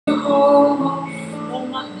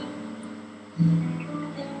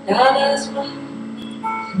That is why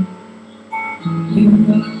you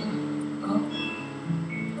are all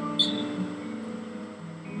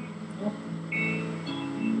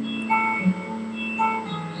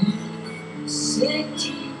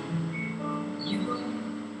city. You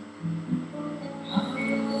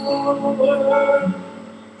are our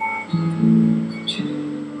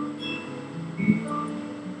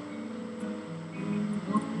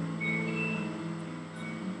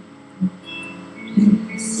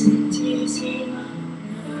cities in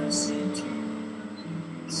our city.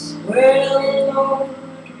 Where the Lord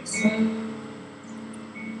resides.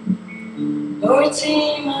 Lord,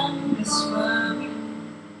 team and the swami,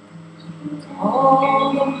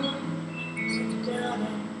 all the minds of God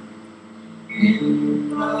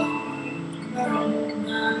in love, current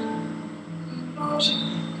night,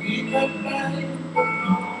 we got by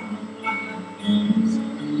upon the hands in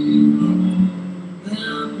the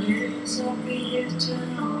bliss of the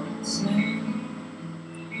eternal same.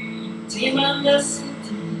 Team and the city,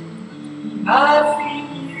 I feel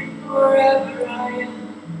you wherever I am.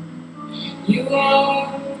 You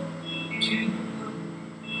are true.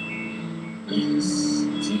 This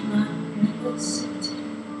team and the city,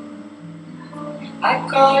 I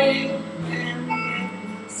call you and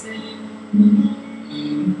the same.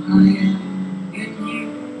 I am in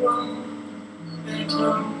you all at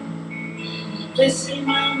home. This team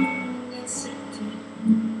and the city,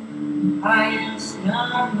 I is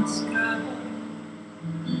namaskar.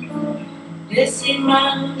 This team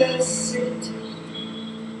and the city,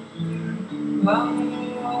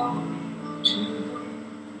 wow, true.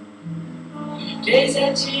 Days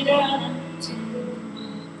that you done to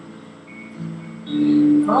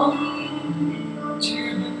from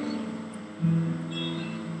Germany,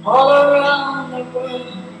 all around the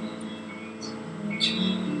world,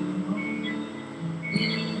 true.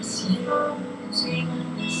 This seem in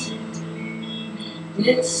the city,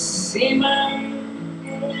 this seem in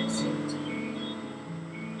the city,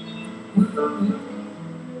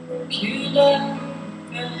 pure love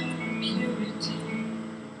and purity.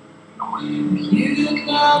 Pure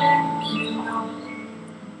God and pure knowledge,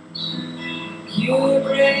 pure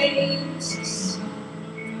grace is so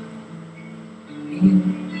in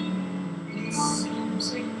this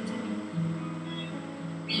simplicity.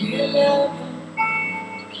 Pure love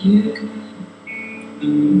and pure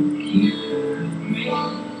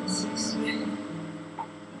grace is with,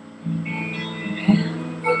 and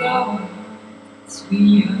without us we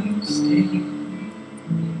are staying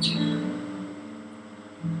eternal.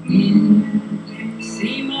 In the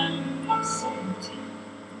seaman city,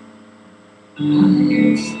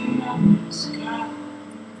 highest namaskar.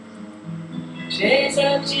 Jesa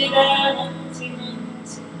chidana seaman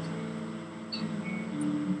city,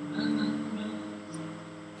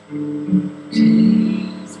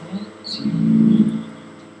 Jesa chidana.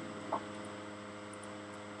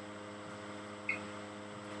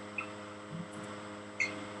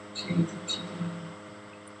 Jesa chidana.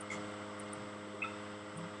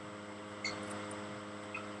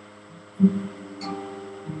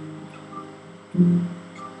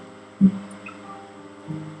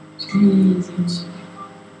 Jesus,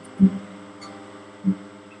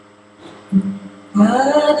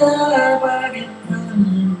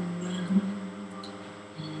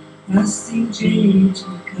 Nassim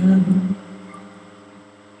Jejikam,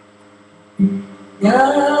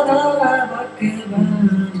 Yada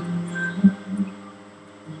Bhagavana,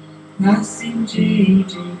 Nassim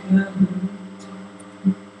Jejikam,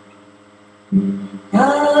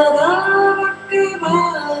 Yada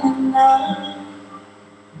Bhagavana,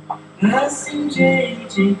 Nassim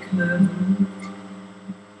Jejikam,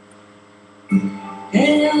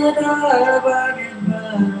 Yada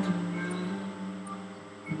Bhagavana,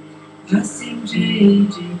 Nassim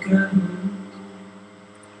Jejikam,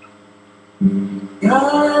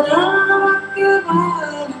 Yada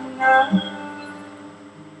Bhagavana,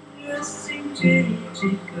 Nassim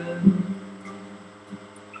Jejikam,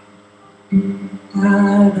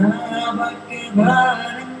 Yada Bhagavana,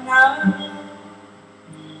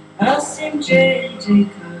 Nassim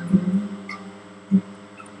Jejikam,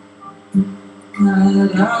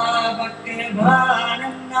 Yada Bhagavana,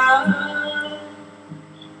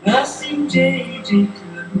 Nassim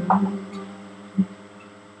Jejikam,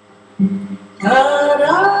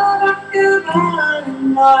 Yada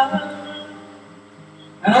Bhagavana,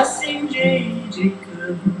 Nassim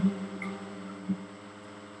Jejikam,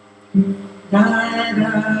 Yada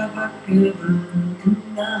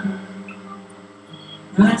Bhagavana,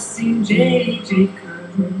 Nassim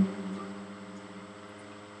Jejikam,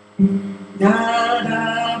 Yada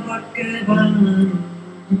Bhagavana,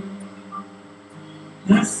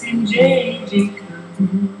 Nassim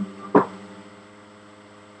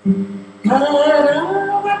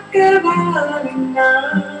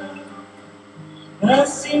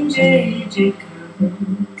Jai Jai Karo,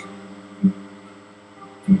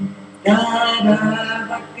 Dada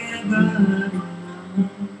Bhagavana,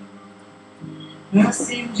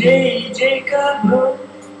 Nasim Jai Jai Karo,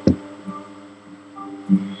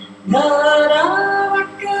 Dada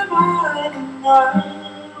Bhagavana,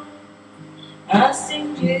 Nasim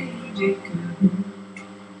Jai Jai Karo,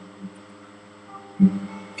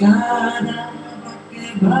 Dada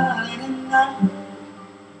Bhagavana,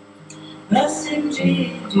 Nasim Jai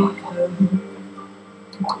Jai Karo.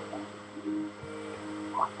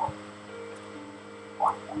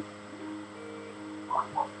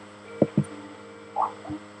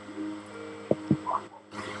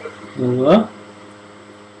 Viyoga.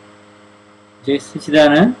 Jai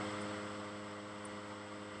Sachidanand.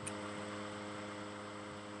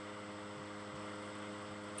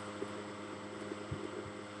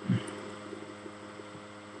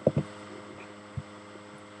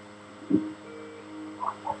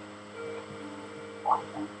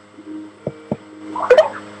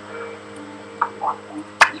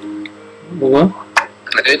 Viyoga.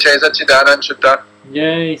 Jai Sachidanand Shuddha.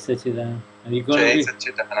 Jai Sachidanand. Are you going Jai to be?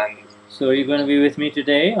 Sachidanand. So are you going to be with me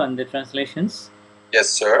today on the translations? Yes,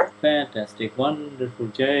 sir. Fantastic, wonderful.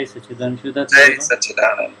 Jai Sachidanand Shuddha. Jai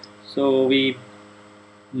Sachidanand. So we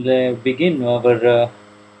begin our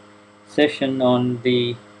session on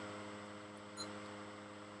the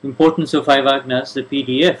importance of 5 Agnas, the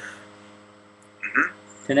PDF.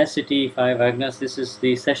 Tenacity 5 Agnas. This is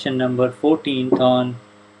the session number 14th on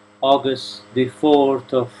August the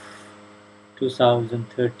 4th of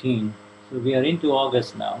 2013. So we are into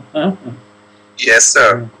August now. Yes,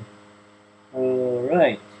 sir. All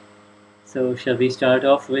right. So shall we start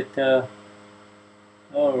off with? All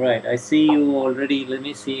right. I see you already. Let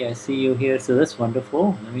me see. I see you here. So that's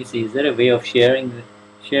wonderful. Let me see. Is there a way of sharing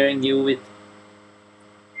you with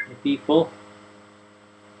the people?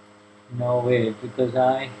 No way, because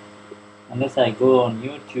unless I go on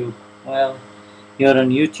YouTube. Well, you're on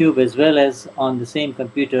YouTube as well as on the same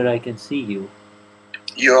computer. I can see you.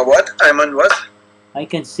 You are what? I'm on what? I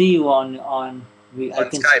can see you on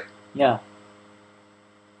Skype. Yeah.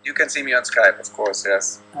 You can see me on Skype, of course.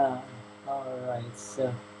 Yes. All right.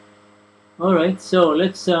 So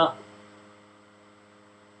let's. Shall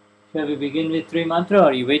we begin with 3 mantra? Or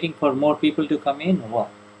are you waiting for more people to come in, or what?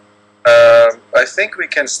 I think we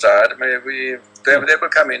can start. Maybe they will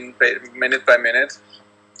come in minute by minute.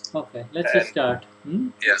 Okay, let's just start.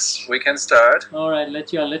 Yes, we can start. All right,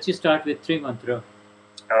 let you start with 3 mantra.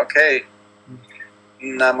 Okay.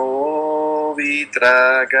 Namo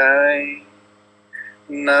Vitragai,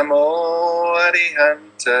 Namo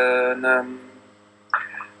Arihantanam,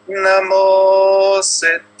 Namo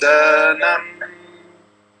Siddhanam,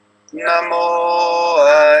 Namo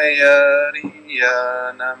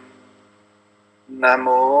Ayariyanam,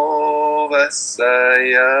 Namo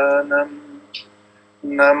Vasayanam,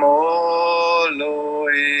 Namo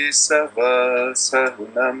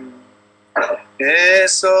Loisavasahunam,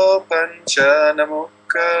 Eso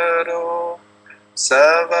Panchanamukaro,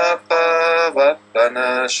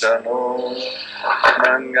 Savapavapanashano,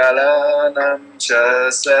 Mangalanam cha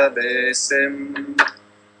sabesim,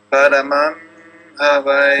 Paramam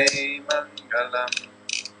Havai Mangalam.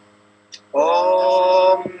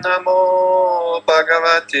 Om Namo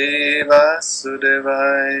Bhagavate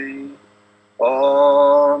Vasudevai.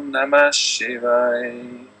 Om Namah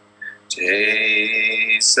Shivaya.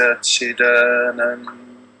 Jai Sachidanand.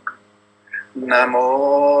 Namo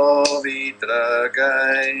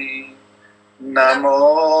Vitragai. Namo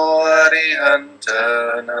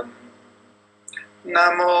Arihantanam.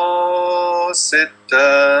 Namo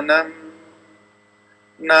Siddhanam.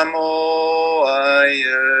 Namo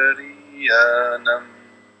Ayariyanam.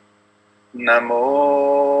 Namo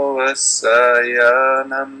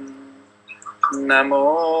Vasayanam. Namo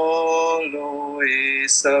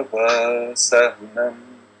Loisavasahunam.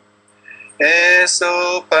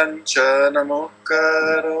 Eso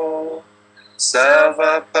Panchanamukaro,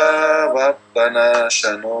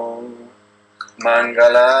 Savapavapanashano,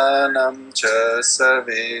 Mangalanam cha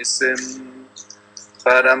savesim,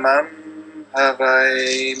 Paramam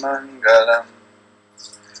Havai Mangalam.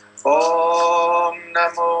 Om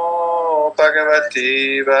Namo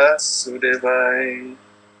Bhagavate Vasudevai.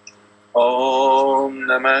 Om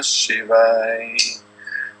Namah Shivaya.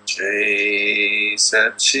 Jai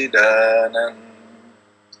Sachidanand.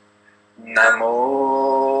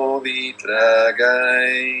 Namo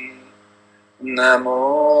Vitragai. Namo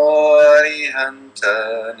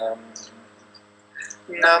Arihantanam.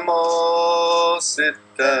 Namo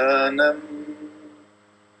Siddhanam.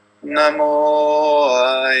 Namo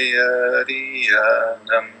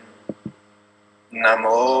Ayariyanam.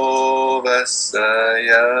 Namo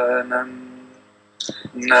Vasayanam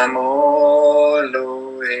Namo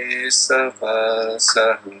Loe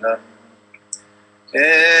Savasahanam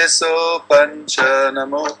Eso Pancha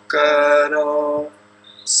Namokaro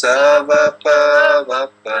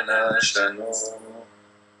Savapavapanashano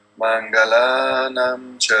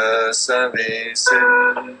Mangalanam Cha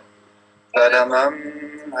Savesin Padamam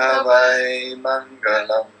Havai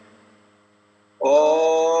Mangalam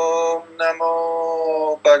Om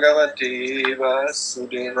Namo Bhagavate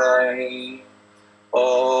Vasudevaya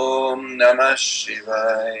Om Namah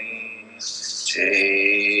Shivaya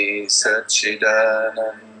Jai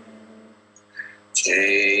Satchidanand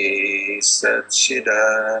Jai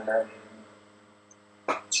Satchidanand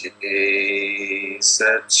Jai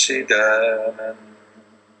Satchidanand.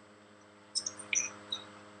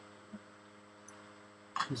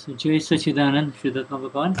 So Jai Sachidanand, Shuddha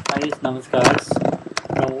Bhagavan, highest namaskars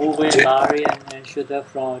from Uwe, Marian and Shuddha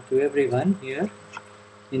to everyone here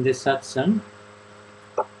in this satsang.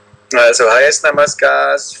 Also highest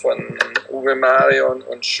Namaskars von Uwe, Marion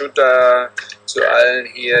und Shuddha zu allen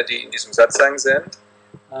hier, die in diesem Satsang sind.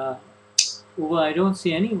 Uwe, I don't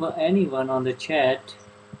see anyone on the chat.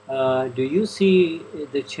 Do you see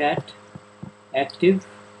the chat active?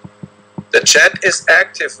 The chat is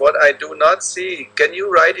active. What I do not see. Can you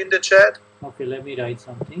write in the chat? Okay, let me write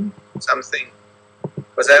something. Something.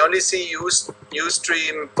 Because I only see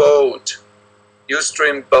Ustream bot,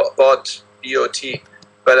 Ustream bot, BOT.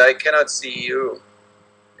 But I cannot see you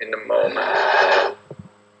in the moment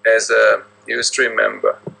as a Ustream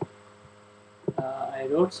member. I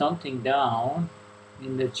wrote something down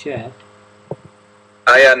in the chat.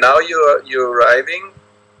 Ah, yeah, now you're arriving.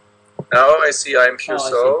 Now I see I'm sure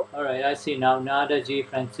so. All right, I see now. Nada Ji,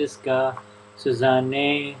 Francisca,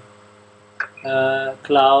 Suzanne,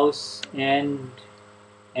 Klaus, and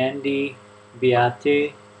Andy,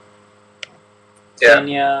 Beate,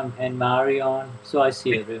 Senya, and Marion. So I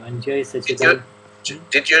see everyone. Jai Sachidanand.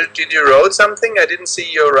 Did you wrote something? I didn't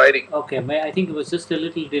see your writing. Okay, I think it was just a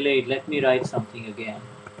little delayed. Let me write something again.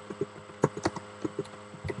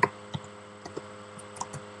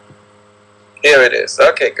 Here it is.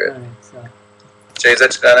 Okay, good. Jai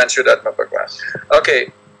Sachidanand Shuddha Bhagavan.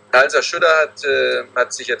 Okay, also Shuddha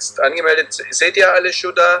hat sich jetzt angemeldet. Seht ihr alle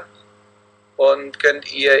Shuddha? Und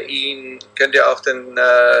könnt ihr auch den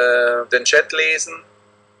Chat lesen?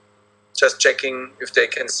 Just checking if they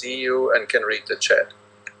can see you and can read the chat.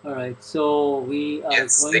 All right, so we are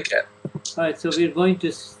yes, they can. All right, so we're going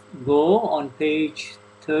to go on page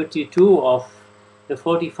 32 of the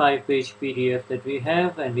 45-page PDF that we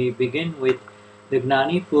have, and we begin with the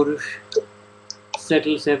Gnani Purush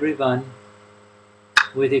settles everyone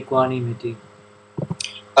with equanimity.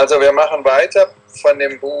 Also wir machen weiter von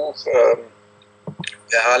dem Buch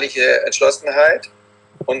Der herrliche Entschlossenheit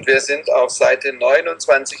und wir sind auf Seite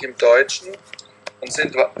 29 im Deutschen und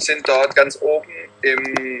sind dort ganz oben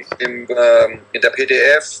in der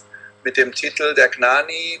PDF mit dem Titel Der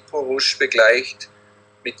Gnani Purush begleicht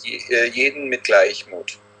mit jeden mit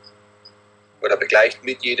Gleichmut oder begleicht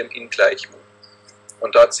mit jedem in Gleichmut.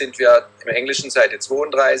 Und dort sind wir im Englischen Seite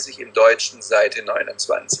 32, im Deutschen Seite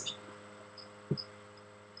 29.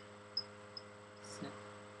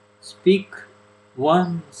 Speak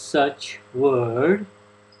one such word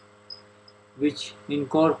which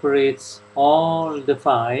incorporates all the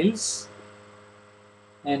files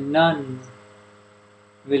and none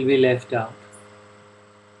will be left out.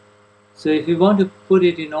 So if you want to put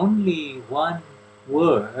it in only one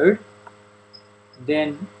word,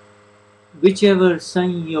 then whichever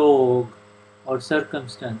Sainyoga or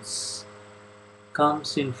circumstance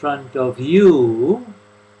comes in front of you,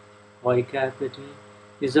 Y capital,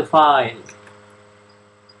 is a file.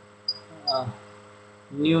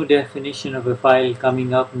 New definition of a file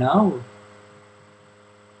coming up now.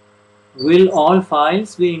 Will all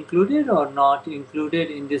files be included or not included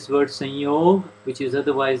in this word Sainyoga, which is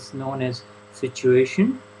otherwise known as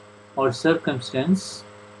situation or circumstance?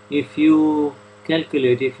 If you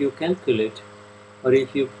calculate, or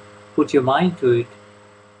if you put your mind to it,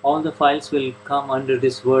 all the files will come under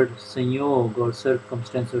this word Sainyoga or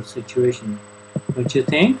circumstance or situation. Don't you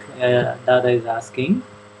think? Dada is asking.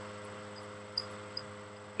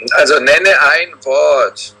 Also nenne ein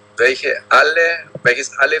Wort,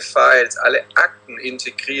 welches alle Files, alle Akten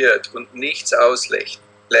integriert und nichts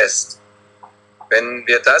auslässt. Wenn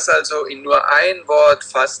wir das also in nur ein Wort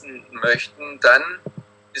fassen möchten, dann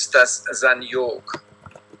ist das Sainyoga.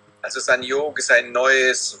 Also Sainyoga ist ein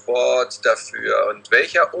neues Wort dafür. Und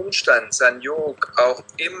welcher Umstand Sainyoga auch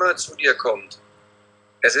immer zu dir kommt,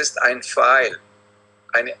 es ist ein File,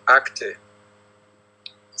 eine Akte.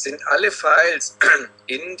 sind alle Files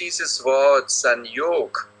in dieses Wort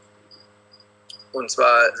Sainyoga, und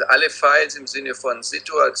zwar alle Files im Sinne von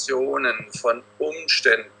Situationen, von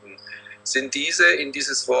Umständen, sind diese in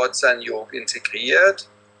dieses Wort Sainyoga integriert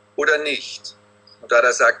oder nicht? Und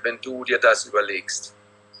da sagt, wenn du dir das überlegst.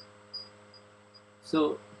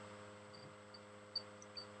 So,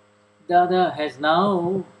 Dada has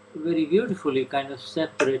now very beautifully kind of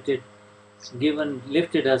separated,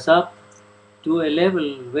 lifted us up to a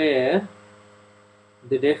level where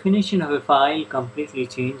the definition of a file completely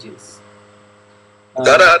changes.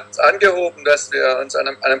 Dada hat angehoben, dass wir uns an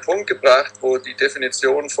einem Punkt gebracht, wo die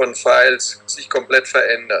Definition von Files sich komplett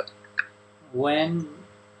verändert. When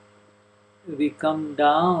we come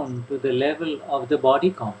down to the level of the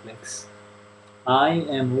body complex, I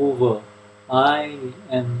am over, I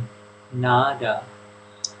am nada,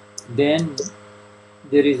 then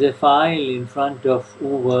there is a file in front of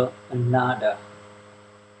over and nada.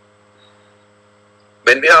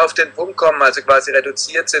 Wenn wir auf den Punkt kommen, also quasi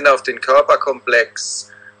reduziert sind auf den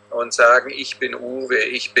Körperkomplex und sagen, ich bin Uwe,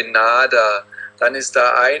 ich bin Nada, dann ist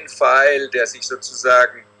da ein Pfeil, der sich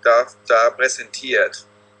sozusagen da präsentiert,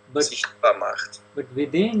 sichtbar macht. But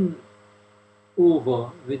within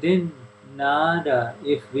Uwe, within Nada,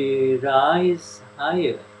 if we rise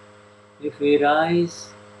higher,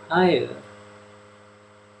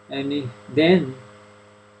 and then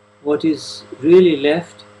what is really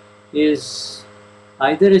left is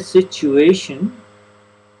either a situation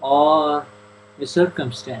or a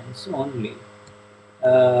circumstance only,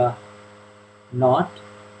 not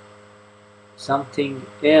something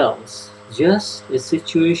else, just a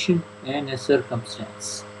situation and a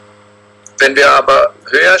circumstance. Wenn wir aber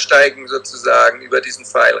höher steigen sozusagen über diesen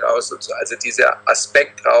Pfeil raus, also dieser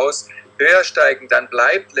Aspekt raus, höher steigen, dann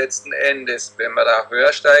bleibt letzten Endes, wenn wir da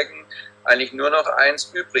höher steigen, eigentlich nur noch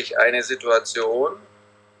eins übrig, eine Situation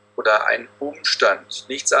oder ein Umstand,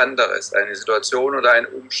 nichts anderes, eine Situation oder ein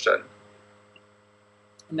Umstand.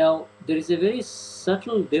 Now, there is a very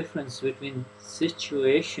subtle difference between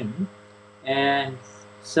situation and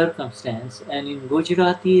circumstance, and in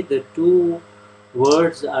Gujarati the two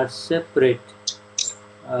words are separate.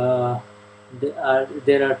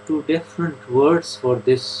 There are two different words for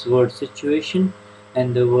this word situation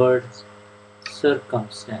and the word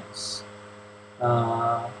circumstance.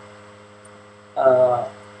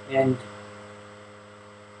 And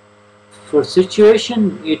for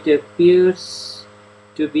situation, it appears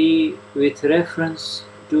to be with reference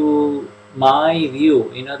to my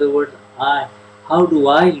view. In other words, how do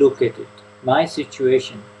I look at it? My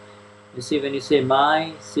situation. You see, when you say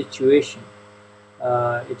my situation,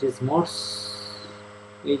 it is more.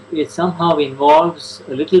 It somehow involves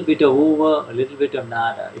a little bit of over, a little bit of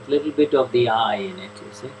nada, a little bit of the I in it.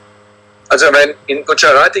 You see. Also in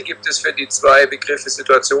Gujarati gibt es für die zwei Begriffe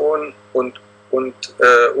Situation und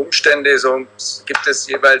Umstände, so gibt es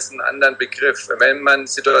jeweils einen anderen Begriff. Wenn man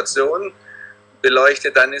Situation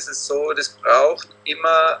beleuchtet, dann ist es so, das braucht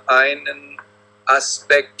immer einen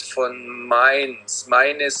Aspekt von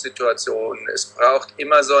meine Situation. Es braucht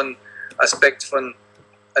immer so einen Aspekt von,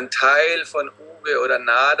 ein Teil von Uwe oder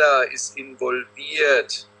Nada ist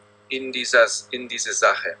involviert in diese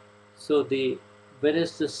Sache. So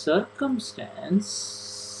whereas the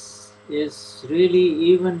circumstance is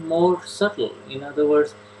really even more subtle. In other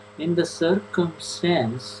words, in the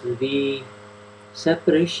circumstance, the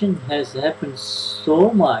separation has happened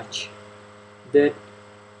so much that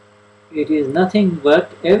it is nothing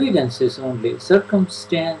but evidences only,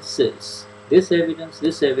 circumstances. This evidence,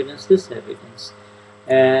 this evidence, this evidence.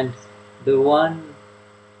 And the one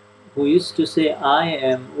who used to say, I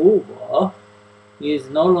am over, he is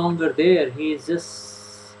no longer there. He is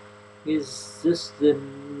just the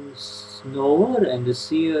knower and the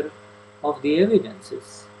seer of the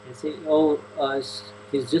evidences. You see,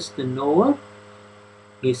 he's just the knower.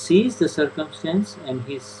 He sees the circumstance and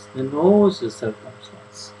he knows the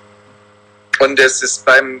circumstance. Und das ist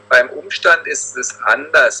beim Umstand ist es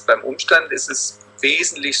anders. Beim Umstand ist es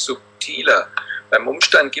wesentlich subtiler. Beim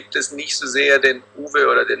Umstand gibt es nicht so sehr den Uwe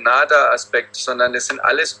oder den Nada-Aspekt, sondern es sind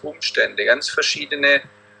alles Umstände, ganz verschiedene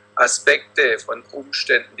Aspekte von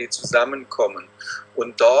Umständen, die zusammenkommen.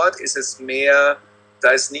 Und dort ist es mehr,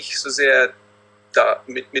 da ist nicht so sehr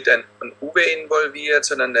mit ein Uwe involviert,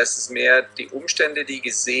 sondern das ist mehr die Umstände, die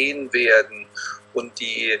gesehen werden. Und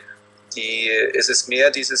es ist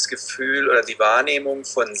mehr dieses Gefühl oder die Wahrnehmung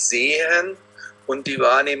von Sehen und die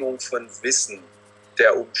Wahrnehmung von Wissen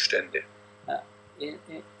der Umstände.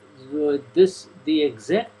 The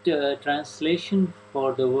exact translation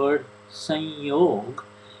for the word Sainyoga,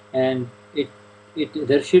 and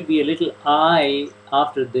there should be a little I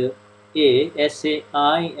after the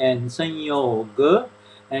S-A-I-N, Sainyoga,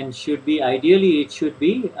 and should be, ideally it should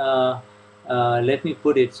be, let me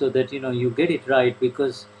put it so that you get it right,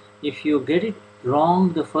 because if you get it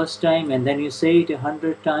wrong the first time and then you say it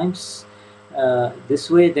 100 times this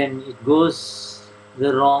way, then it goes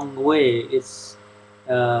the wrong way. It's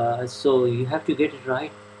so you have to get it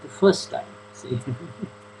right the first time. See?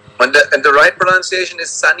 And the right pronunciation is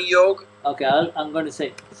Sainyoga. Okay, I'm going to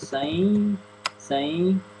say Sainyoga.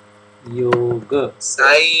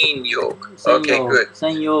 Sainyoga. Okay, good.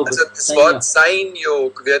 Sainyoga. Also das Wort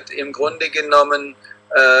Sainyoga wird im Grunde genommen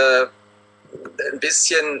ein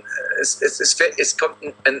bisschen, es kommt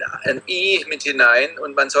ein I mit hinein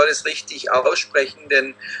und man soll es richtig aussprechen,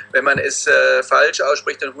 denn wenn man es falsch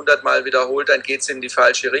ausspricht und 100 Mal wiederholt, dann geht es in die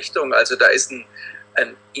falsche Richtung. Also da ist ein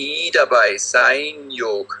I dabei,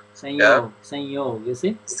 Sainyoga. Sainyoga, Sainyoga, you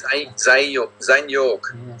see?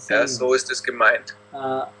 Sainyoga. Ja, so ist es gemeint.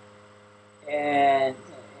 And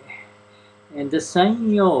the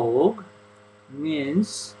Sainyoga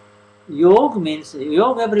means, yoga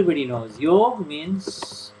everybody knows. Yoga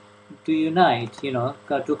means to unite,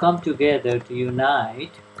 to come together, to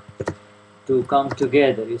unite, to come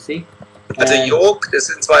together, you see. Also Yog, das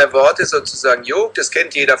sind zwei Worte sozusagen. Yog, das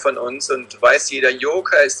kennt jeder von uns und weiß jeder.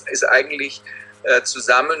 Yog ist eigentlich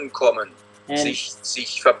zusammenkommen,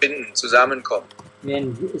 sich verbinden, zusammenkommen.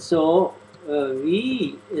 And so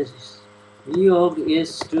Viyoga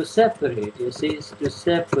is to separate, you see, is to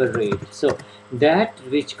separate. So that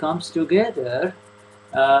which comes together,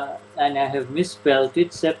 and I have misspelled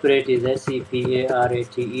it, separate is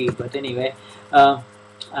S-E-P-A-R-A-T-E, but anyway,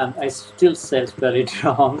 I still spell it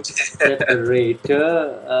wrong, separate,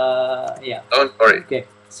 yeah. Don't worry. Okay,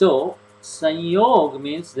 so Sainyoga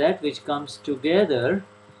means that which comes together,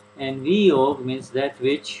 and Viyoga means that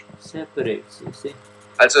which separates, you see.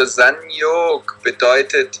 Also Sainyoga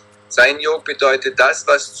bedeutet das,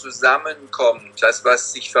 was zusammenkommt, das,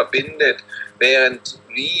 was sich verbindet, während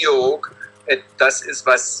Viyoga das ist,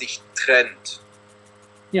 was sich trennt.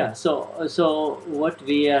 Yeah, so what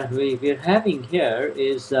we're having here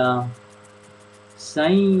is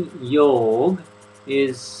Sainyoga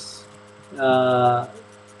is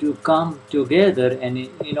to come together, and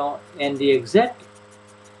and the exact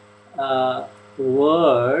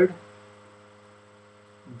word,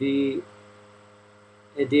 the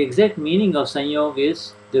exact meaning of Sainyoga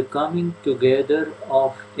is the coming together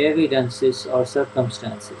of evidences or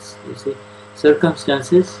circumstances. You see,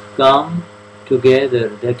 circumstances come together,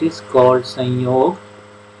 that is called Sainyoga,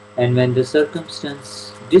 and when the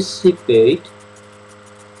circumstance dissipate,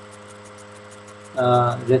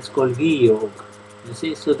 that's called Viyoga. You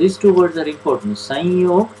see, so these two words are important,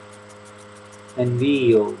 Sainyoga and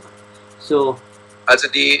Viyoga. So also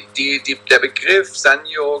der Begriff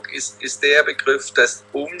Sainyoga ist der Begriff, dass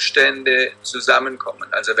Umstände zusammenkommen.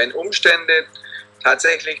 Also wenn Umstände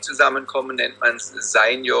tatsächlich zusammenkommen, nennt man es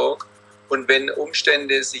Sainyoga. Und wenn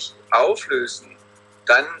Umstände sich auflösen,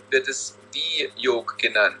 dann wird es Viyoga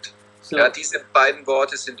genannt. So, ja, diese beiden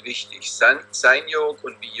Worte sind wichtig, Sainyoga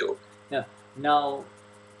und Viyoga. Yeah. Now,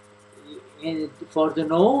 for the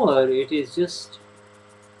knower, it is just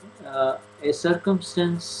a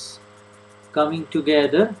circumstance coming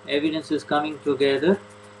together, evidences coming together,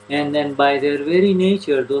 and then by their very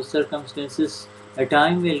nature, those circumstances, a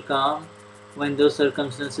time will come when those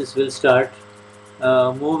circumstances will start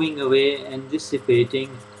moving away and dissipating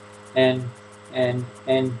and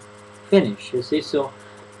finish, you see. So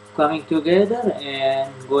coming together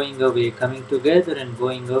and going away, coming together and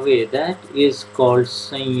going away, that is called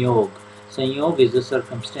Sainyoga. Sainyoga is the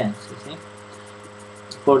circumstance, you see.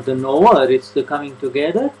 For the knower, it's the coming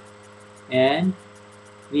together and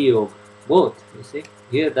Viyoga, both, you see.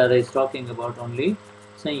 Here Dada is talking about only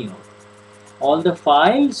Sainyoga. All the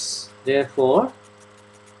files, therefore,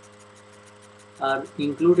 are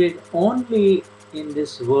included only in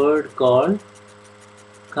this word called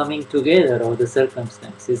coming together of the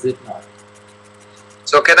circumstance, is it not?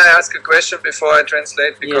 So can I ask a question before I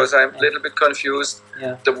translate, because I'm a little bit confused.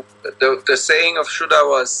 Yeah. The saying of Shuddha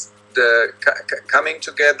was the coming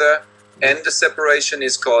together and the separation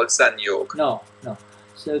is called Sainyoga. No.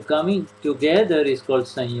 So coming together is called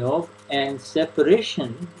Sainyoga and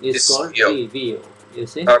separation is called Viyoga, you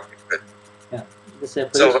see? Okay, good. Yeah. The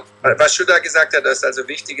separation. So, was Shuddha gesagt hat, dass also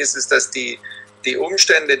wichtig ist, dass die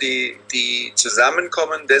Umstände, die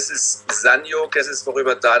zusammenkommen, das ist Sainyoga, das ist,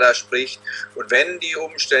 worüber Dada spricht. Und wenn die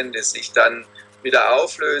Umstände sich dann wieder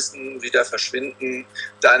auflösen, wieder verschwinden,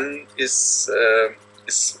 dann ist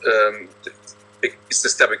das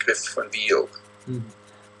der Begriff von Viyoga.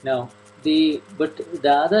 Now, but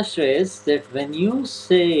the other stress that when you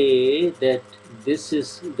say that this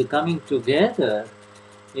is the coming together,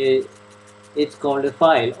 it, it's called a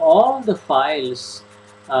file. All the files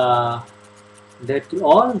all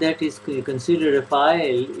that is considered a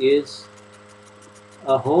file is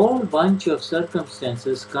a whole bunch of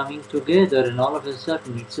circumstances coming together, and all of a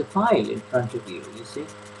sudden it's a file in front of you. You see,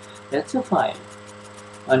 that's a file.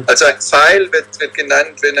 Also ein Pfeil wird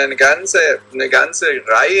genannt, wenn eine ganze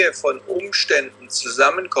Reihe von Umständen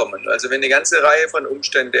zusammenkommen. Also wenn eine ganze Reihe von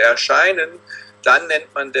Umständen erscheinen, dann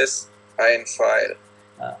nennt man das ein Pfeil,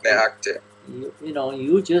 eine Akte.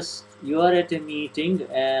 You are at a meeting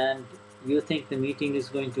and you think the meeting is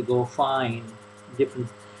going to go fine.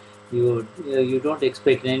 You don't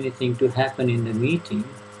expect anything to happen in the meeting,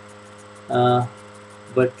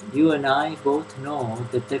 but you and I both know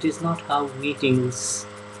that that is not how meetings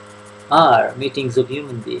are. Meetings of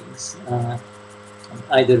human beings,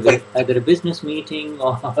 either a business meeting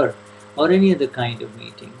or any other kind of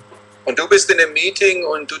meeting. Und du bist in einem Meeting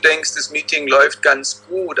und du denkst, das Meeting läuft ganz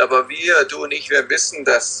gut, aber du und ich, wir wissen,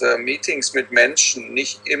 dass Meetings mit Menschen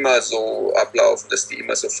nicht immer so ablaufen, dass die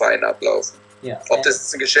immer so fein ablaufen. Yeah. Ob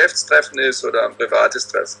das ein Geschäftstreffen ist oder ein privates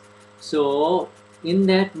Treffen. So in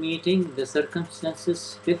that meeting,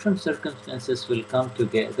 different circumstances will come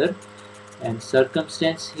together, and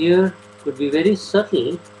circumstance here could be very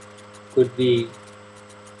subtle, could be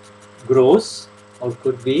gross, or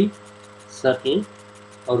could be subtle,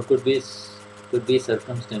 or could be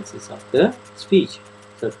circumstances of the speech,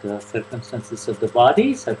 circumstances of the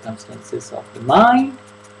body, circumstances of the mind,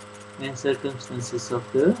 and circumstances of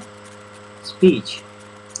the speech.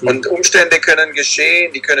 Und Umstände können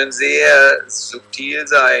geschehen, die können sehr subtil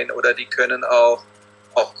sein oder die können auch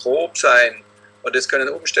grob sein. Und es können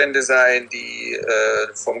Umstände sein, die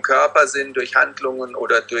vom Körper sind, durch Handlungen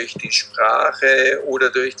oder durch die Sprache oder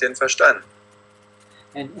durch den Verstand.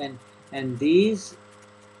 And these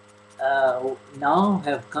now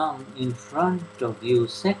have come in front of you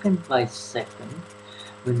second by second.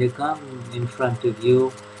 When they come in front of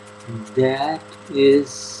you, that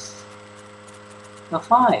is a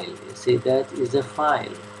file. You see, that is a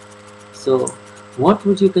file. So what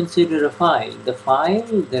would you consider a file? The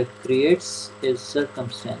file that creates a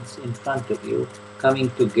circumstance in front of you coming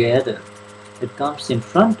together, that comes in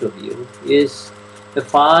front of you, is a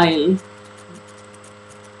file,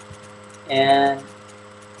 and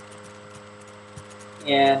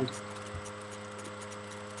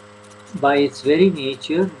by its very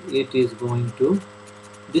nature it is going to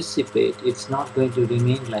dissipate. It's not going to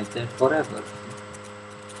remain like that forever.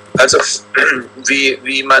 Also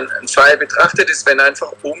wie man einen Pfeil betrachtet, ist, wenn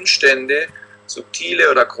einfach Umstände,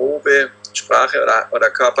 subtile oder grobe Sprache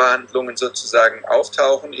oder Körperhandlungen sozusagen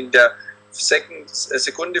auftauchen, in der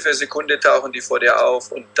Sekunde für Sekunde tauchen die vor dir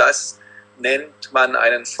auf, und das nennt man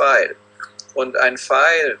einen Pfeil. Und ein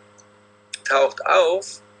Pfeil taucht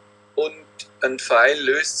auf und ein Pfeil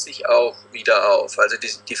löst sich auch wieder auf. Also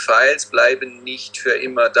die Pfeils bleiben nicht für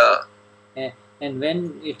immer da. And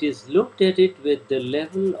when it is looked at it with the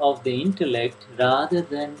level of the intellect rather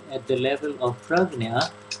than at the level of prajna,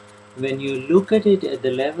 when you look at it at the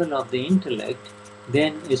level of the intellect,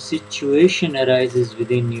 then a situation arises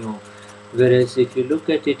within you. Whereas if you look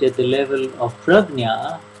at it at the level of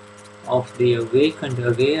prajna, of the awakened,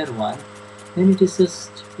 aware one, then it is just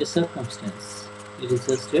a circumstance. It is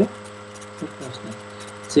just a circumstance.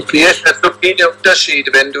 Hier ist der subtile Unterschied,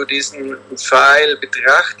 wenn du diesen Pfeil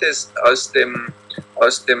betrachtest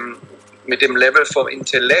mit dem Level vom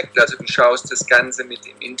Intellekt, also du schaust das Ganze mit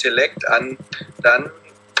dem Intellekt an, dann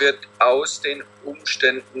wird aus den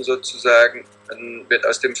Umständen sozusagen, wird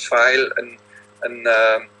aus dem Pfeil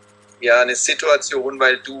eine Situation,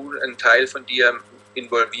 weil ein Teil von dir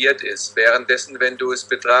involviert ist. Währenddessen, wenn du es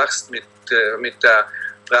betrachtest mit der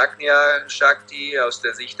Prajna Shakti, aus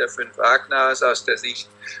der Sicht der 5 Agnas, aus der Sicht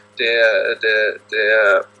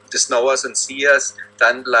des Knowers und Seers,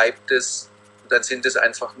 dann sind es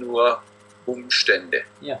einfach nur Umstände.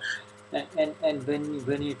 Yeah, and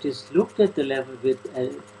when it is looked at the level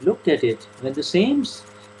when the same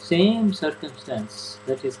circumstance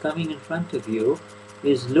that is coming in front of you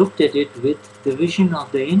is looked at it with the vision of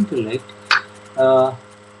the intellect,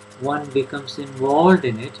 one becomes involved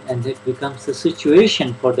in it, and that becomes the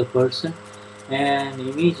situation for the person, and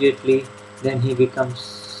immediately then he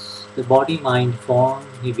becomes the body-mind form,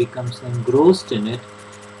 he becomes engrossed in it,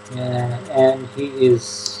 and he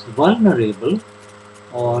is vulnerable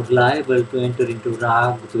or liable to enter into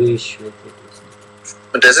Rag, Dvesh with it.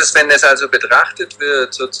 Und das ist, wenn es also betrachtet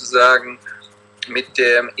wird, sozusagen mit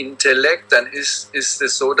dem Intellekt, dann ist es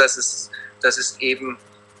so, dass es eben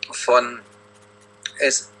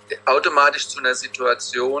automatisch zu einer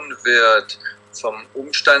Situation wird, vom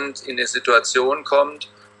Umstand in eine Situation kommt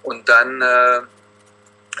und dann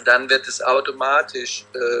wird es automatisch,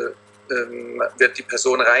 wird die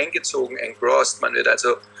Person reingezogen, engrossed, man wird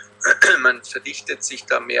also, man verdichtet sich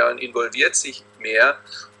da mehr und involviert sich mehr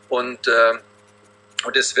und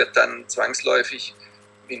es wird dann zwangsläufig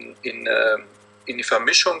in die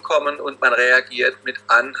Vermischung kommen und man reagiert mit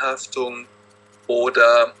Anhaftung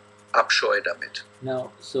oder Abscheu damit.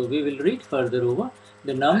 Now, so we will read further over.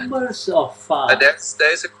 The numbers of five. There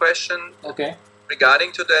is a question Okay,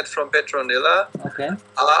 regarding to that from Petronilla. okay.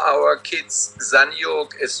 Are our kids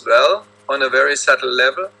Sanyog as well on a very subtle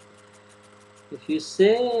level? If you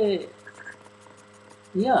say,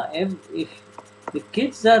 yeah, if the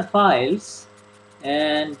kids are files,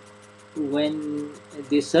 and when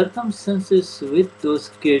the circumstances with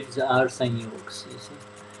those kids are sanyogs, you see.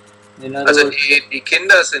 In other Also words, die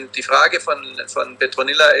Kinder sind, die Frage von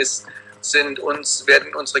Petronilla ist,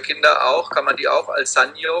 werden unsere Kinder auch, kann man die auch als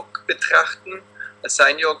Sanyog betrachten? Als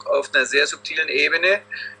Sanyog auf einer sehr subtilen Ebene.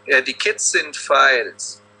 Die Kids sind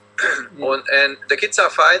Files. And the kids are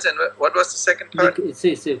files, and what was the second part?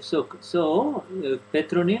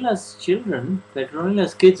 Petronilla's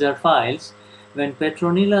kids are files. When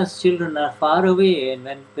Petronilla's children are far away, and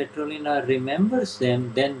when Petronilla remembers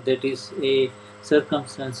them, then that is a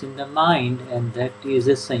circumstance in the mind, and that is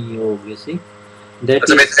a sanyog, you see. That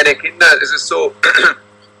Also is, mit den Kindern ist es so,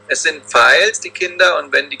 es sind Files, die Kinder,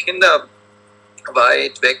 und wenn die Kinder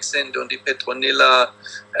weit weg sind und die Petronilla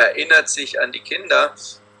erinnert sich an die Kinder,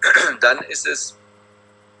 dann ist es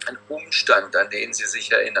ein Umstand, an den sie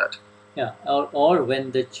sich erinnert. yeah, or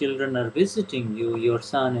when the children are visiting you, your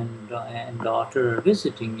son and daughter are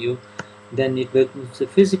visiting you, then it becomes a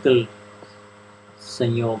physical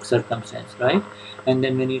sanyog circumstance, right? And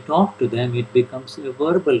then when you talk to them, it becomes a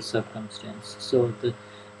verbal circumstance. So the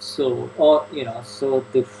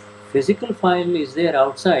physical file is there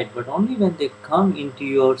outside, but only when they come into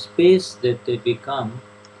your space that they become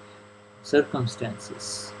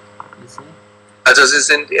circumstances. You see? Also sie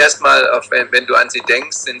sind erstmal, wenn du an sie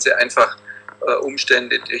denkst, sind sie einfach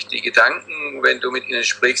Umstände durch die Gedanken. Wenn du mit ihnen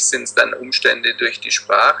sprichst, sind es dann Umstände durch die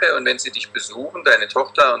Sprache. Und wenn sie dich besuchen, deine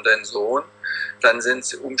Tochter und dein Sohn, dann sind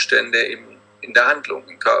es Umstände in der Handlung,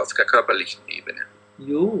 auf der körperlichen Ebene.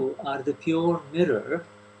 You are the pure mirror.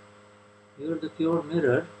 You are the pure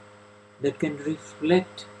mirror that can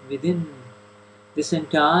reflect within this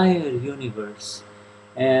entire universe.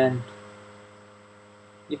 And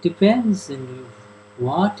it depends on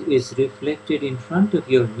what is reflected in front of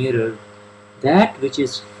your mirror. That which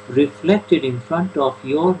is reflected in front of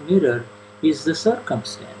your mirror is the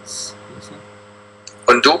circumstance. You see?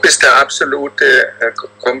 Und du bist der absolute,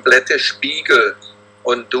 komplette Spiegel.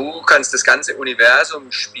 Und du kannst das ganze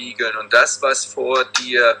Universum spiegeln. Und das, was vor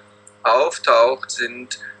dir auftaucht,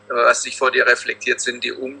 was sich vor dir reflektiert, sind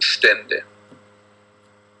die Umstände.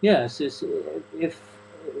 Yes, if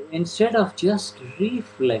instead of just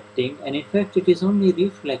reflecting, and in fact it is only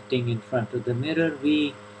reflecting in front of the mirror,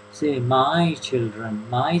 we say my children,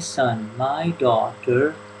 my son, my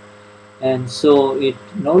daughter, and so it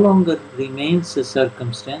no longer remains a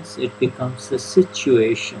circumstance, it becomes a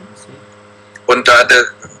situation. See? Und da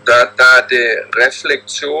die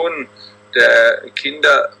Reflexion der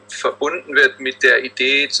Kinder verbunden wird mit der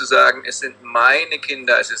Idee zu sagen, es sind meine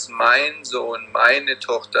Kinder, es ist mein Sohn, meine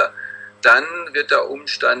Tochter, dann wird der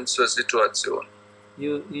Umstand zur Situation.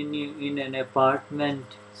 You in an apartment,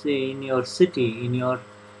 say in your city,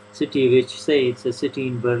 which say it's a city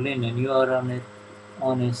in Berlin, and you are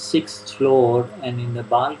on a 6th floor and in the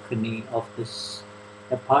balcony of this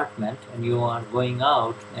apartment, and you are going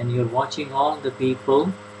out and you're watching all the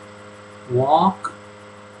people walk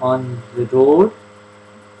on the road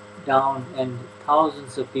down, and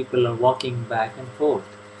thousands of people are walking back and forth.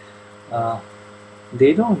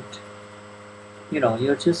 They don't,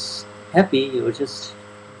 you're just happy, you're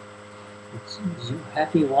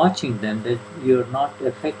happy watching them, that you're not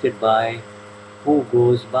affected by who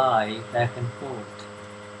goes by back and forth.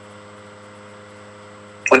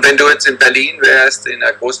 Und wenn du jetzt in Berlin wärst, in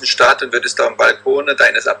einer großen Stadt, und würdest da am Balkon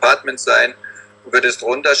deines Apartments sein und würdest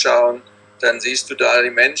runterschauen, dann siehst du da die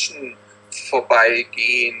Menschen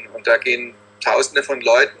vorbeigehen und da gehen Tausende von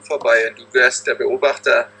Leuten vorbei und du wärst der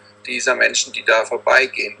Beobachter dieser Menschen, die da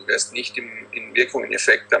vorbeigehen. Du wärst nicht in Wirkung, in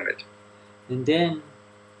Effekt damit. And then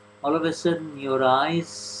all of a sudden your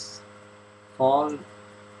eyes fall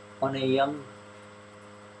on a young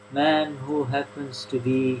man who happens to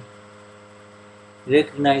be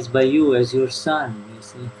recognized by you as your son, you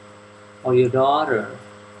see, or your daughter,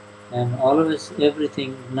 and all of us,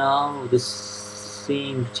 everything now, the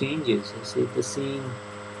scene changes, you see, the scene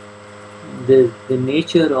the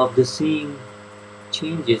nature of the seeing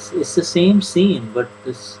changes. It's the same scene, but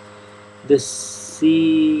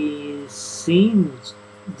scene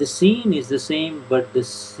the scene is the same, but the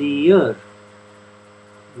seer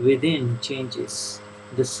within changes.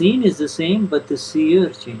 The scene is the same, but the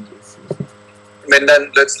seer changes. Wenn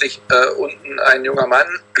dann plötzlich unten ein junger Mann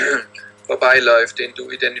vorbeiläuft, den du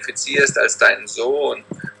identifizierst als deinen Sohn,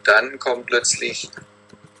 dann kommt plötzlich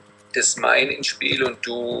das Mein ins Spiel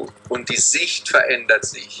und die Sicht verändert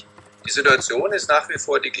sich. Die Situation ist nach wie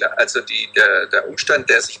vor die gleiche, also der Umstand,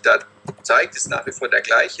 der sich da zeigt, ist nach wie vor der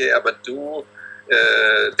gleiche, aber du,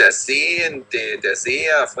 der Sehende, der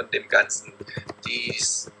Seher von dem Ganzen,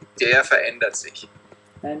 der verändert sich.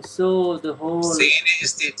 And so the whole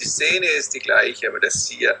Die Szene ist die gleiche, aber der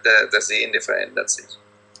Sehende verändert sich.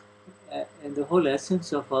 And the whole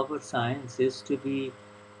essence of our science is to be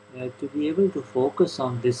able to focus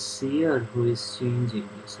on this seer who is changing.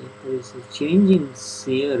 You see, there is a changing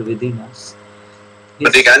seer within us.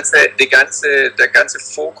 Und der ganze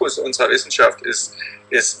Fokus unserer Wissenschaft ist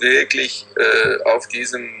wirklich auf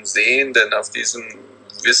diesem Sehenden, auf diesem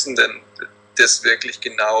Wissenden, das wirklich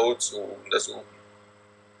genau zu untersuchen.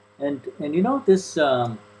 And you know this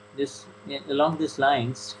along these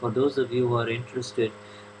lines, for those of you who are interested,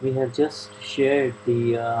 we have just shared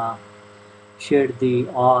the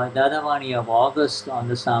Dadavani of August on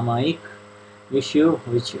the Samaik issue,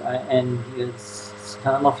 which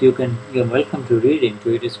some of you you're welcome to read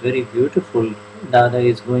into it. It's very beautiful. Dada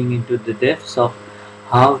is going into the depths of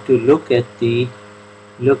how to look at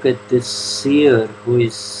this seer who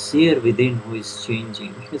is seer within, who is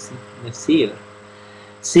changing. The seer.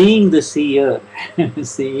 Seeing the seer,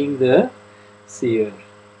 seeing the seer.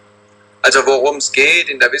 Also worum es geht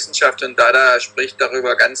in der Wissenschaft, und Dada spricht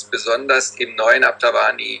darüber ganz besonders im neuen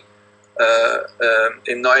Dadavani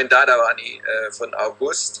von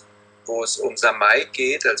August, wo es um Samaik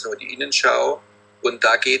geht, also die Innenschau. Und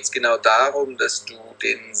da geht es genau darum, dass du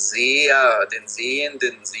den Seher, den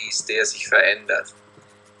Sehenden siehst, der sich verändert.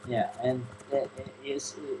 Yeah, and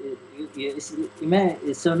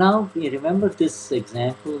so now you remember this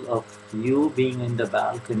example of you being in the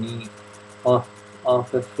balcony of a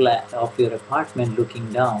flat, of your apartment,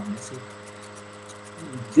 looking down. You see,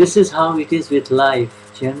 this is how it is with life.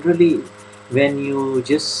 Generally, when you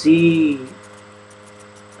just see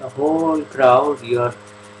a whole crowd,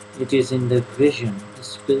 it is in the vision.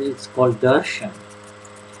 It's called darshan.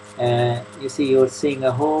 You see, you're seeing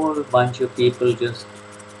a whole bunch of people just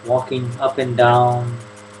walking up and down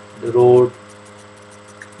the road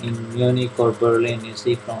in Munich or Berlin. You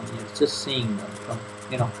see, you're just seeing them from,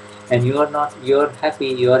 and you're happy,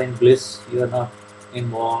 you're in bliss, you're not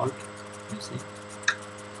involved, you see.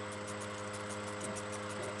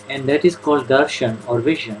 And that is called darshan or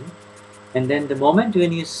vision. And then the moment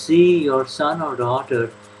when you see your son or daughter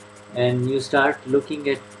and you start looking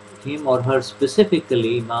at him or her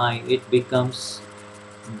specifically, it becomes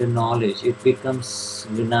the knowledge, it becomes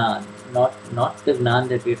Gnan, not the Gnan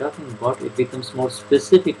that we're talking about, it becomes more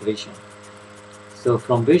specific vision. So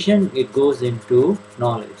from vision it goes into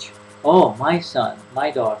knowledge. Oh, my son,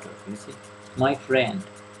 my daughter, you see, my friend.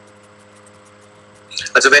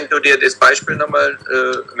 Also wenn du dir das Beispiel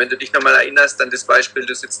wenn du dich nochmal erinnerst an das Beispiel,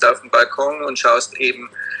 du sitzt auf dem Balkon und schaust eben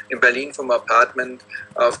in Berlin vom Apartment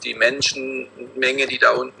auf die Menschenmenge, die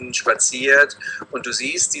da unten spaziert, und du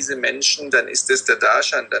siehst diese Menschen, dann ist das der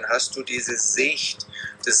Darshan, dann hast du diese Sicht,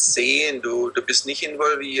 das Sehen, du bist nicht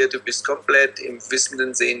involviert, du bist komplett im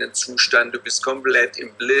wissenden, sehenden Zustand, du bist komplett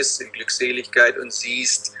im Bliss, in Glückseligkeit und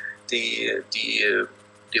siehst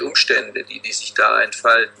die Umstände, die sich da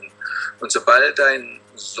entfalten. Und sobald dein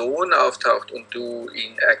Sohn auftaucht und du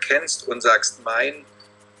ihn erkennst und sagst,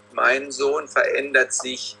 mein Sohn, verändert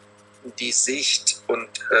sich die Sicht, und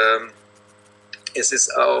es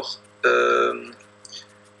ist auch,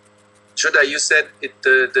 Shuddha, you said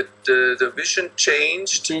the vision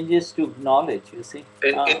changes to knowledge, you see.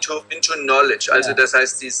 Into knowledge, also das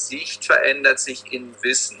heißt, die Sicht verändert sich in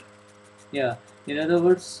Wissen. Yeah, in other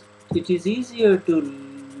words, it is easier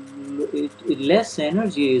less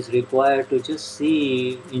energy is required to just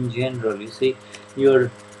see in general, you see.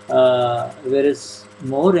 Whereas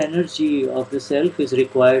more energy of the self is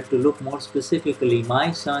required to look more specifically.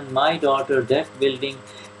 My son, my daughter, that building,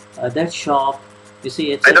 that shop, you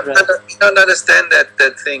see, etc. I don't understand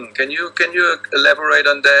that thing. Can you elaborate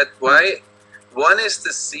on that? Why one is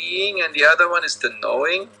the seeing and the other one is the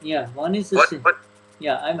knowing? Yeah, one is the seeing.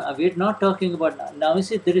 Yeah, we're not talking about now. You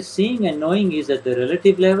see, there is seeing and knowing is at the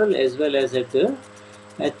relative level as well as at the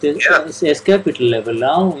S capital level.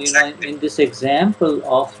 Now, in this example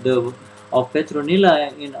of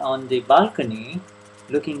Petronilla on the balcony,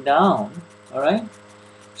 looking down, all right?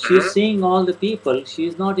 She's seeing all the people.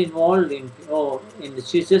 She's not involved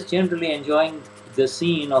she's just generally enjoying the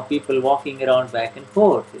scene of people walking around back and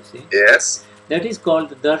forth, you see. Yes. That is called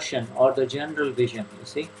the darshan or the general vision, you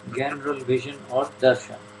see. General vision or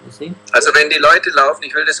darshan, you see. Also wenn die Leute laufen,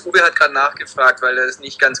 ich will das, Uwe hat gerade nachgefragt, weil er es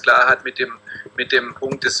nicht ganz klar hat mit dem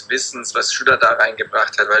Punkt des Wissens, was Shuddha da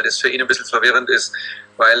reingebracht hat, weil das für ihn ein bisschen verwirrend ist,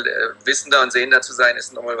 weil Wissender und Sehender zu sein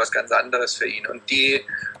ist nochmal was ganz anderes für ihn. Und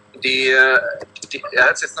er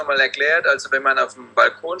hat es jetzt nochmal erklärt, also wenn man auf dem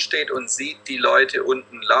Balkon steht und sieht, die Leute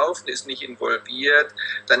unten laufen, ist nicht involviert,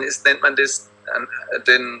 dann nennt man das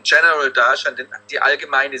den General Darshan, die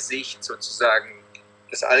allgemeine Sicht sozusagen,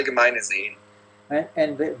 das allgemeine Sehen.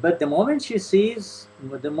 But the moment she sees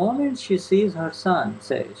her son,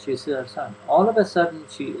 all of a sudden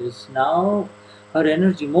she is now,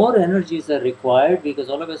 more energies are required, because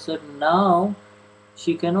all of a sudden now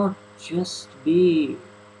she cannot just be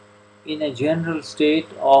in a general state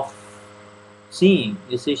of seeing.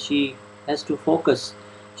 You see, she has to focus.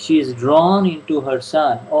 She is drawn into her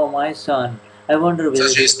son. Oh, my son. I wonder whether.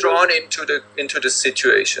 So she's drawn into the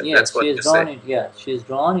situation. Yes, that's what you say. She is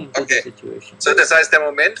drawn into the situation. So, das heißt, der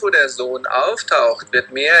Moment, wo der Sohn auftaucht,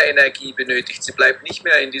 wird mehr Energie benötigt. Sie bleibt nicht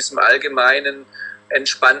mehr in diesem allgemeinen,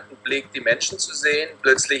 entspannten Blick, die Menschen zu sehen.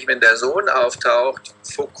 Plötzlich, wenn der Sohn auftaucht,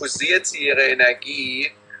 fokussiert sie ihre Energie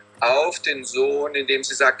auf den Sohn, indem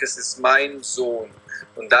sie sagt, es ist mein Sohn.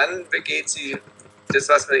 Und dann begeht sie das,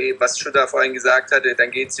 was Shuddha vorhin gesagt hatte,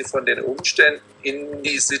 dann geht sie von den Umständen in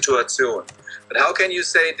die Situation. But how can you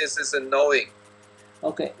say this is a knowing?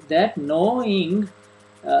 Okay, that knowing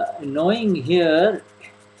here,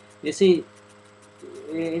 you see,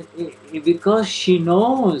 because she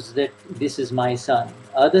knows that this is my son.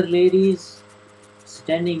 Other ladies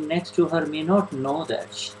standing next to her may not know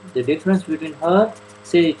that. The difference between her,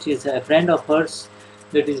 say it is a friend of hers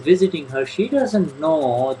that is visiting her, she doesn't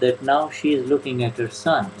know that now she is looking at her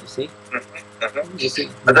son, you see. You see?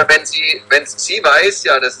 Also wenn sie weiß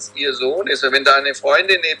ja, dass es ihr Sohn ist, und wenn da eine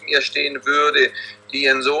Freundin neben ihr stehen würde, die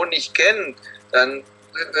ihren Sohn nicht kennt, dann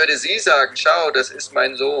würde sie sagen, schau, das ist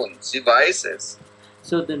mein Sohn. Sie weiß es.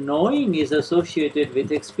 So the knowing is associated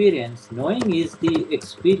with experience. Knowing is the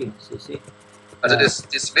experience, you see. Also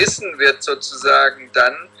das Wissen wird sozusagen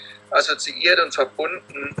dann assoziiert und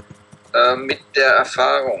verbunden mit der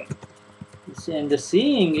Erfahrung. And the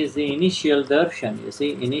seeing is the initial darshan, you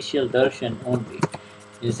see, initial darshan only,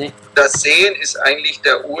 you see. Das Sehen ist eigentlich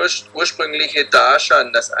der ursprüngliche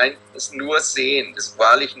Darshan, das nur Sehen, das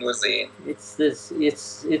wahrlich nur Sehen.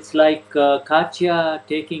 It's like Katya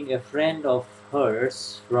taking a friend of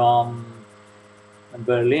hers from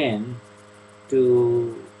Berlin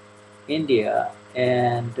to India,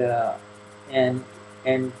 and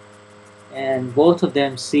both of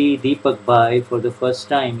them see Deepak Bhai for the first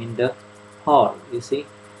time in the hall, you see.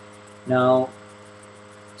 Now,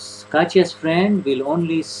 Katya's friend will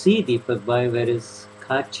only see Deepak Bhai, whereas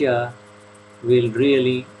Katya will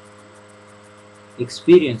really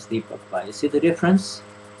experience Deepak Bhai. You see the difference?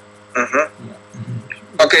 Mhm. Yeah.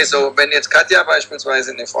 Okay, so wenn jetzt Katja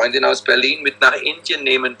beispielsweise eine Freundin aus Berlin mit nach Indien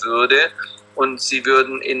nehmen würde und sie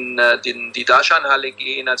würden in die Darshan-Halle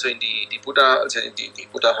gehen, also in die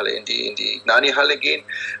Buddha-Halle, in die Gnani-Halle gehen,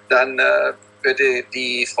 dann würde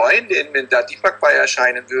die Freundin, wenn da Deepak Bhai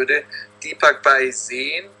erscheinen würde, Deepak Bhai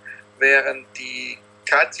sehen, während die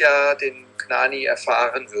Katja den Gnani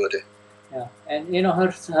erfahren würde. Yeah, and you know,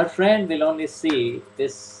 her friend will only see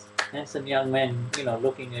this handsome young man, you know,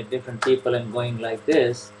 looking at different people and going like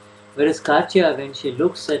this. Whereas Katya, when she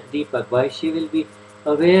looks at Deepak Bhai, she will be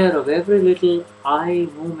aware of every little eye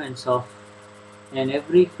movements and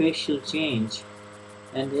every facial change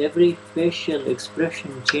and every facial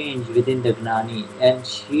expression change within the Gnani, and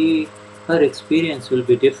her experience will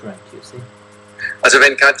be different, you see. Also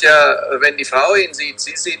wenn die Frau ihn sieht,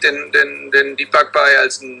 sie sieht den Deepak Bhai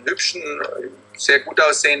als einen hübschen, sehr gut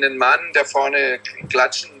aussehenden Mann, der vorne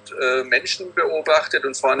klatschend Menschen beobachtet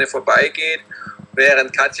und vorne vorbeigeht,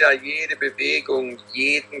 während Katja jede Bewegung,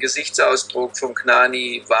 jeden Gesichtsausdruck vom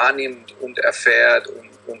Gnani wahrnimmt und erfährt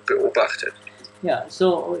und beobachtet. Yeah,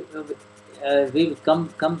 so we'll come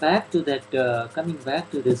back to that, coming back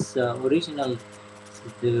to this original,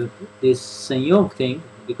 this Sainyoga thing,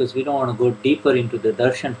 because we don't want to go deeper into the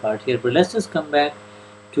darshan part here, but let's just come back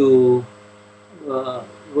to,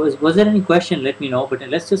 was there any question, let me know, but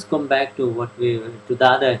let's just come back to to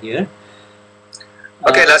Dada here.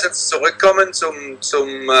 Okay, lass uns zurückkommen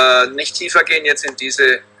zum nicht tiefer gehen jetzt in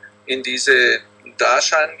diese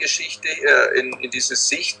Darshan-Geschichte, in diese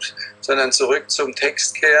Sicht, sondern zurück zum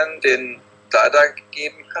Text kehren, den Dada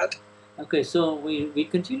gegeben hat. Okay, so we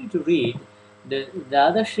continue to read, the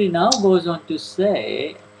Dadashri now goes on to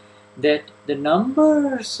say that the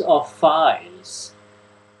numbers of files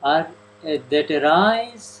are that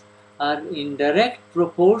arise are in direct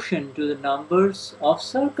proportion to the numbers of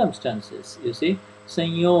circumstances. You see,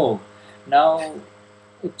 Sainyoga. Now,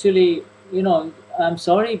 actually, I'm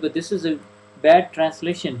sorry, but this is a bad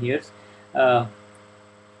translation here. Uh,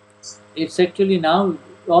 it's actually now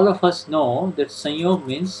all of us know that Sainyoga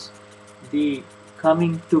means the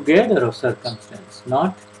coming together of circumstance,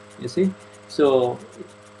 not, you see.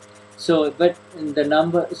 But the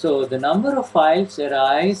number of files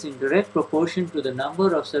arise in direct proportion to the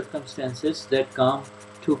number of circumstances that come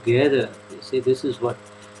together. You see, this is what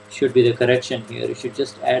should be the correction here. You should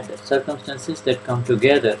just add that circumstances that come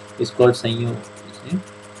together is called Sainyoga. You see?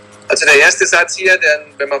 Also der erste Satz hier,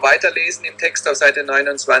 wenn wir weiterlesen im Text auf Seite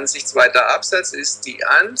 29, zweiter Absatz, ist: Die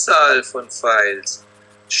Anzahl von Files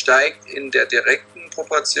steigt in der direkten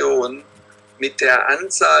Proportion mit der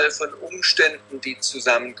Anzahl von Umständen, die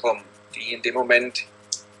zusammenkommen, die in dem Moment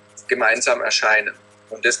gemeinsam erscheinen.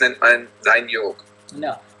 Und das nennt man Sainyoga.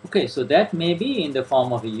 Now, okay, so that may be in the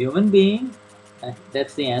form of a human being.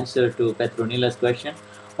 That's the answer to Petronila's question.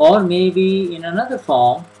 Or maybe in another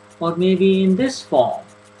form, or maybe in this form.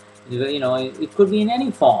 It could be in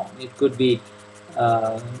any form. It could be,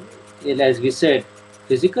 as we said,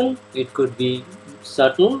 physical. It could be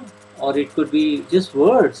subtle, or it could be just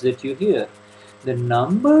words that you hear. The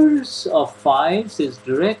numbers of files is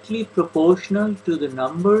directly proportional to the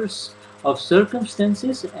numbers of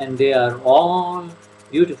circumstances, and they are all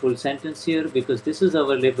beautiful sentence here, because this is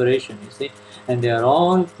our liberation, you see, and they are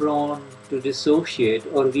all prone to dissociate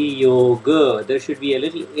or Viyoga. There should be a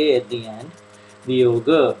little a at the end.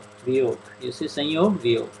 Viyoga, Viyoga. You see, Sainyoga,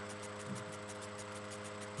 Viyoga.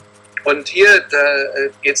 Und hier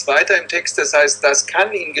geht es weiter im Text, das heißt, das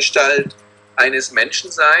kann in Gestalt eines Menschen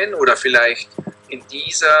sein oder vielleicht in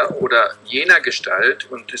dieser oder jener Gestalt,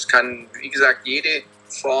 und es kann, wie gesagt, jede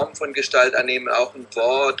Form von Gestalt annehmen, auch ein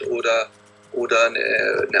Wort oder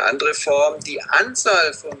eine andere Form. Die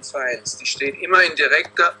Anzahl von Files, die steht immer in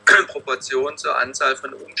direkter Proportion zur Anzahl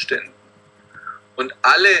von Umständen. Und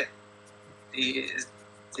alle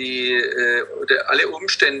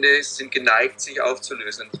Umstände sind geneigt, sich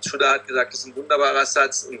aufzulösen. Shuddha hat gesagt, das ist ein wunderbarer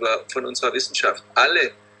Satz von unserer Wissenschaft.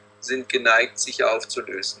 Alle sind geneigt, sich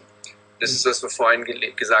aufzulösen. Das ist, was wir vorhin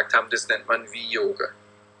gesagt haben, das nennt man Viyoga.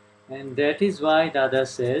 And that is why Dada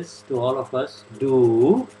says to all of us,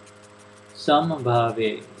 do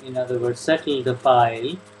samabhave. In other words, settle the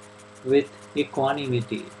file with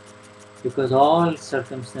equanimity. Because all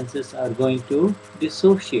circumstances are going to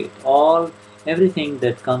dissociate. Everything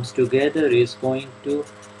that comes together is going to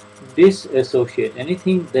disassociate.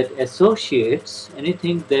 Anything that associates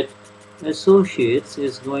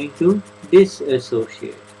is going to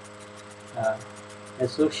disassociate.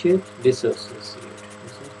 Associate, dissociate.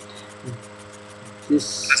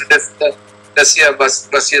 Also das hier,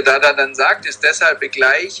 was hier Dada dann sagt, ist: Deshalb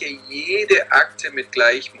begleiche jede Akte mit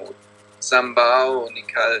Gleichmut. Sambao,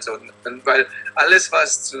 Nikal, weil alles,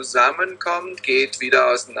 was zusammenkommt, geht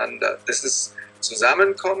wieder auseinander. Das ist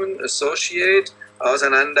Zusammenkommen, Associate,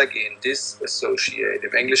 auseinandergehen, Disassociate.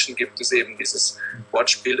 Im Englischen gibt es eben dieses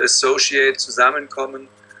Wortspiel Associate, Zusammenkommen,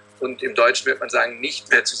 und im Deutschen wird man sagen, nicht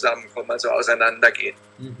mehr zusammenkommen, also auseinandergehen.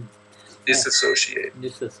 Disassociate.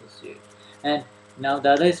 Disassociate. And now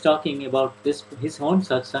Dada is talking about this, his own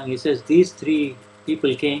satsang. He says these three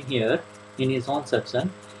people came here in his own satsang,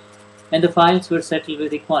 and the files were settled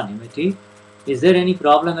with equanimity. Is there any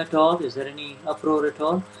problem at all? Is there any uproar at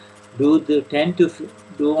all? Do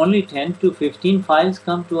only 10 to 15 files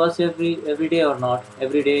come to us every day or not?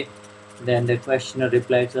 Every day? Then the questioner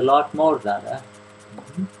replies, a lot more, Dada.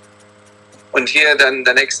 Und hier dann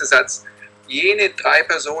der nächste Satz: Jene 3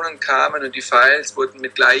 Personen kamen und die Files wurden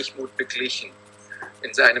mit Gleichmut beglichen.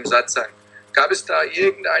 In seinem Satsang. Gab es da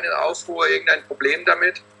irgendeinen Aufruhr, irgendein Problem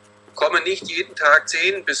damit? Kommen nicht jeden Tag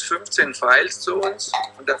 10 bis 15 Files zu uns?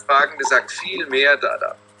 Und der Fragende sagt, viel mehr,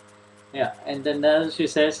 Dada. Yeah, and then she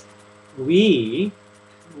says, we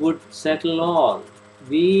would settle all.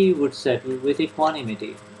 We would settle with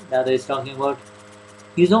equanimity. Dada is talking about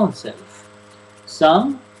his own self.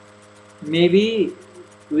 Some maybe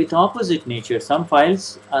with opposite nature. Some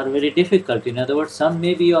files are very difficult. In other words, some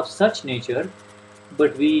may be of such nature,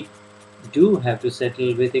 but we do have to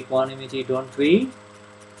settle with equanimity, don't we?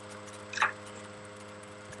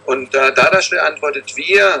 Und Dadashri antwortet,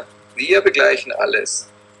 wir begleichen alles.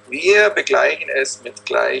 Wir begleichen es mit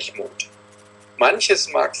Gleichmut.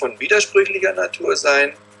 Manches mag von widersprüchlicher Natur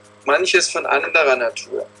sein, manches von anderer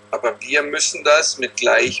Natur. Aber wir müssen das mit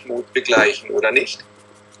Gleichmut begleichen, oder nicht?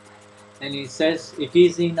 And he says, it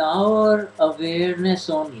is in our awareness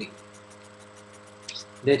only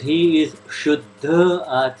that he is Shuddha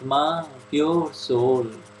Atma, pure soul.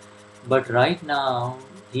 But right now,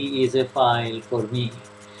 he is a file for me.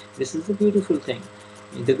 This is the beautiful thing.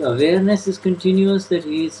 The awareness is continuous that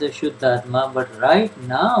he is a Shuddhatma, but right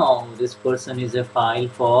now, this person is a file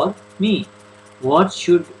for me. What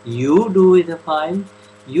should you do with a file?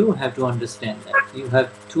 You have to understand that. You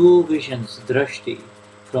have two visions, drashti,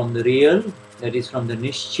 from the real, that is from the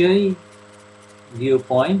Nishchay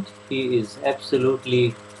viewpoint. He is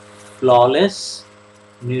absolutely flawless,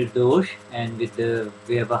 nirdosh, and with the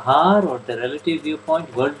vyavahar or the relative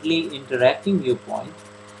viewpoint, worldly interacting viewpoint.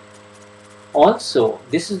 Also,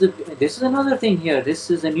 this is another thing here. This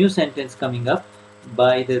is a new sentence coming up.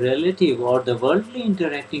 By the relative or the worldly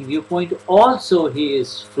interacting viewpoint, also he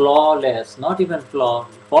is flawless, not even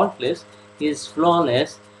faultless. He is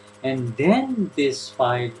flawless, and then this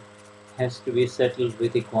file has to be settled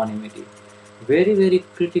with equanimity. Very, very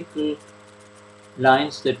critical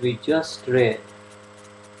lines that we just read.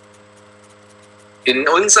 In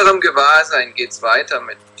unserem Gewahrsein geht es weiter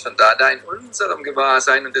mit, von da in unserem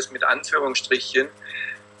Gewahrsein, und das mit Anführungsstrichen,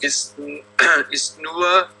 ist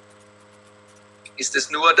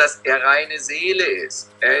es nur, dass er reine Seele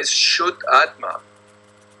ist. Er ist Shuddh Atma.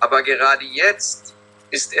 Aber gerade jetzt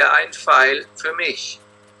ist er ein Pfeil für mich.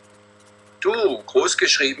 Du,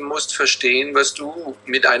 großgeschrieben, musst verstehen, was du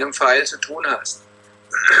mit einem Pfeil zu tun hast.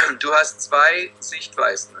 Du hast zwei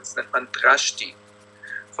Sichtweisen, das nennt man Drashti.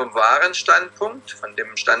 Vom wahren Standpunkt, von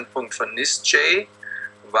dem Standpunkt von Nischchay,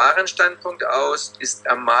 vom wahren Standpunkt aus ist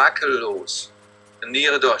er makellos.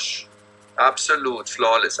 Nirdosh, absolut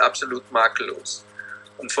flawless, absolut makellos.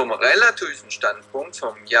 Und vom relativen Standpunkt,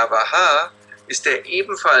 vom Yavaha, ist er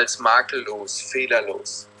ebenfalls makellos,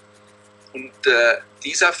 fehlerlos. Und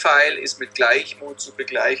dieser Pfeil ist mit Gleichmut zu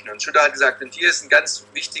begleichen. Und Shuddha hat gesagt, und hier ist ein ganz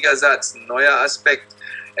wichtiger Satz, ein neuer Aspekt.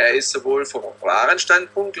 Er ist sowohl vom wahren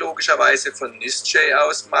Standpunkt logischerweise von Nischchay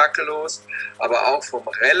aus makellos, aber auch vom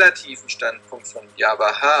relativen Standpunkt von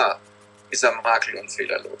Yavaha ist er makel- und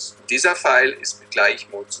fehlerlos. Und dieser Pfeil ist mit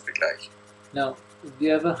Gleichmut zu begleichen. Now,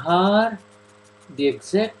 Vyavahar, the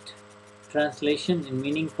exact translation and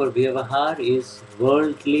meaning for Vyavahar is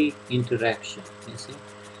worldly interaction. You see,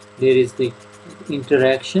 there is the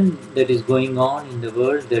interaction that is going on in the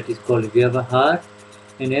world that is called Vyavahar,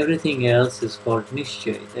 and everything else is called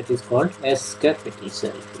Nischchay, that is called S capital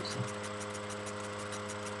self. You see.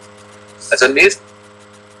 Also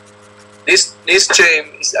Nischchay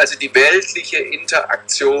ist also die weltliche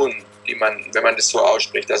Interaktion, die man, wenn man das so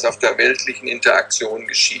ausspricht, das auf der weltlichen Interaktion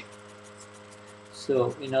geschieht.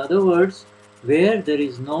 So, in other words, where there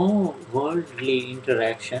is no worldly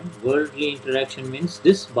interaction means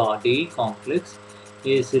this body complex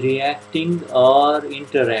is reacting or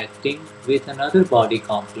interacting with another body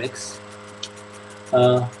complex.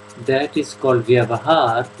 That is called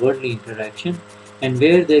Vyavahar, worldly interaction. And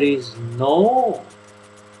where there is no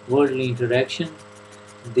worldly interaction,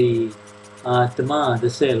 the Atma, the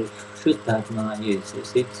self, Shuddhatma is, you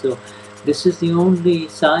see. So this is the only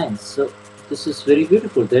science. So this is very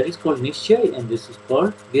beautiful. That is called Nischchay and this is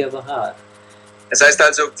called Vyavahar. Das heißt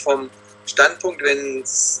also vom Standpunkt,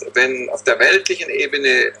 wenn auf der weltlichen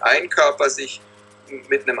Ebene ein Körper sich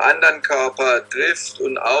mit einem anderen Körper trifft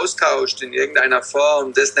und austauscht in irgendeiner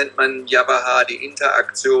Form, das nennt man Yavaha, die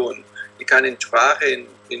Interaktion. Die kann in Sprache,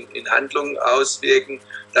 in Handlungen auswirken,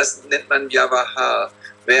 das nennt man Yavaha.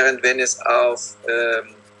 Während wenn es auf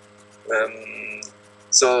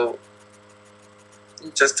so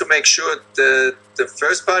just to make sure the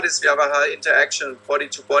first part is Vyavaha interaction body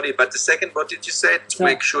to body, but the second, what did you say, to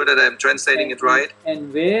make sure that I'm translating it right?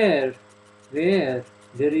 And where there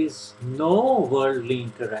is no worldly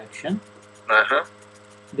interaction,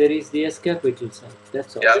 there is the S capital self.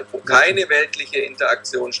 That's all. Ja, wo keine weltliche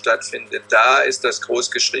Interaktion stattfindet, da ist das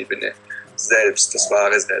großgeschriebene Selbst, das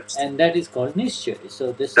wahre Selbst. And that is called Nischchay.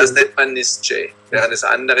 So this Das is, nennt man Nischchay, während das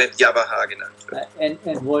andere Vyavaha genannt wird.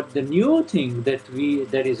 and what the new thing that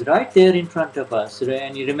is right there in front of us,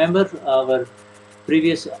 and you remember our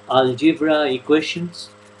previous algebra equations,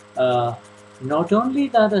 not only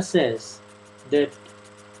Dada says that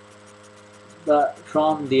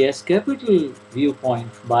from the S capital viewpoint,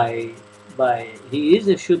 by he is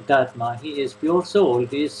a Shuddhatma, he is pure soul,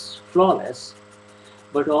 he is flawless,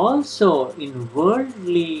 but also in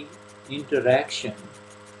worldly interaction,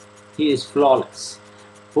 he is flawless.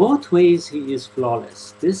 Both ways he is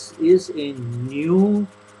flawless. This is a new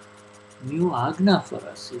Agna for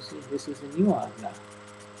us. You see, this is a new Agna.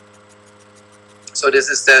 So, das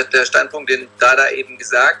ist der Standpunkt, den Dada eben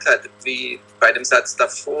gesagt hat, wie bei dem Satz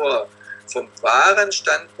davor, vom wahren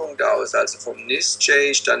Standpunkt aus, also vom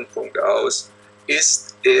Nischay-Standpunkt aus,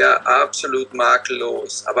 ist er absolut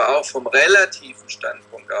makellos. Aber auch vom relativen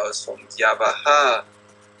Standpunkt aus, vom Yavaha,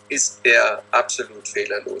 ist er absolut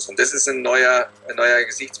fehlerlos. Und das ist ein neuer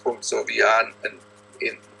Gesichtspunkt, so wie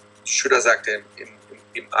Shuddha sagte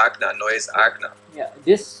im Agna, ein neues Agna. Yeah,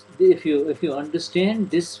 this if you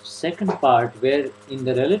understand this second part, where in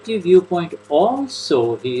the relative viewpoint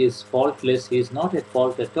also he is faultless, he is not at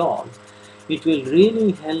fault at all, it will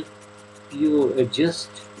really help you adjust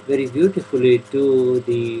very beautifully to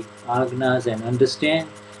the Agnas and understand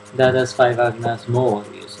Dada's 5 Agnas more,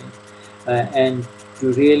 you see. And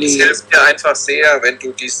to really... Es hilft dir einfach sehr, wenn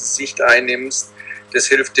du diese Sicht einnimmst. Das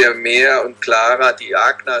hilft dir mehr und klarer, die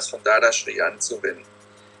Agnas von Dadashri anzuwenden.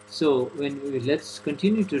 So, let's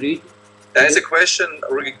continue to read. There is a question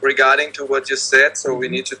regarding to what you said, so we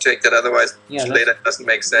need to take that, otherwise later it doesn't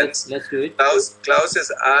make sense. Let's do it. Klaus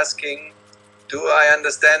is asking, do I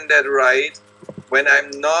understand that right? When I'm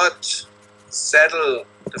not settle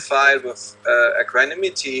the file with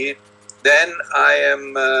equanimity, then I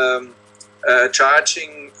am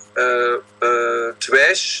charging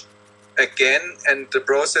Tvesh again, and the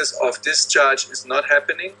process of discharge is not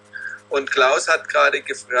happening. Und Klaus hat gerade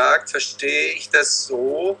gefragt, verstehe ich das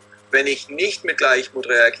so, wenn ich nicht mit Gleichmut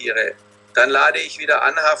reagiere, dann lade ich wieder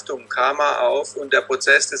Anhaftung, Karma auf und der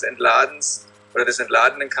Prozess des Entladens oder des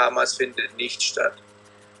entladenen Karmas findet nicht statt.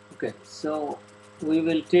 Okay, so we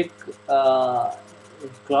will take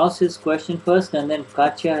Klaus's question first, and then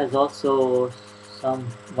Katya has also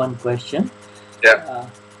one question. Yeah.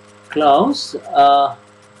 Klaus,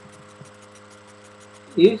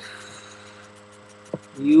 if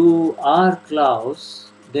you are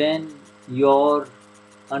Klaus, then your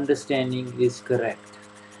understanding is correct.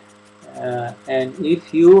 And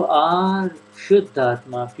if you are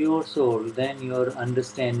Shuddhatma, pure soul, then your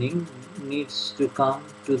understanding needs to come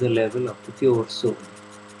to the level of the pure soul.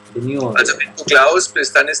 The new Also wenn du Klaus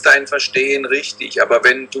bist, dann ist dein Verstehen richtig, aber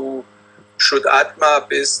wenn du Shuddhatma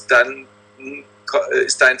bist, dann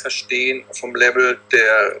ist dein Verstehen vom Level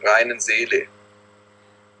der reinen Seele.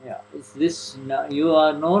 Yeah, is this you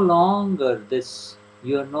are no longer this.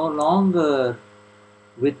 You are no longer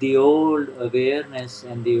with the old awareness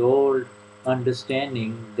and the old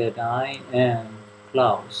understanding that I am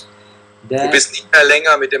Klaus. Du bist nicht mehr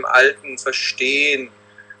länger mit dem alten Verstehen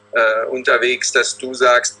unterwegs, dass du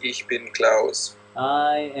sagst, ich bin Klaus.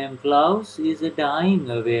 I am Klaus is a dying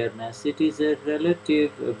awareness. It is a relative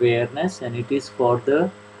awareness, and it is for the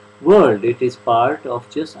world. It is part of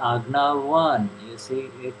just Agna 1. You see,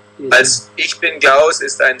 it is. Als ich bin Klaus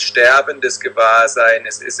ist ein sterbendes Gewahrsein.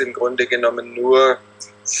 Es ist im Grunde genommen nur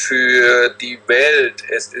für die Welt.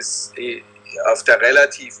 Es ist auf der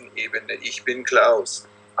relativen Ebene. Ich bin Klaus.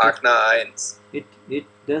 Agna 1. It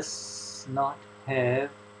does not have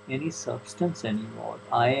any substance anymore.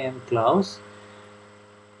 I am Klaus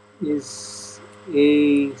is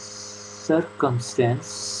a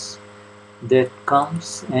circumstance that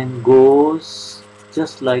comes and goes,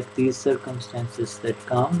 just like these circumstances that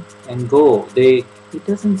come and go. It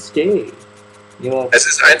doesn't stay. Es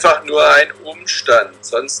ist einfach nur ein Umstand,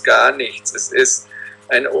 sonst gar nichts. Es ist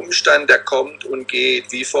ein Umstand, der kommt und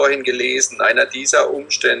geht, wie vorhin gelesen. Einer dieser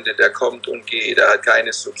Umstände, der kommt und geht, der hat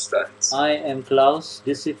keine Substanz. I am Klaus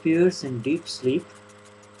disappears in deep sleep,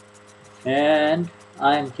 and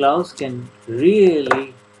I am Klaus can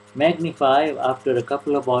really magnify after a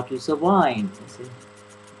couple of bottles of wine.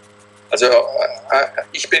 Also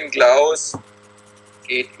ich bin Klaus,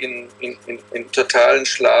 geht in totalen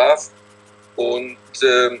Schlaf und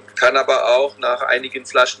kann aber auch nach einigen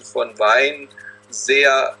Flaschen von Wein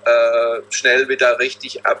sehr schnell wieder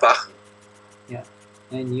richtig erwachen. Yeah,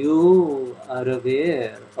 and you are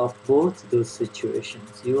aware of both those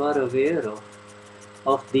situations. You are aware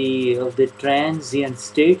of the transient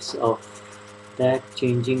states of that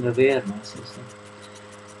changing awareness.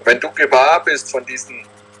 Wenn du gewahr bist von diesen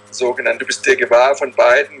sogenannten, du bist dir gewahr von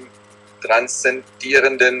beiden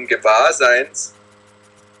transzendierenden Gewahrseins.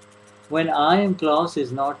 When I am Klaus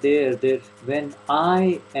is not there, when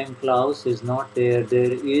I am Klaus is not there,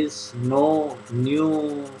 there is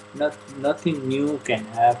nothing new can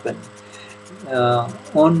happen.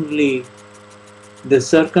 Only the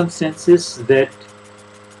circumstances that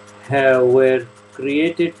were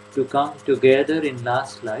created to come together in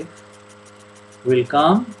last life will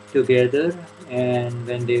come together, and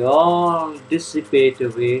when they all dissipate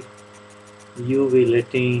away, you will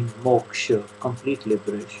attain moksha, complete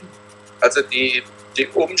liberation. Also die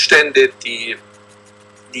Umstände, die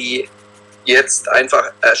jetzt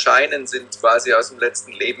einfach erscheinen, sind quasi aus dem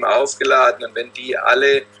letzten Leben aufgeladen, und wenn die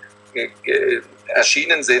alle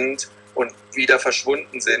erschienen sind, und wieder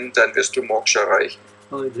verschwunden sind, dann wirst du Moksha erreichen.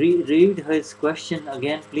 Oh, read his question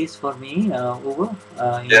again, please, for me, over.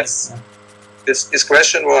 Yes. His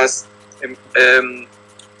question was, do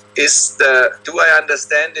I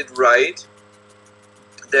understand it right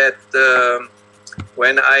that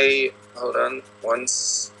when I, hold on, one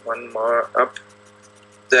more up,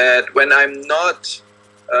 that when I'm not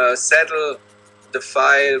settle the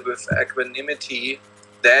file with equanimity,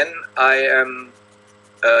 then I am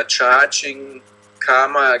charging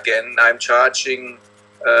karma again, I'm charging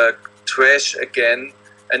trash again,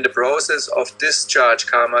 and the process of discharge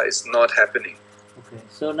karma is not happening. Okay,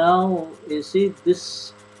 so now you see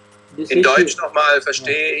this In Deutsch nochmal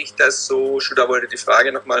verstehe ich das so, Shuddha wollte die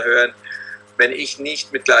Frage nochmal hören, wenn ich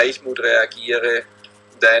nicht mit Gleichmut reagiere,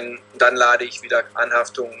 dann lade ich wieder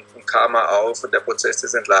Anhaftung und Karma auf und der Prozess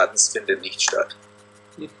des Entladens findet nicht statt.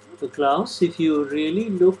 Klaus, if you really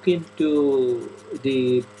look into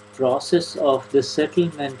the process of the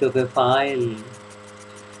settlement of a file,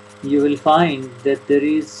 you will find that there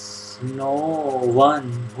is no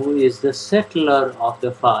one who is the settler of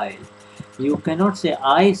the file. You cannot say,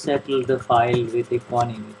 I settle the file with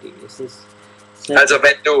equanimity. Also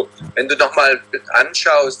wenn du nochmal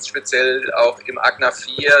anschaust, speziell auch im Agna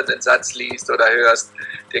 4 den Satz liest oder hörst,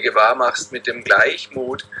 dir gewahr machst mit dem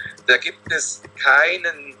Gleichmut, da gibt es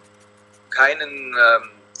keinen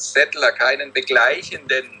Settler, keinen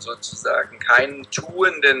Begleichenden sozusagen, keinen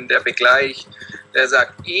Tuenden, der begleicht, der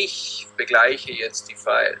sagt, ich begleiche jetzt die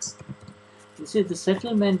Files. You see, the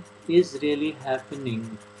settlement is really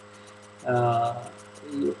happening.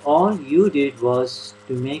 All you did was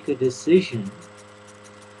to make a decision,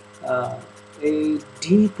 a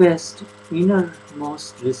deepest,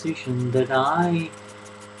 innermost decision that I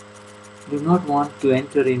do not want to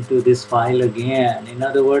enter into this file again. In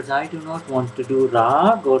other words, I do not want to do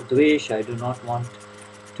rag or dvesh. I do not want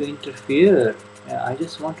to interfere. I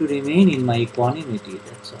just want to remain in my equanimity.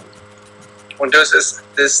 That's all. Und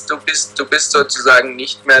du bist sozusagen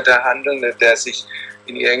nicht mehr der Handelnde, der sich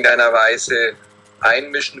in irgendeiner Weise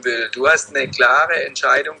einmischen will. Du hast eine klare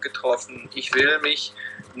Entscheidung getroffen. Ich will mich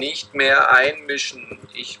nicht mehr einmischen.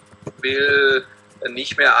 Ich will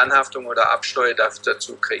nicht mehr Anhaftung oder Absteuer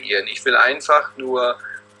dazu kreieren. Ich will einfach nur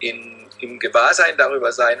im Gewahrsein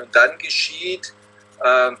darüber sein und dann geschieht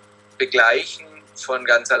Begleichen von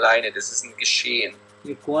ganz alleine. Das ist ein Geschehen.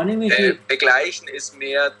 Begleichen ist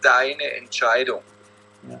mehr deine Entscheidung.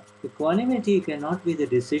 Yeah. Equanimity cannot be the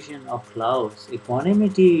decision of Klaus.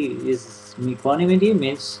 Equanimity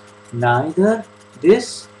means neither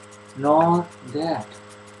this nor that.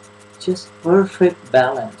 Just perfect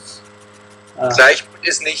balance. Gleichmut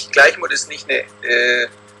ist nicht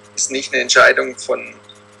eine Entscheidung von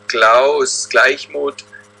Klaus. Gleichmut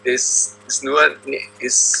ist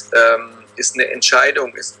eine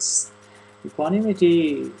Entscheidung.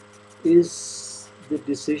 Equanimity is the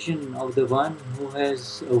decision of the one who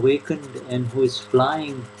has awakened and who is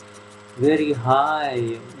flying very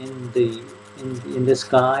high in the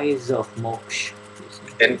skies of moksha.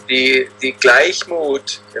 Denn die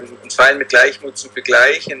Gleichmut, im Fall mit Gleichmut zu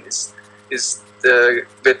begleichen,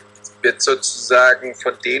 wird sozusagen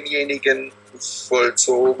von demjenigen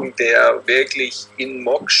vollzogen, der wirklich in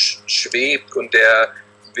Moksha schwebt und der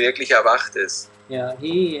wirklich erwacht ist. Yeah,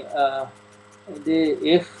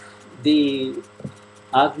 if the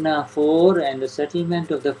Agna 4 and the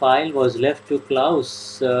settlement of the file was left to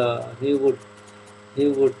Klaus, he would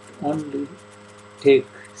only take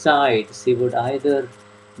sides. He would either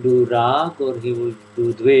do rag or he would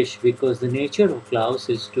do dvesh, because the nature of Klaus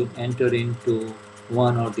is to enter into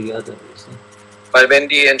one or the other. You see? Weil wenn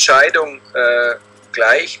die Entscheidung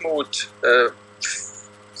Gleichmut,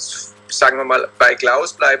 sagen wir mal, bei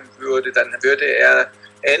Klaus bleiben würde, dann würde er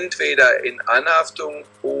entweder in Anhaftung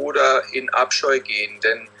oder in Abscheu gehen,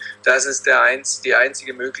 denn das ist die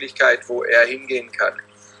einzige Möglichkeit, wo er hingehen kann.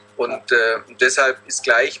 Und deshalb ist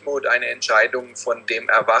Gleichmut eine Entscheidung von dem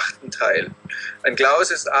erwachten Teil. And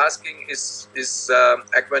Klaus is asking, is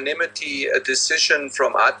equanimity a decision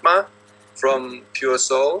from Atma, from pure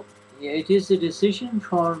soul? Yeah, it is a decision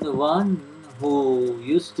for the one who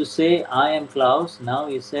used to say, I am Klaus, now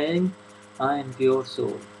he is saying, I am pure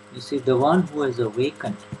soul. You see, the one who has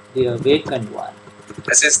awakened, the awakened one.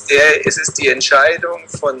 Es ist die Entscheidung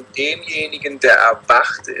von demjenigen, der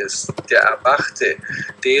erwacht ist, der Erwachte,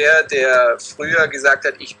 der früher gesagt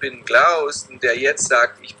hat, ich bin Klaus, und der jetzt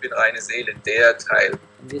sagt, ich bin reine Seele, der Teil.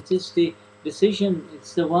 And it is the decision,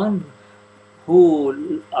 it's the one who,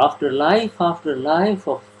 after life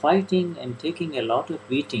of fighting and taking a lot of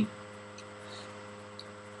beating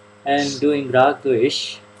and doing rag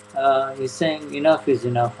dvesh, is saying enough is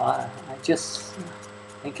enough.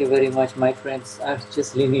 Thank you very much, my friends.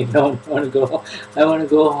 Just leave me alone. I want to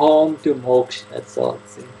go home to Moksha. That's all.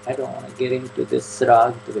 See, I don't want to get into this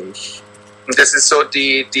Rag Dvesh. Und das ist so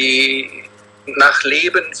die nach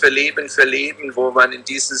Leben für Leben für Leben, wo man in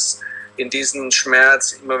diesen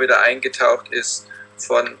Schmerz immer wieder eingetaucht ist,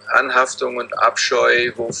 von Anhaftung und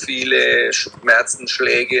Abscheu, wo viele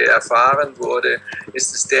Schmerzenschläge erfahren wurde,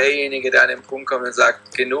 ist es derjenige, der an den Punkt kommt und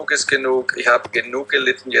sagt, genug ist genug, ich habe genug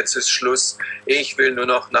gelitten, jetzt ist Schluss, ich will nur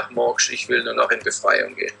noch nach Moksha, ich will nur noch in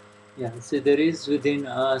Befreiung gehen. Yeah, so there is within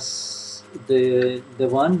us the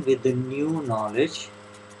one with the new knowledge,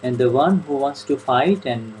 and the one who wants to fight,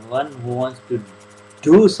 and one who wants to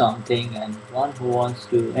do something, and one who wants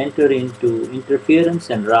to enter into interference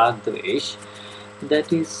and rag dvesh.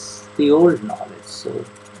 That is the old knowledge. So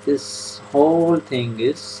this whole thing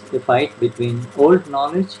is the fight between old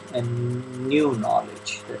knowledge and new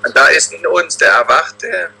knowledge. Und da ist in uns der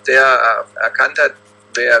Erwachte, der erkannt hat,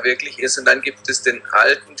 wer er wirklich ist. Und dann gibt es den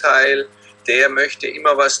alten der möchte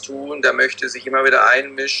immer was tun, der möchte sich immer wieder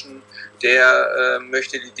einmischen, der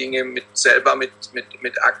möchte die Dinge selber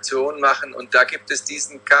mit Aktion machen. Und da gibt es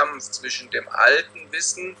diesen Kampf zwischen dem alten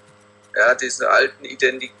Wissen, ja, dieser alten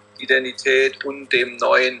Identität und dem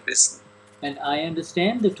neuen Wissen. And I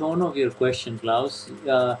understand the tone of your question, Klaus.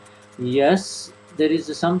 Yes, there is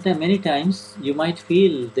many times you might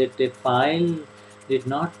feel that the file did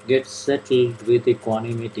not get settled with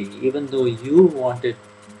equanimity, even though you wanted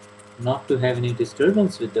not to have any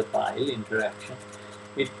disturbance with the file interaction.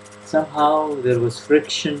 Somehow there was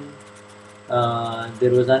friction,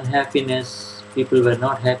 there was unhappiness. People were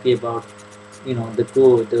not happy about,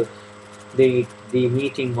 the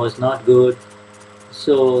meeting was not good.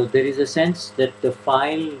 So there is a sense that the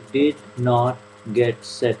file did not get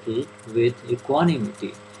settled with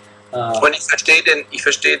equanimity. Und ich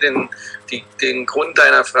verstehe den Grund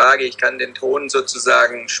deiner Frage, ich kann den Ton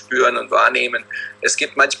sozusagen spüren und wahrnehmen. Es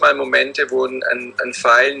gibt manchmal Momente, wo ein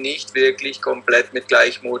Pfeil nicht wirklich komplett mit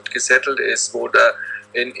Gleichmut gesettelt ist, wo da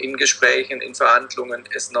in Gesprächen, in Verhandlungen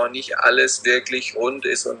es noch nicht alles wirklich rund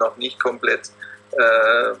ist und noch nicht komplett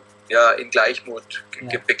in Gleichmut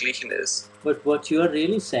beglichen ist. But what you are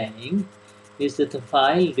really saying is that the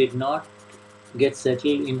file did not get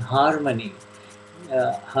settled in harmony.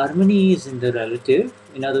 Harmony is in the relative.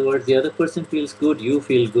 In other words, the other person feels good, you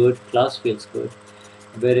feel good, Klaus feels good.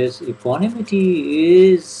 Whereas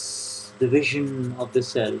equanimity is the vision of the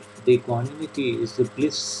self. The equanimity is the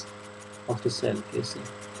bliss of the self, you see.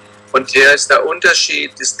 Und der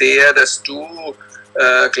Unterschied ist der, dass du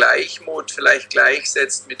Gleichmut vielleicht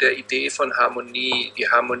gleichsetzt mit der Idee von Harmonie. Die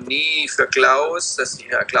Harmonie für Klaus, dass sich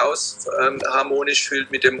Herr Klaus harmonisch fühlt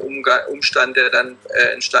mit dem Umstand, der dann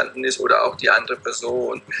entstanden ist, oder auch die andere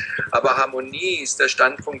Person. Aber Harmonie ist der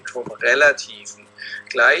Standpunkt vom Relativen.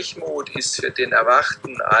 Gleichmut ist für den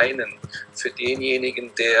Erwachten einen, für denjenigen,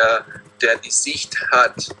 der die Sicht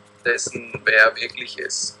hat, dessen, wer er wirklich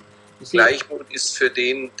ist. Gleichmut ist für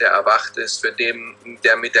den, der erwacht ist, für den,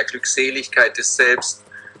 der mit der Glückseligkeit des Selbst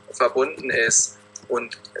verbunden ist.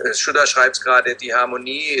 Und Shuddha schreibt es gerade, die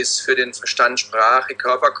Harmonie ist für den Verstand, Sprache,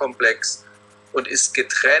 Körperkomplex und ist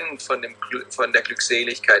getrennt von der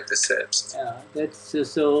Glückseligkeit des Selbst. Yeah, that's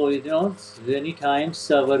so, many times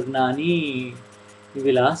our Gnani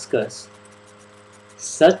will ask us,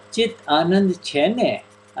 Satchit Anand Chene,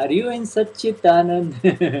 are you in Satchit Anand?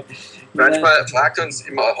 Manchmal fragt uns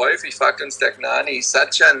der Gnani,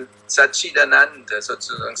 Satchit Anand,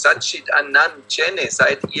 sozusagen, Satchit Anand Chene,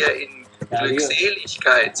 seid ihr in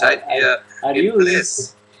Glückseligkeit, seid ihr in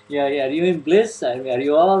Bliss? Yeah, are you in bliss? Are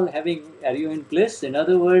you in bliss? In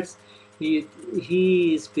other words, he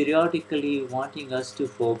is periodically wanting us to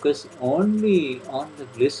focus only on the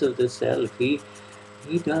bliss of the self. He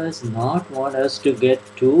does not want us to get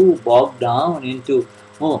too bogged down into,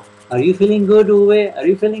 oh, are you feeling good, Uwe? Are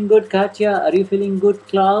you feeling good, Katya? Are you feeling good,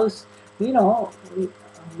 Klaus?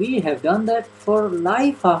 We have done that for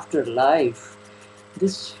life after life.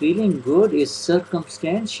 This feeling good is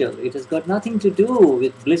circumstantial. It has got nothing to do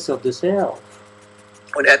with bliss of the self.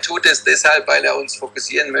 Und tut es deshalb, weil uns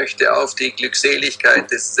fokussieren möchte auf die Glückseligkeit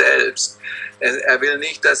des Selbst. Will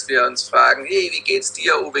nicht, dass wir uns fragen, hey, wie geht's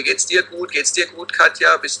dir, Uwe? Geht's dir gut,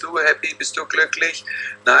 Katja? Bist du happy? Bist du glücklich?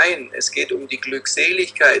 Nein, es geht um die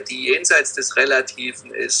Glückseligkeit, die jenseits des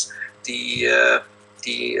Relativen ist,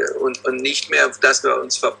 und nicht mehr, dass wir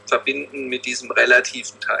uns verbinden mit diesem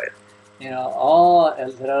relativen Teil. There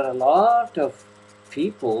are a lot of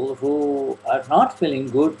people who are not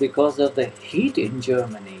feeling good because of the heat in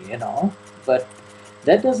Germany, but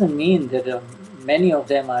that doesn't mean that many of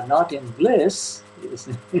them are not in bliss.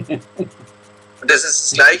 Und das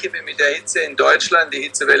ist das Gleiche wie mit der Hitze in Deutschland, die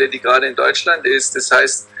Hitzewelle, die gerade in Deutschland ist. Das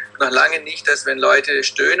heißt noch lange nicht, dass wenn Leute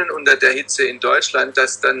stöhnen unter der Hitze in Deutschland,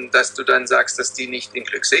 dass du dann sagst, dass die nicht in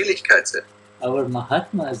Glückseligkeit sind. Our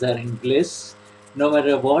Mahatmas are in bliss, no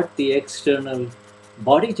matter what the external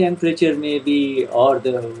body temperature may be or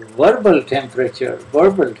the verbal temperature.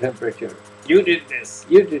 You did this,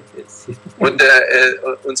 you did this. Und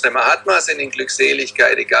unsere Mahatmas sind in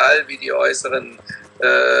Glückseligkeit, egal wie die äußeren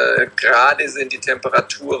Grade sind, die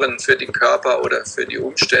Temperaturen für den Körper oder für die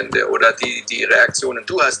Umstände oder die Reaktionen.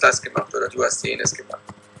 Du hast das gemacht oder du hast jenes gemacht.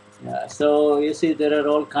 Yeah, so you see there are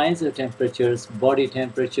all kinds of temperatures, body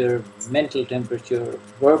temperature, mental temperature,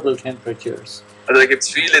 verbal temperatures. Also da gibt es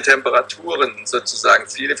viele Temperaturen sozusagen,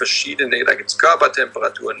 viele verschiedene, da gibt es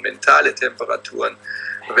Körpertemperaturen, mentale Temperaturen,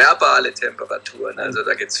 verbale Temperaturen, also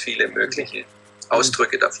da gibt es viele mögliche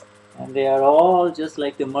Ausdrücke davon. And they are all just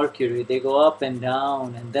like the mercury, they go up and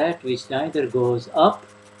down, and that which neither goes up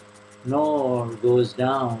nor goes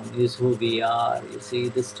down is who we are, you see,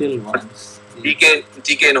 the still ones. Die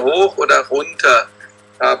gehen hoch oder runter,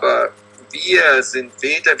 aber wir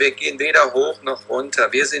gehen weder hoch noch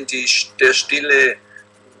runter, wir sind der stille,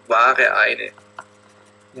 wahre eine.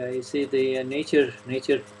 Yeah, you see, the nature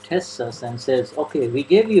tests us and says, okay, we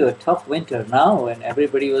gave you a tough winter now, and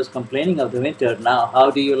everybody was complaining of the winter. Now,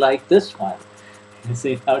 how do you like this one? You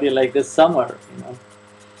see, how do you like this summer? You know.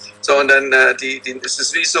 So, und dann es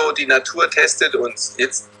ist wie so, die Natur testet uns.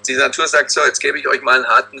 Jetzt, die Natur sagt so, jetzt gebe ich euch mal einen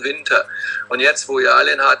harten Winter. Und jetzt, wo ihr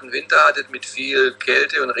alle einen harten Winter hattet mit viel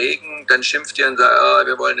Kälte und Regen, dann schimpft ihr und sagt, oh,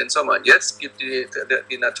 wir wollen den Sommer. Und jetzt gibt die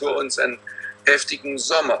Natur uns einen heftigen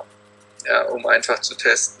Sommer. Ja, um einfach zu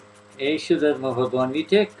testen. Shuddharma Bhagavan, we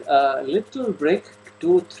take a little break,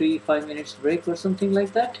 2, 3, 5 minutes break or something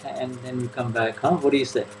like that, and then we come back, huh? What do you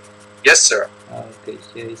say? Yes, sir. Okay,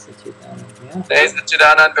 Jai Satchidanand. Yeah. Jai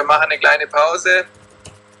Satchidanand, wir machen eine kleine Pause,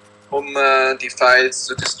 um die Files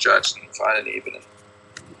zu dischargen auf allen Ebenen.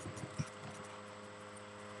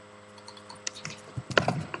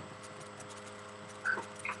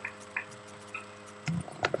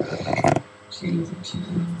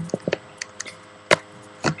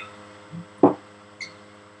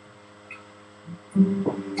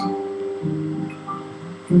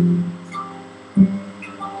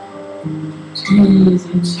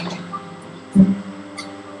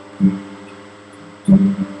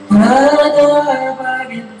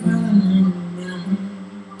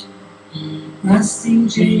 Nothing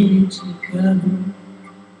change come.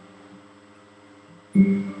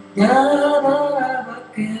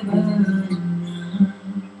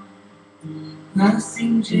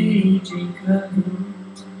 Nothing change come.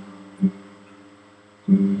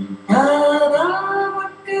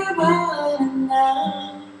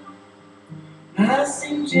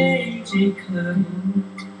 Nothing change come.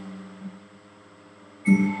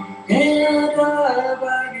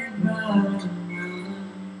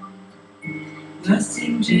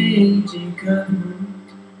 Nothing changing come.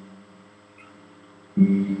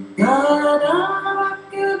 Nothing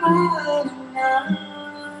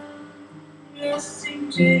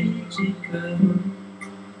changing come.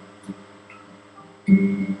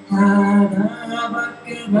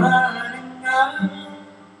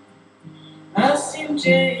 Nothing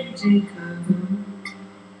changing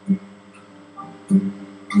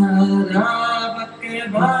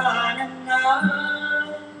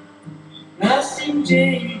come. Nothing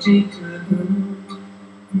changing come.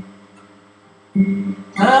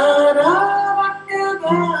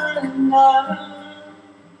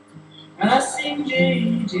 Nothing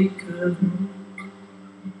changing come.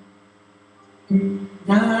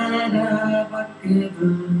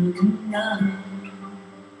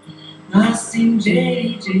 Nothing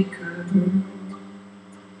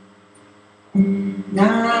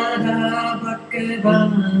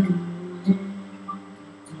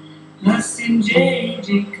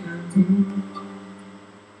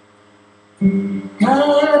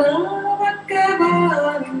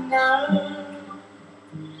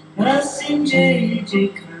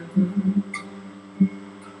changing come.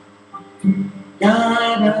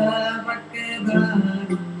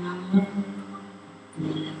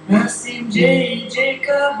 Nothing changing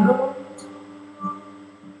come.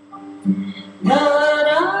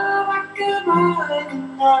 Nothing changing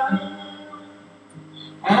come.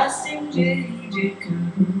 Nothing changing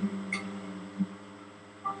come.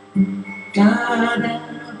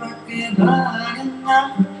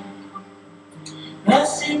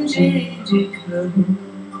 Nothing changing come.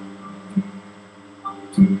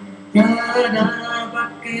 Nothing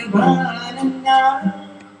changing come.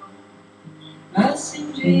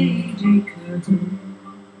 Nothing changing come.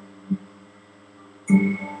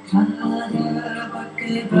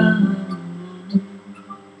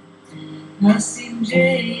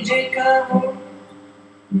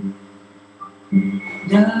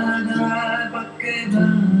 Dada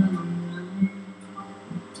Bhagavan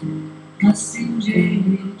Nasim Jai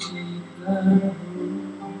Jai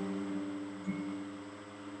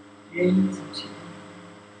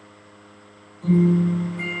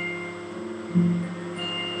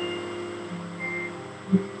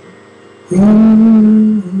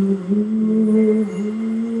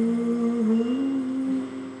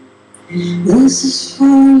This is for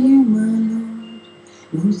you, my Lord,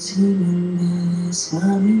 Murti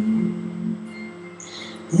Swami.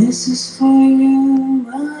 This is for you,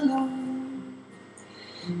 my Lord,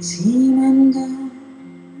 Simanda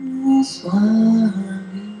Swami.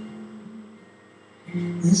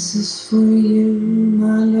 This is for you,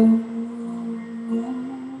 my Lord.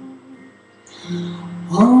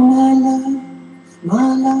 All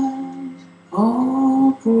my life,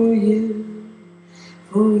 all for you,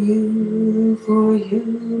 for you, for you,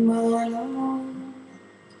 my Lord.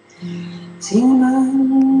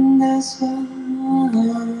 Simanda Swami.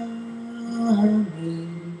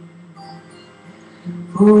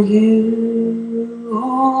 For you,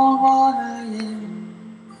 all what I am,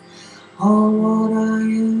 all what I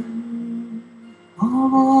am, all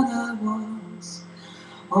what I was,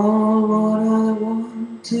 all what I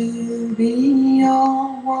want to be,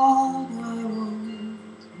 all what I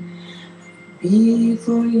want be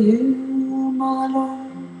for you, my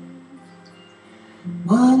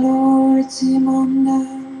Lord, Simanda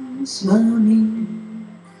Swami.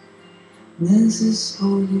 This is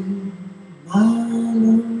for you, my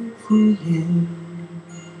Lord, for you.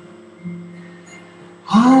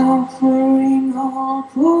 Offering all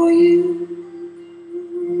for you,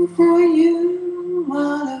 my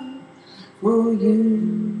Lord, for you.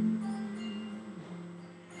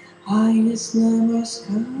 Highest numbers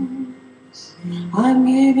comes, I'm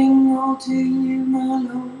giving all to you, my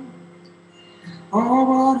Lord. All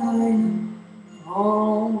what I am,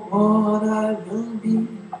 all what I will be,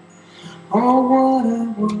 all what I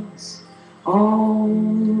was,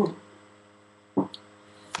 all.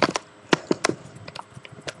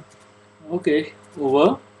 Okay,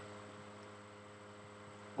 over.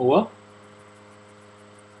 Over.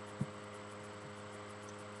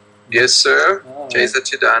 Yes, sir. Jai Right.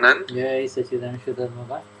 Satchidanand. Jai Sachidanand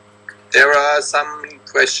Shuddharmava. There are some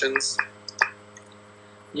questions.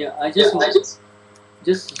 Yeah, I just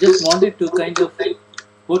wanted to kind of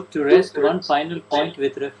put to rest one final point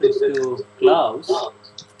with reference to Klaus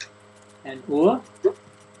and Ua.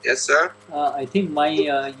 Yes, sir. I think my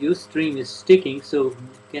Ustream is sticking, so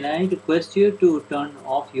can I request you to turn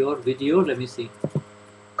off your video? Let me see.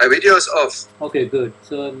 My video is off. Okay, good.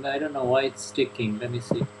 So I don't know why it's sticking. Let me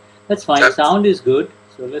see. That's fine. Sound is good.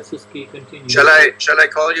 So let's just continue. Shall I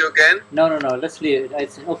call you again? No. Let's leave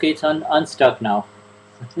it. Okay. It's unstuck now.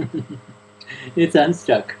 It's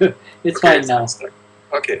unstuck. It's Okay, fine now. unstuck.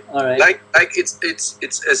 Okay. All right. Like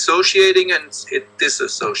it's associating and it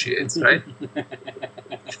disassociates, right?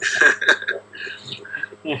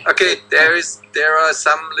 Okay. There are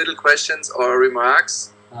some little questions or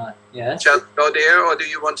remarks. Yes. Shall we go there, or do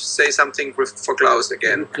you want to say something for Klaus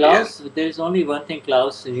again? Klaus, there's only one thing,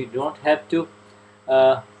 Klaus. You don't have to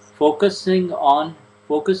focusing on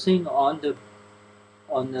the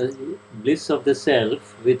bliss of the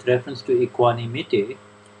self with reference to equanimity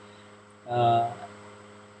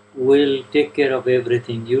will take care of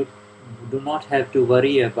everything. You do not have to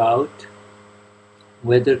worry about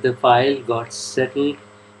whether the file got settled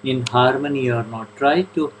in harmony or not. Try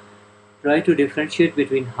to differentiate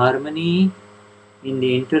between harmony in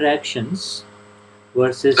the interactions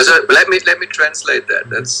versus. Also, let me translate that.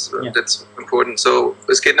 That's important. So,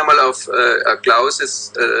 es geht nochmal auf Klaus.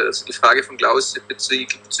 Die Frage von Klaus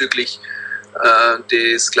bezüglich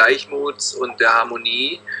des Gleichmuts und der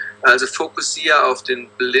Harmonie. Also fokussiere auf den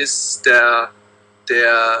Bliss der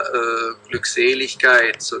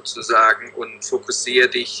Glückseligkeit sozusagen und fokussiere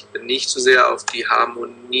dich nicht so sehr auf die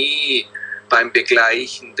Harmonie beim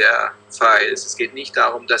Begleichen der Files. Es geht nicht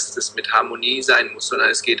darum, dass das mit Harmonie sein muss, sondern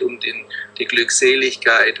es geht um die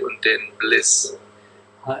Glückseligkeit und den Bliss.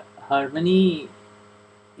 Harmony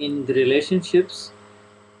in the relationships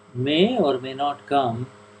may or may not come,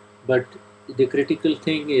 but the critical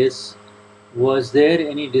thing is, was there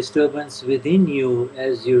any disturbance within you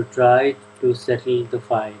as you tried to settle the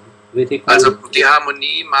file? Also die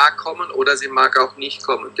Harmonie mag kommen oder sie mag auch nicht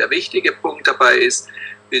kommen. Der wichtige Punkt dabei ist,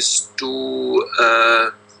 bist du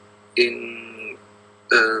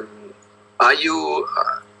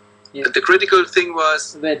Yeah. The critical thing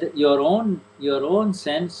was But your own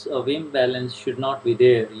sense of imbalance should not be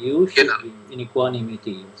there. You should Genau. be in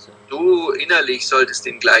equanimity yourself. Du innerlich solltest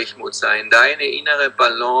in Gleichmut sein. Deine innere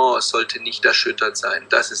Balance sollte nicht erschüttert sein.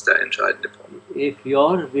 Das ist der entscheidende Punkt. If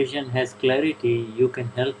your vision has clarity, you can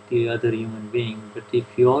help the other human being. But if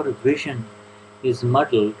your vision is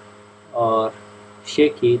muddled or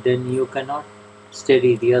shaky, then you cannot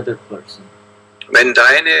steady the other person. Wenn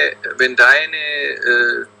deine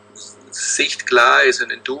Sicht klar ist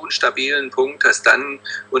und du einen stabilen Punkt hast, dann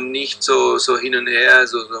und nicht so hin und her,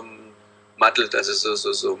 so mattelt, also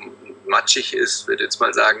so matschig ist, würde ich jetzt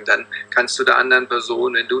mal sagen, dann kannst du der anderen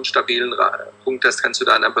Person, wenn du einen stabilen Punkt hast, kannst du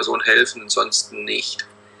der anderen Person helfen, ansonsten nicht.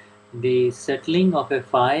 The settling of a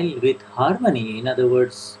file with harmony, in other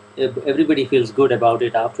words, everybody feels good about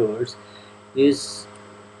it afterwards, is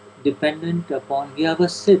dependent upon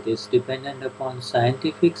Vyavasthit, is dependent upon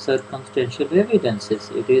scientific circumstantial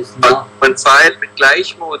evidences. It is not. Wenn ein Pfeil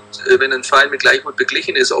mit Gleichmut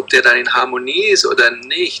beglichen ist, ob der dann in Harmonie ist oder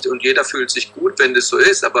nicht, und jeder fühlt sich gut, wenn das so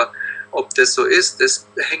ist, aber ob das so ist, das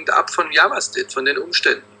hängt ab von Vyavasthit, von den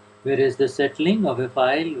Umständen. Whereas the settling of a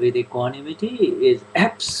file with equanimity is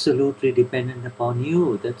absolutely dependent upon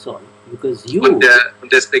you, that's all. Because you. Und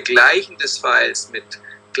das Begleichen des Pfeils mit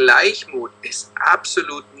Gleichmut ist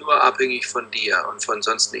absolut nur abhängig von dir und von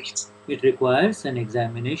sonst nichts. It requires an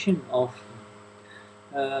examination of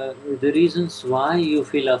the reasons why you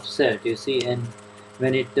feel upset, you see, and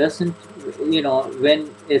when it doesn't, when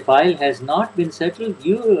a file has not been settled,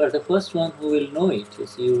 you are the first one who will know it, you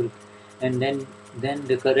see, and then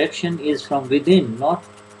the correction is from within, not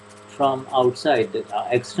from outside. The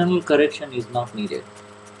external correction is not needed.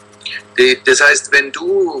 Das heißt, wenn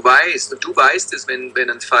du weißt, und du weißt es, wenn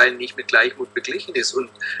ein Pfeil nicht mit Gleichmut beglichen ist, und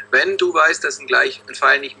wenn du weißt, dass ein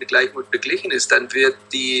Pfeil nicht mit Gleichmut beglichen ist, dann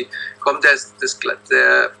kommt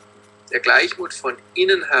der Gleichmut von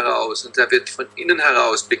innen heraus, und der wird von innen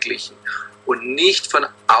heraus beglichen und nicht von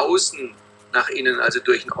außen nach innen, also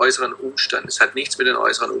durch einen äußeren Umstand. Es hat nichts mit den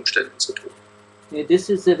äußeren Umständen zu tun. This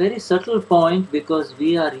is a very subtle point because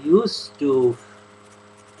we are used to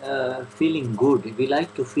feeling good. We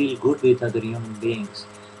like to feel good with other human beings.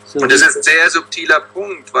 So und das ist ein sehr subtiler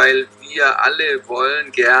Punkt, weil wir alle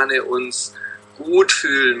wollen gerne uns gut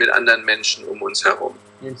fühlen mit anderen Menschen um uns herum.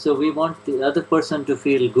 And so we want the other person to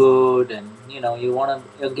feel good, and you want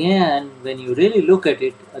to, again, when you really look at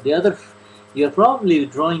it, you're probably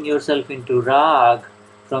drawing yourself into rag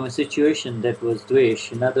from a situation that was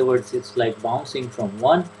dvesh. In other words, it's like bouncing from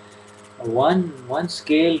one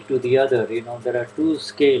scale to the other. There are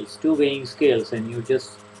two weighing scales, and you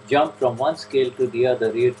just jump from one scale to the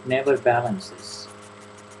other. It never balances.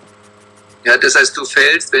 Ja, das heißt, du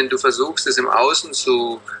fällst, wenn du versuchst, es im Außen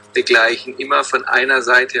zu begleichen, immer von einer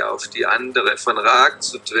Seite auf die andere, von Rag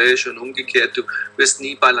zu Dvesh und umgekehrt. Du wirst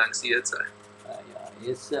nie balanciert sein.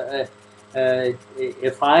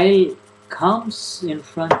 A file comes in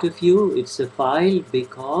front of you. It's a file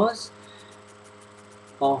because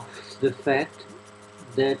of the fact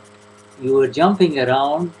that you were jumping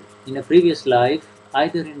around in a previous life,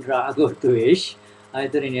 either in rag or dvesh,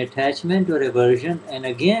 either in attachment or aversion, and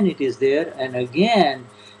again it is there, and again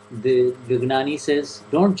the Gnani says,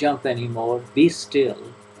 don't jump anymore, be still,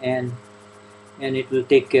 and it will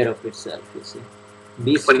take care of itself, you see.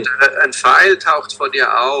 Be still. Und ein Pfeil taucht vor dir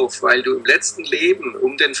auf, weil du im letzten Leben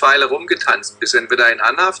um den Pfeil herumgetanzt bist, entweder in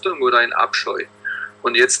Anhaftung oder in Abscheu.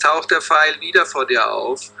 Und jetzt taucht der Pfeil wieder vor dir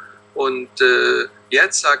auf, und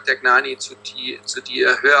jetzt sagt der Gnani zu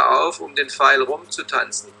dir, hör auf, um den Pfeil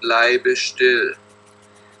rumzutanzen, bleibe still.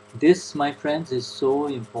 This, my friends, is so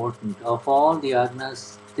important. Of all the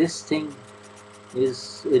Agnas, this thing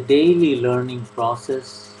is a daily learning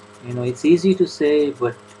process. It's easy to say,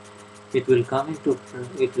 but it will come into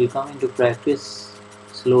practice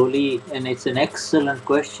slowly. And it's an excellent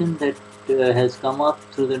question that has come up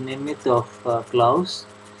through the Nimit of Klaus.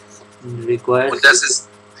 Requires.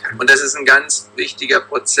 Und das ist ein ganz wichtiger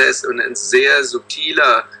Prozess und ein sehr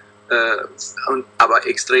subtiler, aber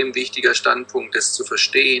extrem wichtiger Standpunkt, das zu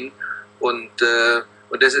verstehen. Und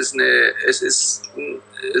es ist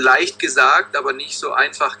leicht gesagt, aber nicht so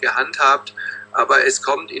einfach gehandhabt. Aber es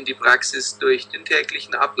kommt in die Praxis durch den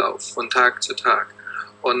täglichen Ablauf von Tag zu Tag.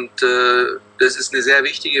 Und das ist eine sehr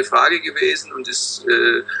wichtige Frage gewesen und ist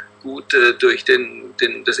gut durch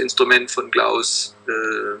das Instrument von Klaus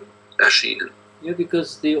erschienen. Yeah,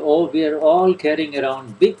 because we are all carrying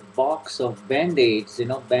around big box of band-aids,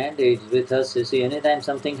 band-aids with us. You see, anytime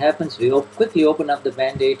something happens, we quickly open up the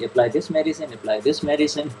band-aid, apply this medicine,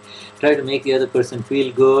 try to make the other person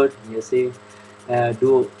feel good, you see,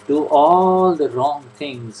 do all the wrong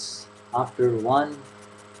things after one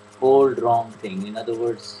old wrong thing. In other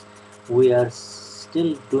words, we are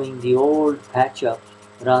still doing the old patch up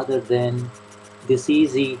rather than this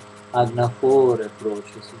easy Agna 4 approach.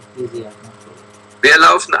 You see, easy Agna 4. Wir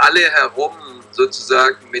laufen alle herum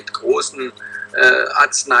sozusagen mit großen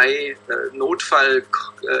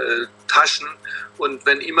Arznei-Notfalltaschen und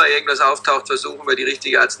wenn immer irgendwas auftaucht, versuchen wir die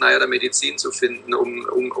richtige Arznei oder Medizin zu finden,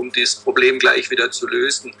 um dieses Problem gleich wieder zu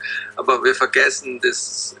lösen. Aber wir vergessen,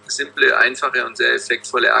 das simple, einfache und sehr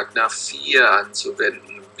effektvolle Agna 4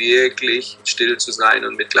 anzuwenden, wirklich still zu sein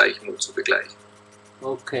und mit Gleichmut zu begleichen.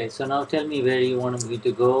 Okay, so now tell me where you want me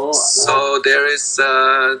to go. So there is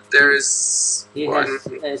He one,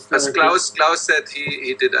 has as Klaus said,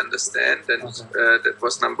 he did understand, and Okay. that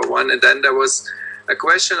was number one. And then there was a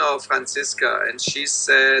question of Franziska, and she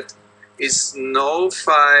said, is no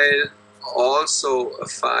file also a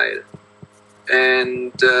file?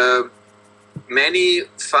 And many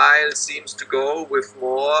files seems to go with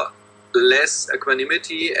less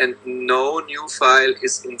equanimity, and no new file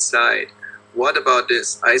is inside. What about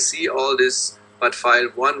this? I see all this, but file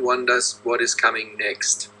 1 wonders what is coming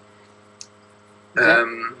next.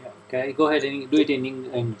 Okay, go ahead and do it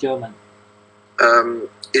in German.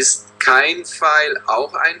 Ist kein File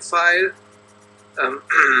auch ein File?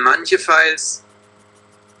 Manche Files,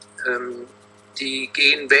 die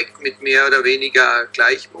gehen weg mit mehr oder weniger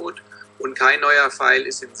Gleichmut und kein neuer File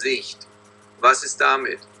ist in Sicht. Was ist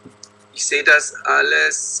damit? Ich sehe das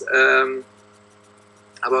alles,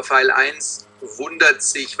 aber File 1 wundert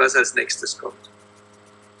sich, was als nächstes kommt.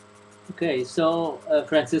 Okay, so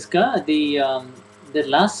Franziska, the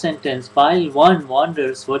last sentence, file 1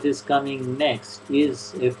 wonders what is coming next,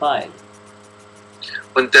 is a file.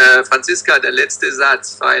 Und Franziska, der letzte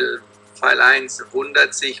Satz, File 1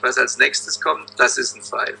 wundert sich, was als nächstes kommt, das ist ein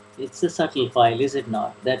File. It's a subtle file, is it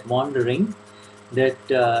not? That wandering, that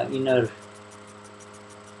inner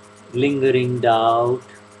lingering doubt.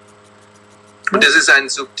 Und es ist ein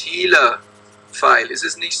subtiler Pfeil. Ist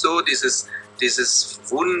es nicht so, dieses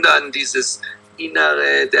Wundern, dieses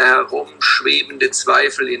innere, der herumschwebende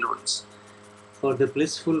Zweifel in uns? For the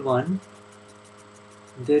blissful one,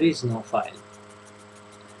 there is no file.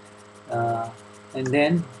 And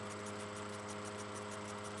then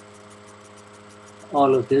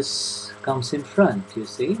all of this comes in front, you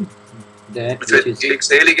see. That Für den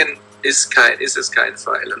Glückseligen ist es kein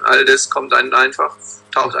Pfeil. Und all das kommt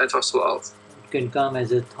taucht einfach so auf. It can come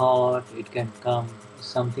as a thought, it can come,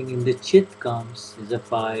 something in the chit comes as a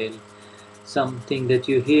file, something that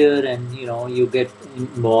you hear and you get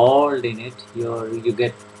involved in it, you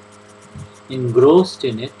get engrossed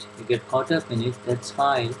in it, you get caught up in it, that's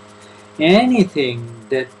file. Anything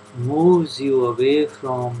that moves you away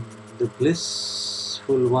from the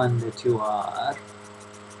blissful one that you are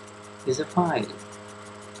is a file.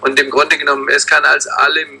 Und im Grunde genommen, es kann als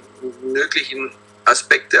alle möglichen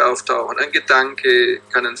Aspekte auftauchen. Ein Gedanke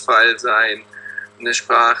kann ein Pfeil sein, eine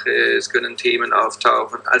Sprache, es können Themen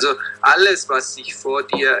auftauchen. Also alles, was sich vor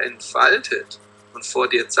dir entfaltet und vor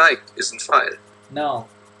dir zeigt, ist ein Pfeil. Now,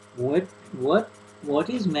 what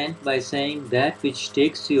is meant by saying that which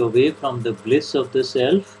takes you away from the bliss of the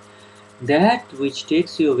self? That which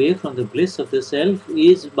takes you away from the bliss of the self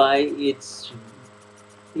is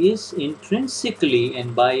intrinsically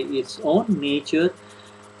and by its own nature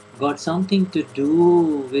got something to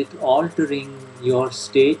do with altering your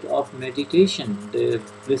state of meditation, the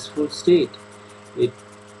blissful state. It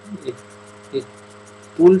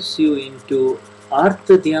pulls you into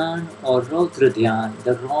Artha Dhyan or Raudra Dhyan,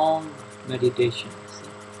 the wrong meditation.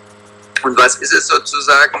 Und was ist es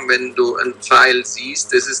sozusagen, wenn du einen Pfeil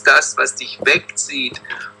siehst? Es ist das, was dich wegzieht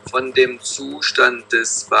von dem Zustand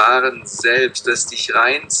des wahren Selbst, das dich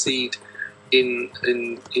reinzieht in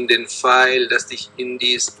den Pfeil, das dich in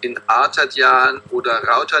Artha Dhyan oder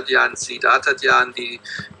Raudra Dhyan zieht. Artha Dhyan,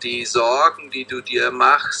 die Sorgen, die du dir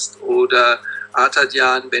machst, oder Artha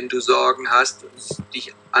Dhyan, wenn du Sorgen hast,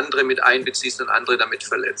 dich andere mit einbeziehst und andere damit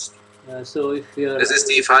verletzt. Das ist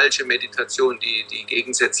die falsche Meditation, die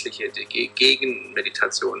gegensätzliche, die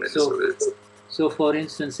Gegenmeditation, wenn du so willst. So for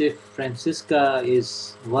instance, if Franziska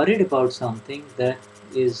is worried about something, that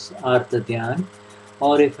is Artha Dhyan,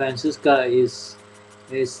 or if Franziska is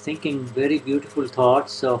thinking very beautiful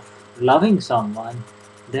thoughts of loving someone,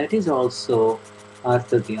 that is also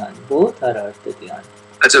Artha Dhyan. Both are Artha Dhyan.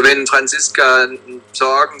 Also wenn Franziska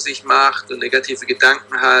Sorgen sich macht und negative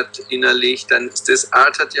Gedanken hat innerlich, dann ist das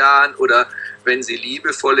Artha Dhyan, oder wenn sie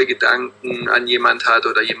liebevolle Gedanken an jemand hat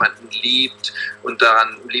oder jemanden liebt und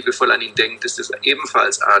daran liebevoll an ihn denkt, ist das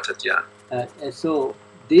ebenfalls Artha Dhyan. So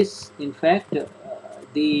this, in fact,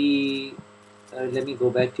 the let me go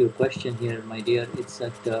back to your question here, my dear. It's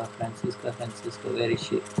at Francisca. Francisca, where is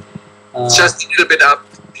she? It's just a little bit up.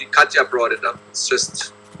 Katja brought it up. It's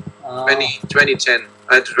just 2010.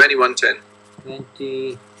 2110.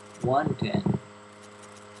 2110.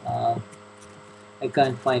 I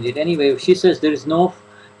can't find it. Anyway, she says there is no.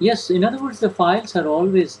 Yes, in other words, the files are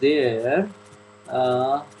always there.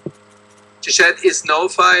 She said, is no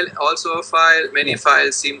file also a file? Many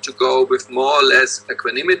files seem to go with more or less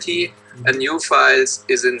equanimity, and new files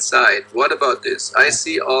is inside. What about this? I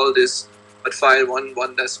see all this, but file 1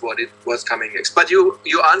 wonders what it was coming next. But you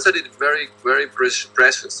answered it very, very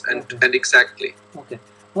precious and exactly. Okay.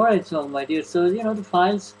 All right, so my dear, so the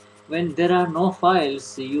files, when there are no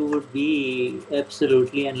files, you would be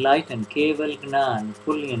absolutely enlightened, Keval Gnan,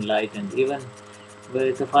 fully enlightened. Even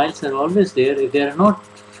where the files are always there, if there are not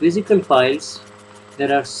physical files,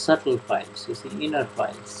 there are subtle files, you see, inner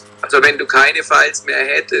files. Also wenn du keine Files mehr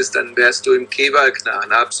hättest, dann wärst du im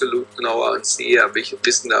Kevalknan, absolut genauer und Seher,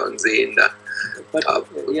 Wissender und Sehender. But,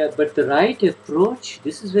 but the right approach,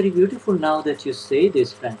 this is very beautiful now that you say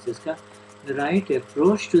this, Francisca. The right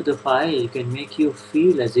approach to the file can make you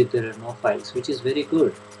feel as if there are no files, which is very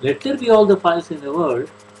good. Let there be all the files in the world,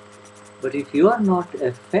 but if you are not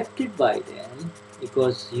affected by them,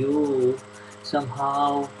 because you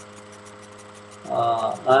somehow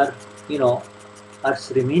are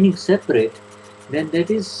remaining separate, then that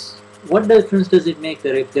is, what difference does it make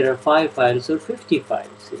that if there are 5 files or 50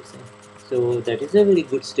 files? You see? So that is a very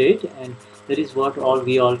good state, and that is what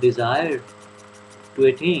we all desire to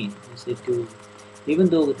attain. You see, even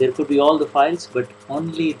though there could be all the files, but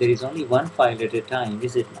there is only one file at a time,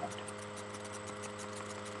 is it not?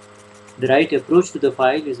 The right approach to the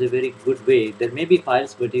file is a very good way. There may be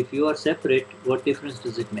files, but if you are separate, what difference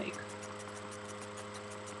does it make?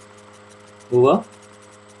 Over?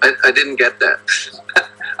 I didn't get that.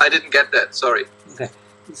 I didn't get that, sorry. Okay.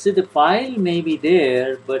 See, the file may be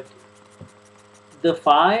there, but the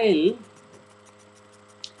file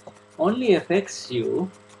only affects you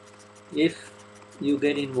if you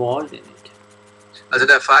get involved in it. Also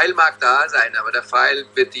der File mag da sein, aber der File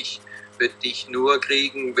wird dich nur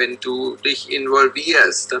kriegen, wenn du dich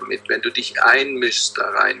involvierst damit, wenn du dich einmischst da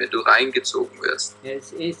rein, wenn du reingezogen wirst.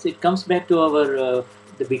 Yes, it comes back to our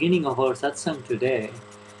the beginning of our satsang today.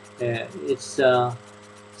 It's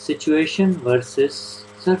situation versus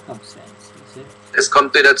circumstance. Es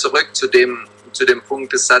kommt wieder zurück zu dem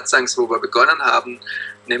Punkt des Satsangs, wo wir begonnen haben,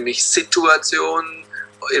 nämlich Situation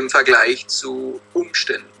im Vergleich zu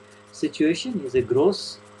Umständen. Situation is a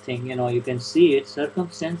gross thing, you can see it.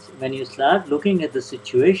 Circumstance, when you start looking at the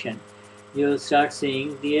situation, you start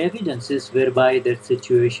seeing the evidences whereby that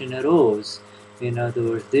situation arose. In other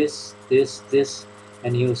words, this,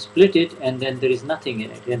 and you split it, and then there is nothing in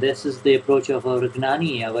it. And this is the approach of our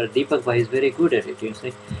Gnani. Our Deepak Bhai is very good at it, you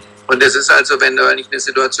see. Und es ist also, wenn du eine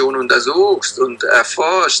Situation untersuchst und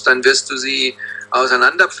erforschst, dann wirst du sie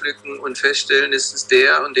auseinanderpflücken und feststellen, es ist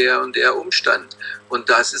der und der und der Umstand. Und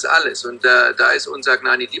das ist alles. Und da ist unser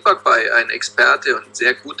Gnani Deepak Bhai ein Experte und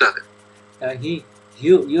sehr gut darin.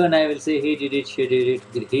 You and I will say, he did it, she did it,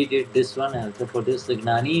 he did this one, also for this. The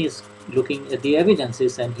Gnani is looking at the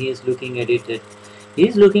evidences, and he is looking at it. He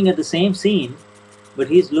is looking at the same scene, but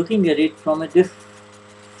he is looking at it from a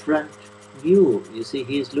different view. You see,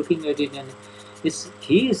 he is looking at it, and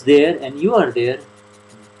he is there, and you are there,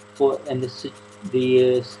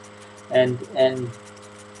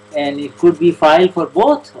 and it could be file for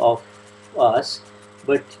both of us,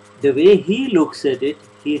 but the way he looks at it,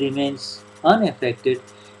 he remains unaffected,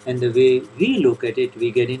 and the way we look at it, we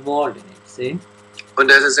get involved in it. See? Und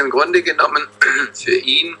das ist im Grunde genommen für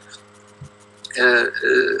ihn,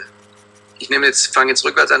 ich fange jetzt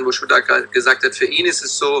rückwärts an, wo Shuddha gesagt hat, für ihn ist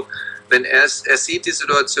es so, wenn er sieht die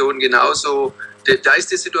Situation genauso, da ist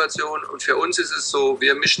die Situation, und für uns ist es so,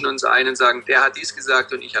 wir mischen uns ein und sagen, der hat dies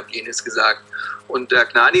gesagt und ich habe jenes gesagt. Und der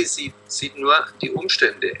Gnani sieht nur die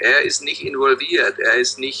Umstände. Er ist nicht involviert, er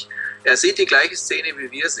sieht die gleiche Szene, wie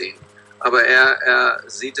wir sehen. Aber er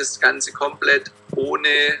sieht das Ganze komplett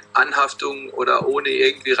ohne Anhaftung oder ohne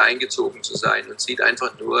irgendwie reingezogen zu sein und sieht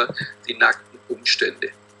einfach nur die nackten Umstände.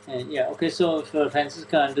 Yeah, okay, so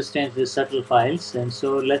Francisca understands the subtle files, and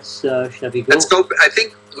so shall we go? Let's go. I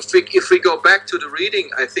think if we go back to the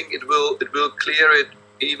reading, I think it will clear it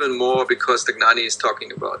even more, because the Gnani is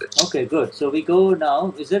talking about it. Okay, good. So we go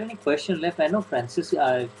now. Is there any question left? I know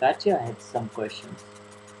Katja had some questions.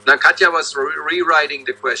 Now Katja was rewriting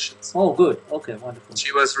the questions. Oh, good. Okay, wonderful.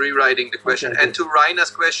 She was rewriting the question. Okay, and to Rainer's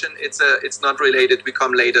question, it's not related. We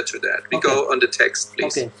come later to that. We go on the text,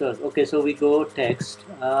 please. Okay, so we go text.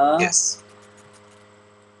 Yes.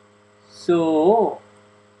 So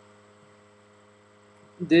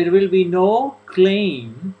there will be no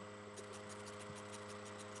claim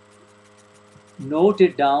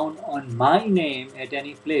noted down on my name at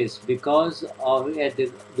any place because of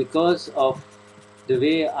the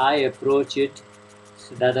way I approach it.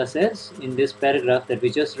 So Dada says in this paragraph that we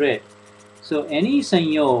just read. So any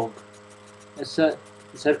Sainyoga, a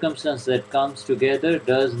circumstance that comes together,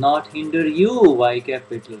 does not hinder you, Y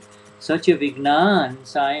capital. Such a Vignan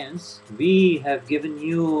science we have given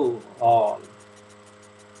you all.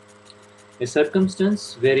 A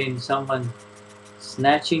circumstance wherein someone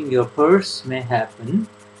snatching your purse may happen,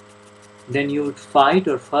 then you would fight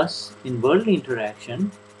or fuss in worldly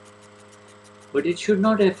interaction, but it should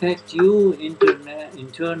not affect you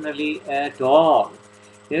internally at all.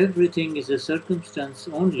 Everything is a circumstance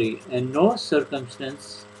only, and no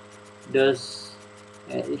circumstance does.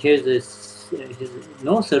 Here's this.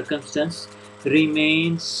 No circumstance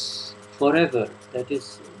remains forever. That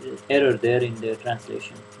is error there in the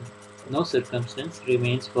translation. No circumstance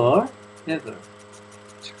remains forever.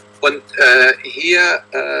 Und hier,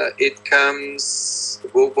 it comes,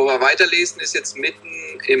 wo wir weiterlesen, ist jetzt mitten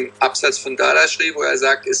im Absatz von Dadashri, wo er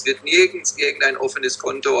sagt, es wird nirgends irgendein offenes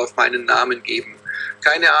Konto auf meinen Namen geben.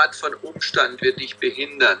 Keine Art von Umstand wird dich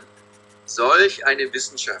behindern. Solch eine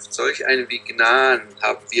Wissenschaft, solch einen Vignan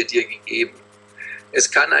haben wir dir gegeben. Es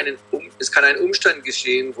kann ein Umstand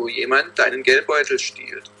geschehen, wo jemand deinen Geldbeutel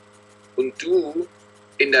stiehlt und du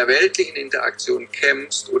in der weltlichen Interaktion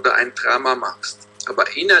kämpfst oder ein Drama machst. Aber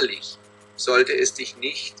innerlich sollte es dich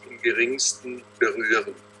nicht im geringsten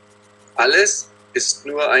berühren. Alles ist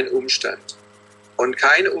nur ein Umstand. Und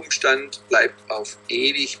kein Umstand bleibt auf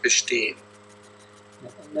ewig bestehen.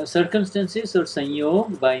 The circumstances or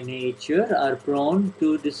Sainyoga by nature are prone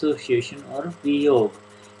to dissociation or Viyoga.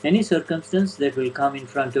 Any circumstance that will come in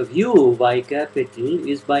front of you, Y capital,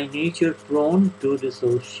 is by nature prone to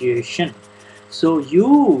dissociation. So you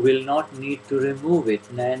will not need to remove it.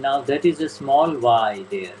 Now that is a small y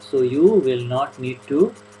there. So you will not need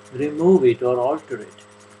to remove it or alter it.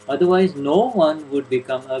 Otherwise no one would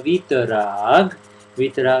become a vitarag.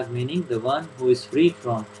 Vitarag meaning the one who is free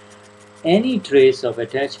from any trace of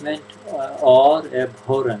attachment or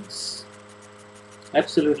abhorrence.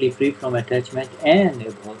 Absolutely free from attachment and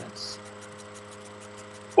abhorrence.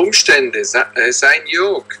 Umstände,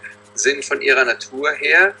 Sainyoga, sind von ihrer Natur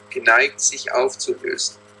her geneigt, sich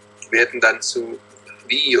aufzulösen, werden dann zu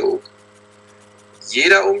Viyoga.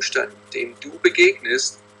 Jeder Umstand, dem du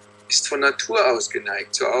begegnest, ist von Natur aus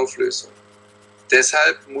geneigt zur Auflösung.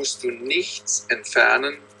 Deshalb musst du nichts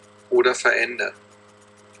entfernen oder verändern.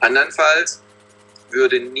 Andernfalls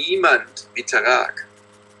würde niemand Vitarag,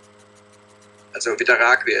 also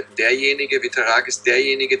Vitarag werden. Vitarag ist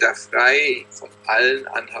derjenige, der frei von allen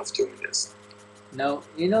Anhaftungen ist. Now,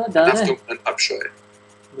 you know, Dada,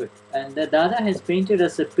 Good. And the Dada has painted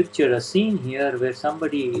us a picture, a scene here where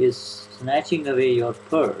somebody is snatching away your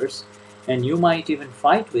purse and you might even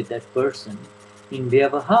fight with that person in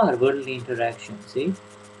Vyavahar, worldly interaction, see?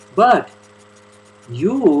 But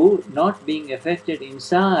you not being affected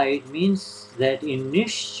inside means that in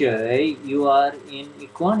Nishchay you are in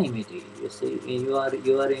equanimity, you see, you are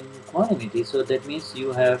in equanimity, so that means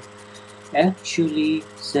you have actually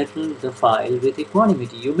settle the file with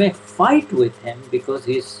equanimity. You may fight with him because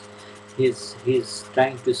he's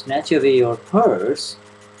trying to snatch away your purse,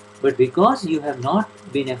 but because you have not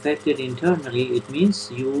been affected internally, it means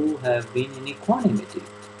you have been in equanimity.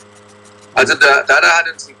 Also Dada hat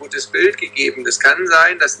uns ein gutes Bild gegeben. Das kann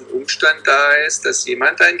sein, dass ein Umstand da ist, dass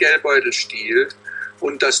jemand deinen Geldbeutel stiehlt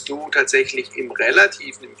und dass du tatsächlich im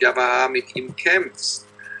Relativen, im Vyavahar mit ihm kämpfst,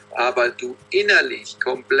 aber du innerlich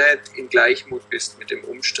komplett in Gleichmut bist mit dem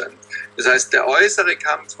Umstand. Das heißt, der äußere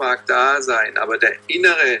Kampf mag da sein, aber der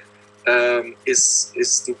innere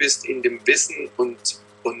du bist in dem Wissen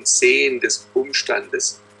und Sehen des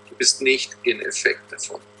Umstandes. Du bist nicht in Effekt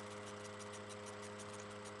davon.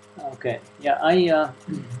 Okay, yeah,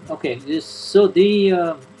 okay, so the,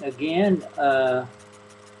 again,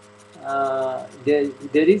 there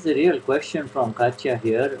is a real question from Katya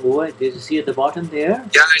here. Oh, did you see at the bottom there?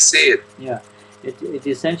 Yeah, I see it. Yeah, it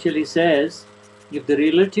essentially says, if the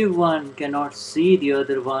relative one cannot see the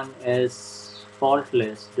other one as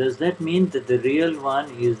faultless, does that mean that the real one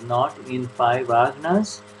is not in 5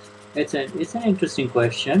 Agnas? It's an interesting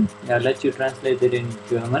question. I'll let you translate it in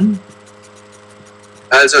German.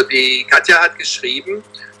 Also die Katja hat geschrieben,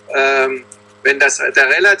 wenn der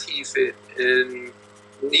Relative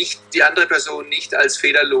die andere Person nicht als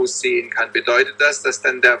fehlerlos sehen kann, bedeutet das, dass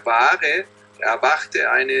dann der Erwachte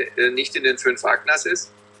nicht in den 5 Agnas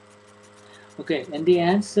ist? Okay, and the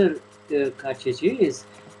answer, Katyaji, is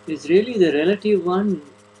really the relative one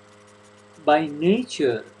by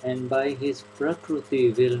nature and by his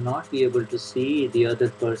prakriti will not be able to see the other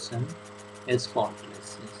person as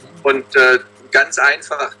faultless. Und ganz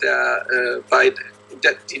einfach,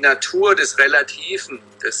 die Natur des Relativen,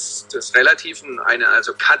 des Relativen,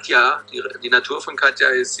 also Katja, die Natur von Katja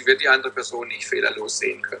ist, sie wird die andere Person nicht fehlerlos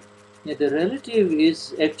sehen können. Yeah, the relative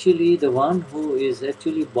is actually the one who is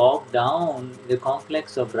actually bogged down in the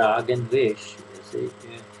complex of rag and vish.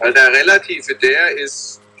 Weil der Relative, der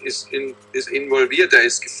ist involviert, der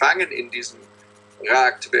ist gefangen in diesem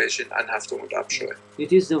Rag, Dvesh, in Anhaftung und Abscheu.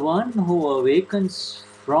 It is the one who awakens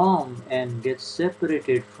from and gets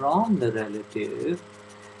separated from the relative,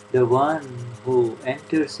 the one who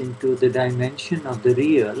enters into the dimension of the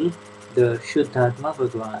real, the Shuddhatma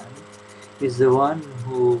Bhagwan, is the one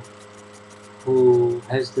who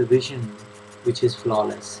has the vision which is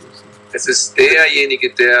flawless. Es ist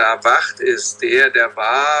derjenige, der erwacht ist, der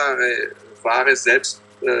wahre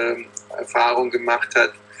Selbsterfahrung gemacht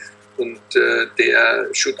hat und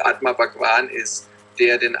der Shuddhatma Bhagwan ist,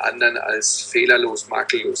 der den anderen als fehlerlos,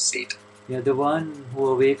 makellos sieht. Yeah, the one who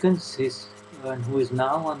awakens and who is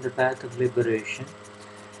now on the path of liberation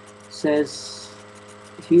says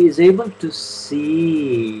he is able to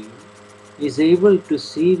see with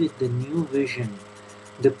the new vision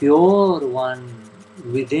the pure one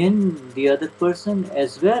within the other person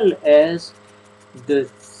as well as the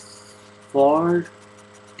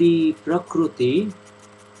faulty prakriti,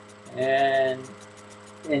 and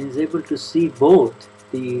is able to see both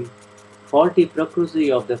the faulty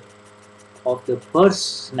prakriti of the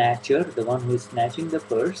purse snatcher, the one who is snatching the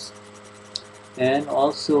purse, and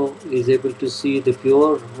also is able to see the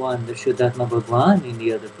pure one, the Shuddhatma Bhagwan, in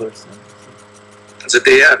the other person. Also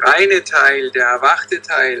der reine Teil, der erwachte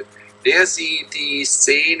Teil, der sieht die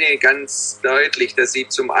Szene ganz deutlich. Der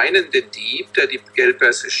sieht zum einen den Dieb, der die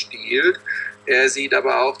Geldbörse stiehlt. Er sieht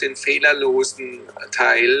aber auch den fehlerlosen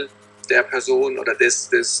Teil der Person oder der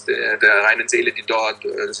reinen Seele, die dort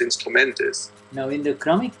das Instrument ist. Now in the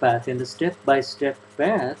Kramic path, in the step-by-step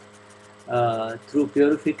path, through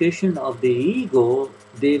purification of the ego,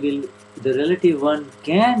 the relative one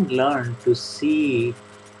can learn to see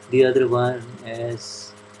the other one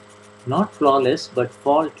as not flawless but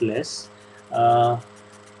faultless,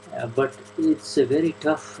 but it's a very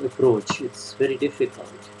tough approach. It's very difficult.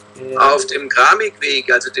 Auf dem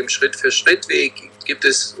Kramik-Weg, also dem Schritt-für-Schritt-Weg, gibt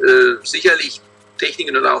es sicherlich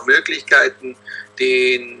Techniken und auch Möglichkeiten,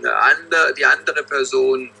 die andere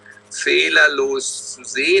Person fehlerlos zu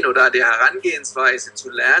sehen oder die Herangehensweise zu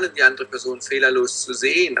lernen, die andere Person fehlerlos zu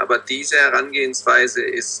sehen. Aber diese Herangehensweise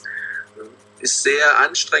ist sehr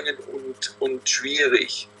anstrengend und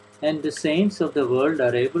schwierig. And the saints of the world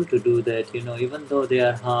are able to do that, even though they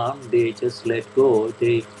are harmed, they just let go.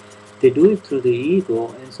 They do it through the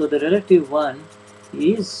ego, and so the relative one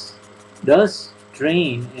does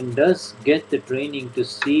train and does get the training to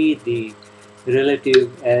see the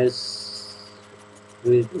relative as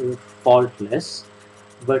faultless,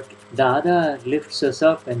 but Dada lifts us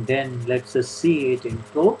up and then lets us see it in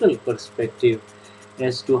total perspective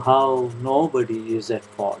as to how nobody is at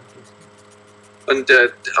fault. Und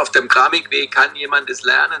auf dem Kramik-Weg kann jemand es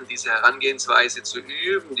lernen, diese Herangehensweise zu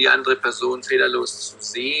üben, die andere Person fehlerlos zu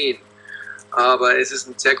sehen. Aber es ist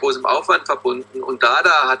mit sehr großem Aufwand verbunden. Und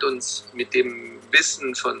Dada hat uns mit dem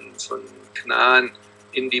Wissen von Gnan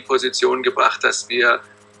in die Position gebracht, dass wir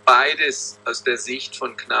beides aus der Sicht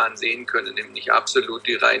von Gnan sehen können, nämlich absolut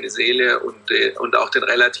die reine Seele und auch den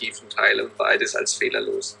relativen Teil und beides als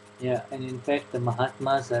fehlerlos. Yeah, and in fact the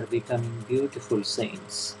Mahatmas are becoming beautiful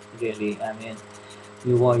saints, really. I mean,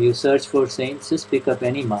 you search for saints, just pick up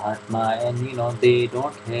any Mahatma, and they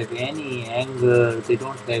don't have any anger, they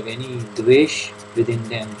don't have any dvesh within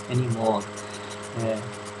them anymore.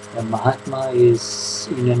 The Mahatma is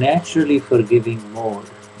in a naturally forgiving mode.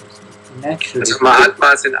 Also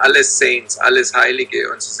Mahatmas sind alles Saints, alles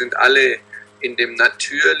Heilige, und sie sind alle in dem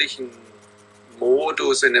natürlichen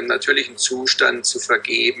Modus, in dem natürlichen Zustand zu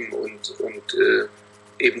vergeben und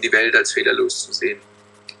eben die Welt als fehlerlos zu sehen.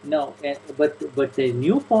 No, but the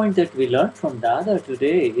new point that we learned from Dada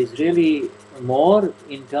today is really more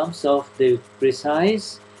in terms of the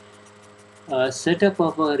precise setup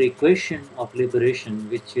of our equation of liberation,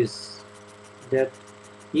 which is that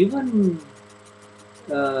even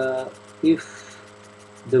if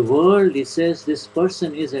the world says this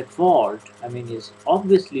person is at fault, I mean, is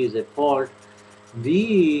obviously is at fault,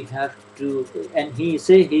 we have to, and he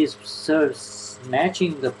say he is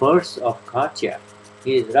snatching the purse of Katya.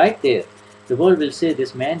 He is right there. The world will say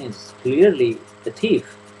this man is clearly a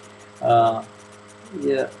thief.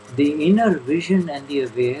 The inner vision and the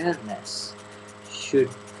awareness should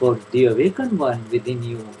for the awakened one within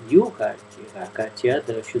you Katya,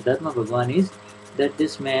 the Shuddhatma Bhagwan, is that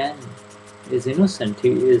this man is innocent. He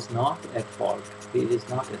is not at fault. He is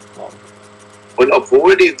not at fault. Und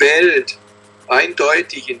obwohl die Welt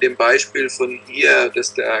eindeutig in dem Beispiel von hier,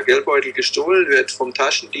 dass der Geldbeutel gestohlen wird vom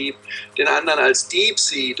Taschendieb, den anderen als Dieb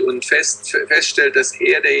sieht und feststellt, dass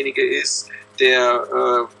er derjenige ist,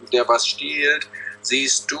 der was stiehlt,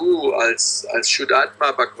 siehst du als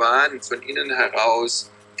Shuddhatma Bhagwan von innen heraus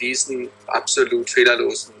diesen absolut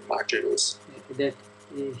fehlerlosen, makellos. That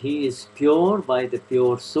he is pure by the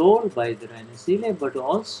pure soul, by the reina sila, but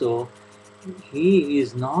also he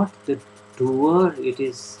is not the doer. It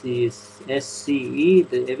is his SCE,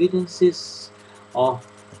 the evidences of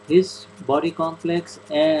his body complex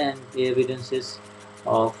and the evidences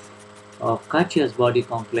of Katya's body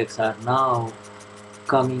complex are now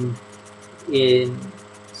coming in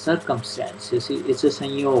circumstance. You see, it's a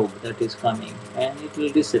Sainyoga that is coming and it will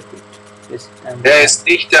dissipate. Ist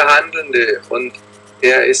nicht der Handelnde und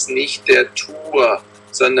ist nicht der Tuer,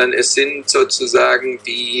 sondern es sind sozusagen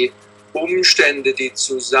die Umstände, die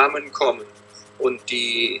zusammenkommen und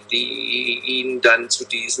die ihn dann zu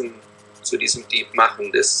diesem Dieb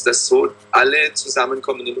machen. Das so alle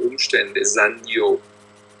zusammenkommenden Umstände, Sanyo.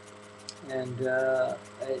 And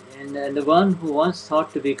the one who once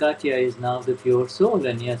thought to be Katya is now the pure soul,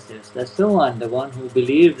 and yes, that's the one. The one who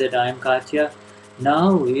believed that I am Katya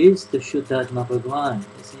now is the Shuddhatma Bhagwan.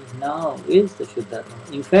 You see, now is the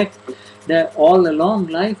Shuddhatma. In fact, that all along,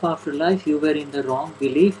 life after life, you were in the wrong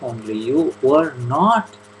belief only. You were not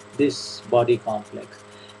this body complex.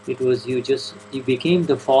 It was you became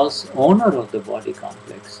the false owner of the body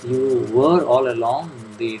complex. You were all along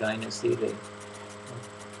the reina sila.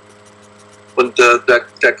 Und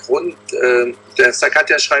der Grund, der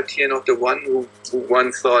Sakatya schreibt hier noch, the one who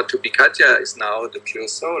once thought to be Katya is now the pure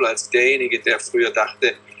soul, als derjenige, der früher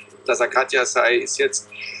dachte, dass er Katya sei, ist jetzt,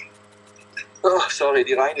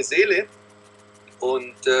 die reine Seele.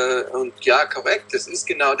 Und ja, korrekt, das ist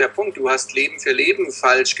genau der Punkt. Du hast Leben für Leben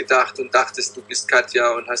falsch gedacht und dachtest, du bist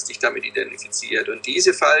Katya und hast dich damit identifiziert. Und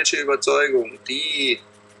diese falsche Überzeugung, die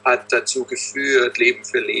hat dazu geführt, Leben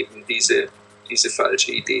für Leben diese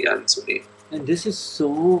falsche Idee anzunehmen. And this is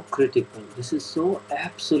so critical. This is so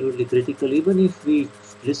absolutely critical. Even if we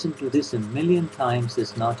listen to this a million times,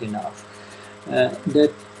 it's not enough.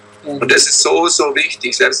 Und das ist so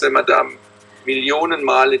wichtig, selbst wenn man da Millionen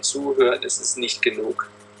Male zuhört, ist es nicht genug.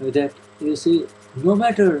 That, you see, no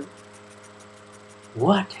matter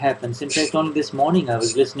what happens, in fact, only this morning I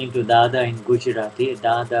was listening to Dada in Gujarati,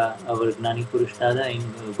 Dada, our Gnani Purush Dada in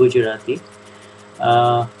Gujarati,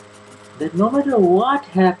 that no matter what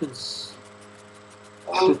happens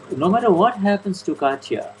to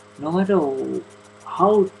Katya, no matter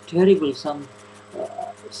how terrible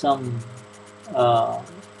something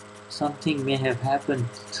may have happened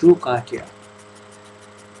through Katya,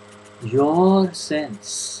 your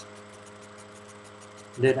sense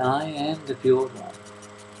that I am the pure one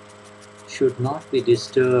should not be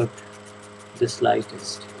disturbed the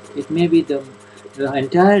slightest. It may be the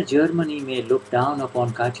entire Germany may look down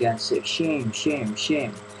upon Katya and say, shame, shame,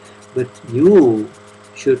 shame. But you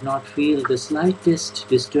should not feel the slightest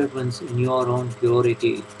disturbance in your own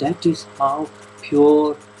purity. That is how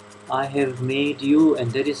pure I have made you,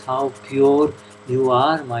 and that is how pure you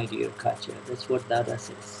are, my dear Katya. That's what Dada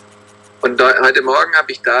says. Und heute Morgen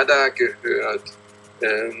habe ich Dada gehört,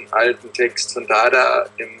 alten Text von Dada,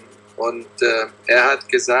 und er hat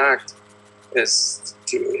gesagt,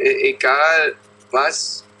 egal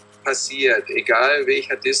was passiert, egal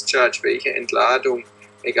welcher Discharge, welche Entladung,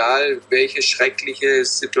 egal welche schreckliche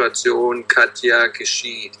Situation Katya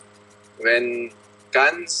geschieht, wenn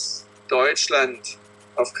ganz Deutschland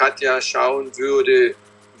auf Katya schauen würde,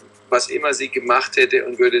 was immer sie gemacht hätte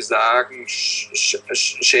und würde sagen,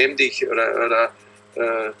 schäm dich oder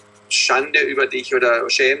Schande über dich oder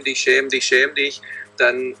schäm dich, schäm dich, schäm dich,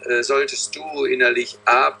 dann solltest du innerlich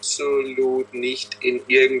absolut nicht in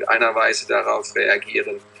irgendeiner Weise darauf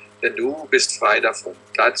reagieren. Denn du bist frei davon.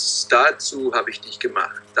 Dazu habe ich dich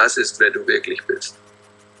gemacht. Das ist, wer du wirklich bist.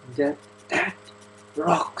 That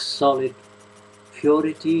rock solid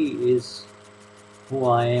purity is who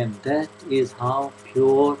I am. That is how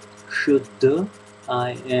pure Shuddha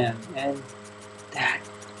I am. And that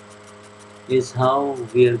is how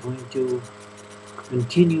we are going to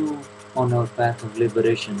continue on our path of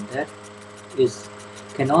liberation. That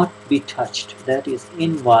cannot be touched. That is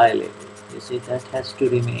inviolable. You see, that has to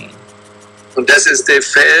remain. Und das ist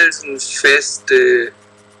das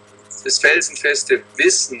felsenfeste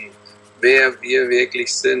Wissen, wer wir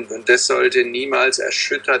wirklich sind. Und das sollte niemals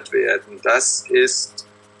erschüttert werden. Das ist,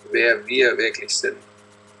 wer wir wirklich sind.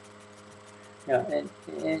 Yeah, and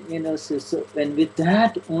you know, so and with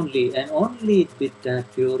that only, and only with that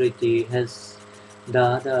purity has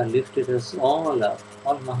Dada lifted us all up,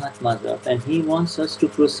 all Mahatmas up, and he wants us to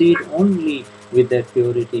proceed only with that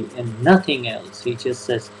purity and nothing else. He just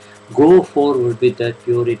says, go forward with that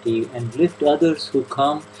purity and lift others who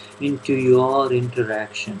come into your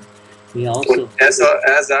interaction. He Und also,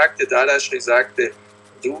 er sagte, Dadashri sagte,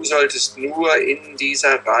 du solltest nur in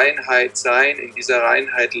dieser Reinheit sein, in dieser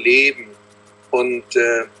Reinheit leben. Und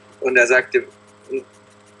er sagte, in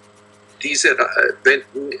dieser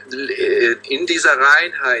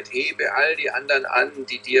Reinheit hebe all die anderen an,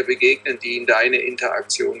 die dir begegnen, die in deine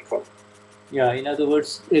Interaktion kommen. yeah, in other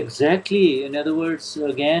words, exactly. In other words,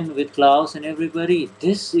 again with Klaus and everybody,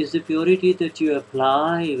 this is the purity that you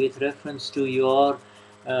apply with reference to your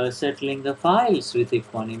settling the files with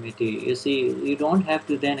equanimity. You see, you don't have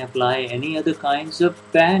to then apply any other kinds of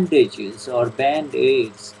bandages or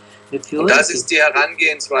band-aids. The Und das purity. ist die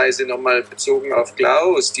Herangehensweise, nochmal bezogen auf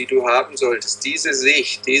Klaus, die du haben solltest. Diese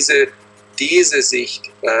Sicht, diese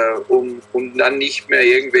Sicht, um dann nicht mehr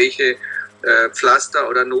irgendwelche Pflaster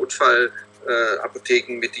oder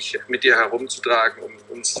Notfallapotheken mit dir herumzutragen,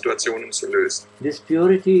 um Situationen zu lösen. This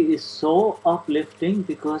purity is so uplifting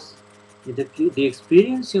because the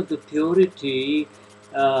experience of the purity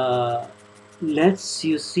lets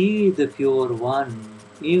you see the pure one,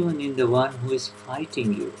 even in the one who is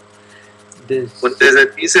fighting you. Und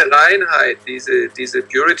deshalb diese Reinheit, diese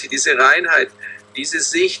Purity, diese Reinheit, diese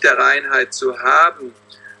Sicht der Reinheit zu haben,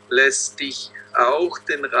 lässt dich auch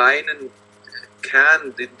den reinen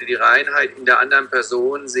Kern, die Reinheit in der anderen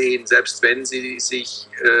Person sehen, selbst wenn sie sich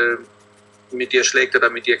mit dir schlägt oder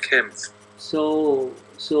mit dir kämpft. So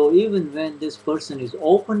even when this person is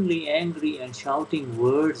openly angry and shouting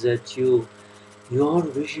words at you, your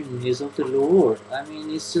vision is of the Lord. I mean,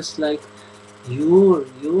 it's just like you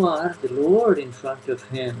are the Lord in front of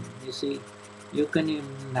him. You see, you can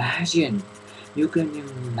imagine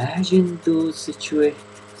those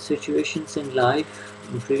situations in life,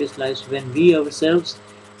 in previous lives, when we ourselves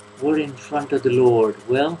were in front of the Lord.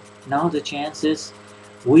 Well, now the chance is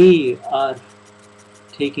we are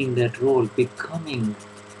taking that role,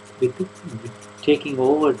 taking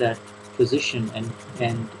over that position and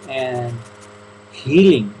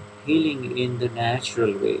healing in the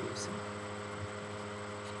natural ways.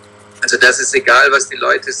 Also das ist egal, was die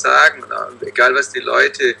Leute sagen, egal was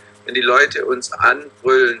wenn die Leute uns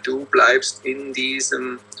anbrüllen, du bleibst in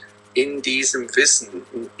diesem Wissen,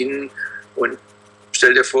 und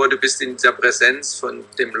stell dir vor, du bist in dieser Präsenz von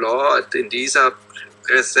dem Lord, in dieser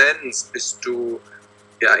Präsenz bist du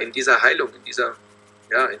ja in dieser Heilung, in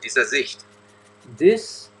dieser Sicht.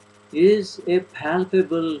 This is a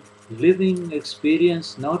palpable living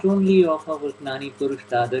experience not only of our Gnani Purush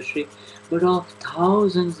Dadashri, but of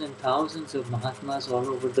thousands and thousands of Mahatmas all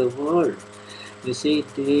over the world. You see,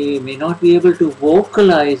 they may not be able to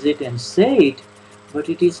vocalize it and say it, but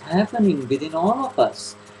it is happening within all of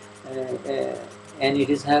us. And it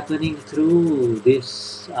is happening through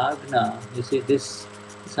this Agna. You see, this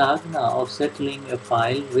Agna of settling a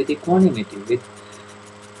file with equanimity.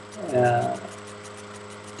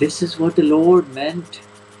 This is what the Lord meant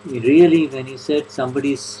really when he said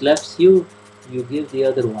somebody slaps you, you give the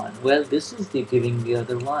other one. Well, this is the giving the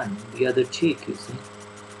other one, the other cheek, you see.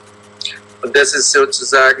 Und das ist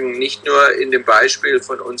sozusagen nicht nur in dem Beispiel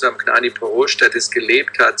von unserem Gnani Purush, der das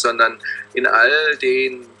gelebt hat, sondern in all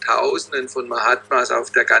den Tausenden von Mahatmas auf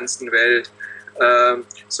der ganzen Welt.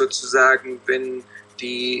 Sozusagen, wenn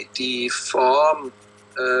die Form,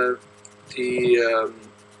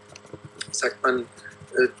 sagt man,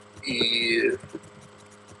 you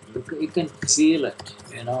can feel it,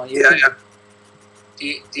 you know.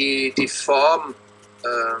 Die Form,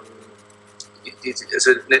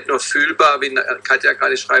 also nicht nur fühlbar, wie Katja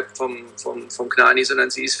gerade schreibt vom Gnani, sondern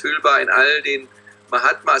sie ist fühlbar in all den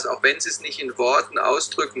Mahatmas, auch wenn sie es nicht in Worten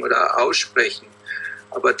ausdrücken oder aussprechen.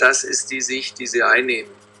 Aber das ist die Sicht, die sie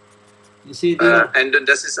einnehmen. Und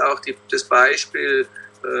das ist auch das Beispiel,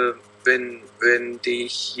 wenn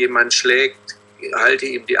dich jemand schlägt, halte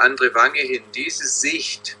ihm die andere Wange hin. Diese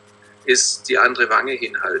Sicht ist die andere Wange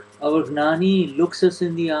hinhalten. Our Gnani looks us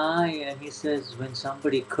in the eye and he says, when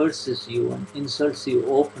somebody curses you and insults you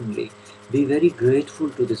openly, be very grateful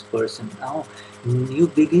to this person. Now you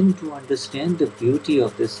begin to understand the beauty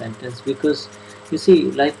of this sentence, because you see,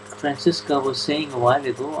 like Francisca was saying a while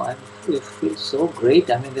ago, it feels so great.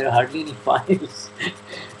 I mean, there are hardly any files.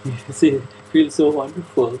 You see, it feels so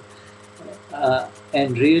wonderful.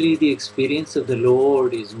 And really the experience of the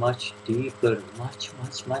Lord is much deeper, much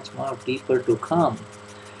more deeper to come.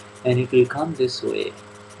 And it will come this way,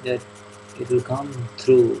 that it will come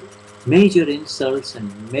through major insults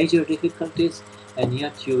and major difficulties, and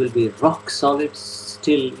yet you will be rock solid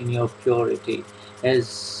still in your purity,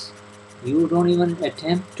 as you don't even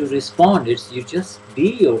attempt to respond. It's you just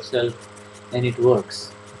be yourself, and it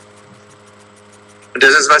works. Und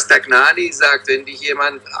das ist, was der Gnani sagt, wenn dich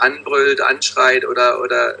jemand anbrüllt, anschreit oder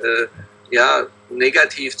ja,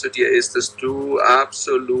 negativ zu dir ist, dass du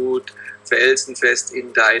absolut felsenfest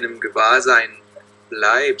in deinem Gewahrsein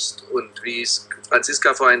bleibst. Und wie es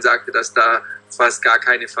Franziska vorhin sagte, dass da fast gar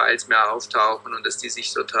keine Files mehr auftauchen und dass die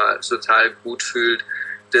sich total gut fühlt.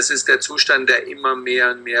 Das ist der Zustand, der immer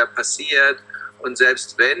mehr und mehr passiert. Und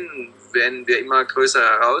selbst wenn wir immer größere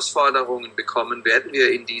Herausforderungen bekommen, werden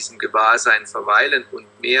wir in diesem Gewahrsein verweilen und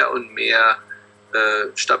mehr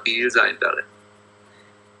stabil sein darin.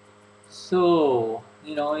 So,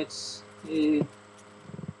 it's the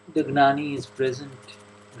Gnani is present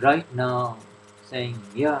right now, saying,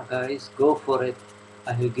 "Yeah, guys, go for it.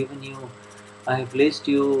 I have given you, I have placed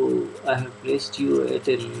you at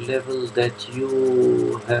a level that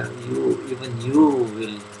even you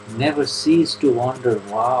will never cease to wonder.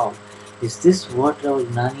 Wow, is this what our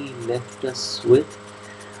Gnani left us with?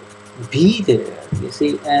 Be there, you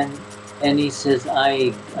see." And he says,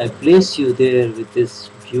 I place you there with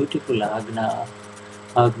this beautiful Agna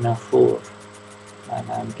 4,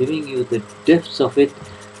 and I'm giving you the depths of it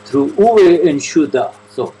through Uwe and Shuddha.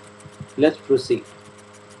 So let's proceed.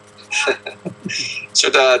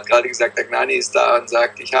 Shuddha hat gerade gesagt, der Gnani ist da und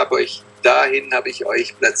sagt, dahin habe ich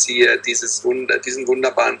euch platziert, diesen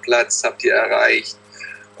wunderbaren Platz habt ihr erreicht.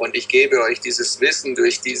 Und ich gebe euch dieses Wissen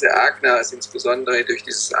durch diese Agnas, insbesondere durch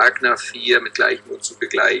dieses Agna 4 mit Gleichmut zu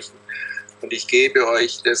begleichen. Und ich gebe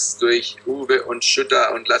euch das durch Uwe und Shuddha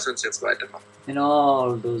und lasst uns jetzt weitermachen. And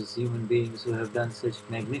all those human beings who have done such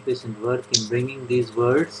magnificent work in bringing these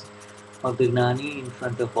words of the Gnani in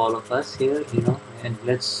front of all of us here, and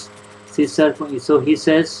let's see, so he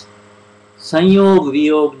says, Sainyoga,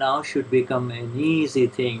 Viyoga now should become an easy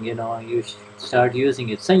thing, you should start using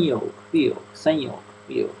it. Sainyoga, Viyoga, Sainyoga,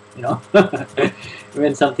 Viyoga,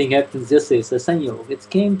 when something happens, just say, so Sainyoga, it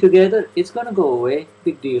came together, it's going to go away,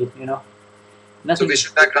 big deal, So wie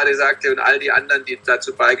Shuddha gerade sagte und all die anderen, die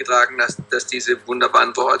dazu beigetragen haben, dass diese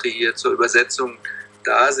wunderbaren Worte hier zur Übersetzung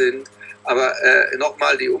da sind. Aber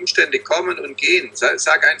nochmal, die Umstände kommen und gehen.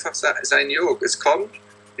 Sag einfach Sainyoga. Es kommt,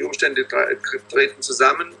 die Umstände treten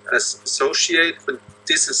zusammen, associate und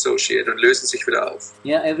disassociate und lösen sich wieder auf.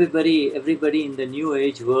 Yeah, everybody in the New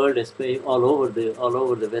Age world, especially all over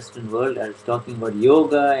the Western world, are talking about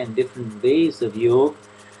yoga and different ways of yoga.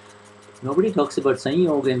 Nobody talks about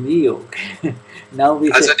Sainyoga and Viyoga. Now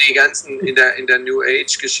we also die ganzen in der New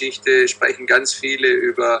Age Geschichte sprechen ganz viele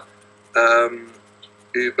über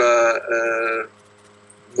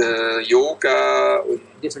Yoga und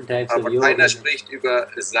different types aber of yoga. Keiner spricht über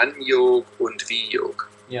Sainyoga und Viyoga.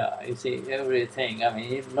 Yeah, you see everything. I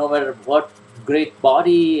mean, no matter what great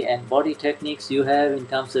body and body techniques you have in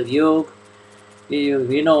terms of yoga,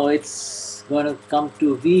 it's going to come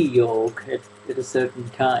to Viyoga at a certain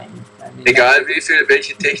time. I mean, egal welche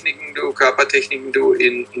Körpertechniken du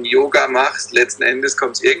in Yoga machst, letzten Endes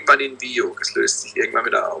kommt es irgendwann in Viyoga. Es löst sich irgendwann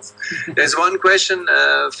wieder auf. There's one question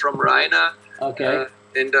from Rainer. Okay.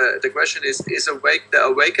 And the question is the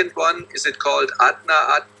awakened one, is it called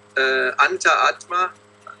Anta Atma?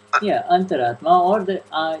 Yeah, Antaratma, or the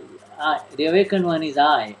awakened one is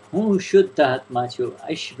I. Who Shuddha Atma Chu?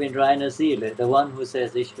 Ich bin reine Seele, the one who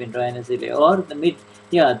says Ich bin reine Seele. Or the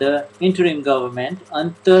interim government,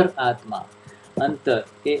 Antaratma.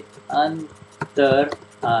 Antaratma.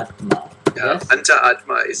 Ja, Yes?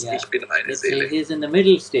 Antaratma ist Ich bin reine Seele. He is in the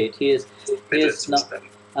middle state. He is not,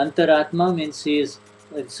 Antaratma means he is,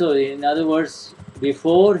 so in other words,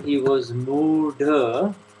 before he was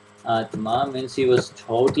Mudha Atma, means he was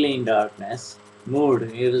totally in darkness.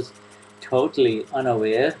 Mood, he was totally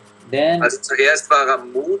unaware. Then, also zuerst war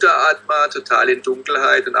Mudha Atma, total in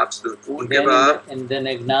Dunkelheit und absolut ungewahr. And then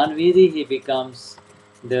Gnanvidi, he becomes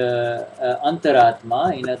the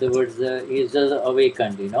Antaratma. In other words, he is just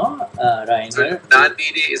awakened, Rainer.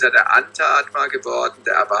 Gnanvidi ist der Antaratma geworden,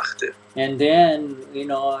 der Erwachte. And then,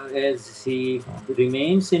 as he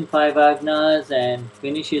remains in 5 Agnas and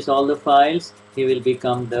finishes all the files, he will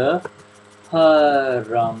become the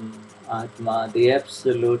Param Atma, the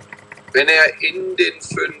Absolute. Wenn in den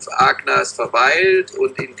 5 Agnas verweilt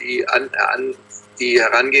und in die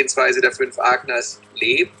Herangehensweise der 5 Agnas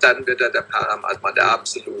lebt, dann wird der Paramatma, der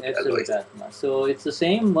Absolute erleuchtet. So it's the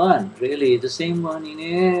same one, really, the same one in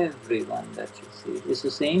everyone that you see. It's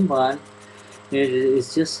the same one.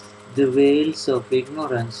 It's just the veils of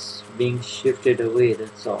ignorance being shifted away,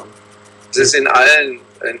 that's all. Es ist in allen,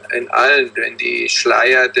 wenn die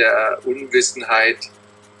Schleier der Unwissenheit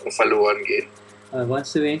verloren gehen.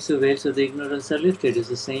 Once the veils of the ignorance are lifted, is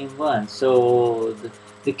the same one. So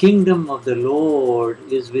the kingdom of the Lord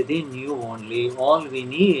is within you only. All we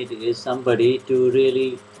need is somebody to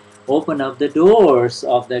really open up the doors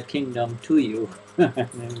of that kingdom to you.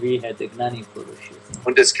 We had the Gnani Purush.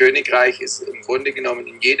 Und das Königreich ist im Grunde genommen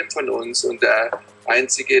in jedem von uns. Und das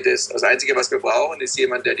Einzige, was wir brauchen, ist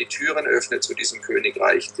jemand, der die Türen öffnet zu diesem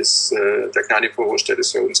Königreich, der Gnani Purush, der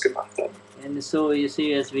das für uns gemacht hat. And so you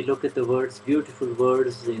see, as we look at the words, beautiful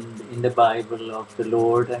words in the Bible of the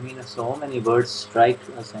Lord, I mean, so many words strike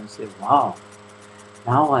us and say, wow,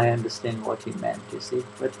 now I understand what he meant, you see.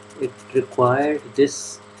 But it required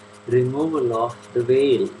this removal of the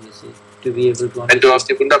veil, you see, to be able to understand.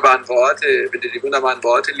 Wenn du die wunderbaren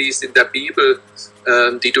Worte liest in der Bibel,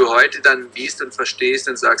 die du heute dann liest und verstehst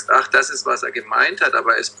und sagst, ach, das ist, was er gemeint hat,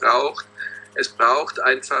 aber es braucht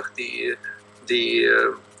einfach die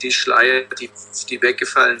Schleier, die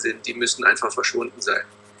weggefallen sind, die müssen einfach verschwunden sein.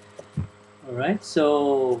 Alright,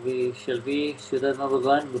 so should Sridhar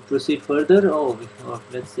Bhagwan proceed further?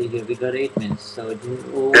 Let's see here, we got 8 minutes. So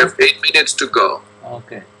We have 8 minutes to go.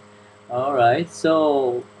 Okay. Alright,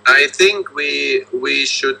 so I think we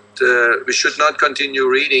should not continue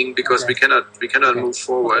reading because Okay. we cannot move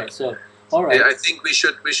forward. Okay, so alright. I think we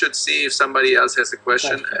should see if somebody else has a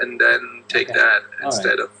question and then take Okay. that All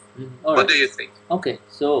instead of. All What right. do you think? Okay,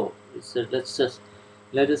 so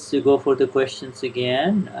let us go for the questions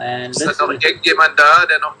again and Ist da noch irgendjemand da,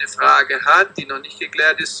 der noch eine Frage hat, die noch nicht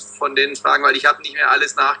geklärt ist von den Fragen? Weil ich habe nicht mehr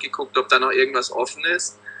alles nachgeguckt, ob da noch irgendwas offen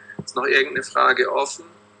ist. Ist noch irgendeine Frage offen?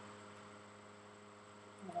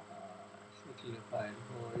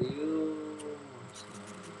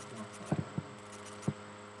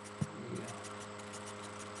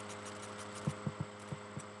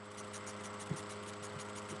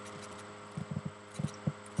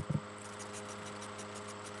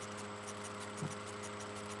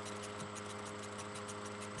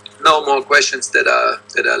 No more questions that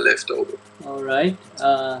are left over. All right.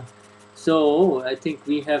 So I think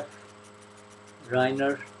we have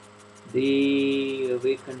Rainer, the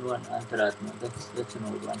awakened one, Antaratma. That's an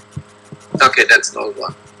old one. Okay, that's an old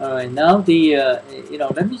one. All right. Now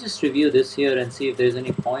let me just review this here and see if there's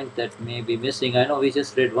any point that may be missing. I know we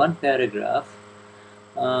just read one paragraph.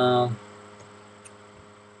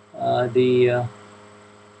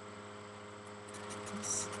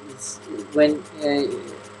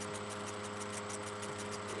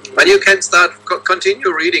 But you can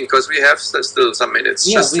continue reading because we have still some minutes.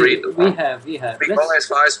 Yeah, Just read. we have. We go as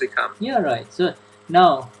far as we come. Yeah, right. So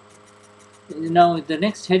now the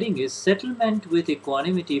next heading is settlement with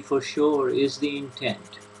equanimity for sure is the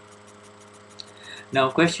intent.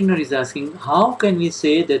 Now questioner is asking, how can we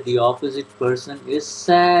say that the opposite person is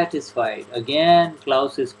satisfied? Again,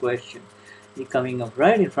 Klaus's question coming up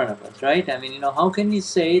right in front of us, right? I mean, how can we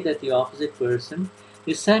say that the opposite person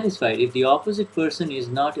is satisfied if the opposite person is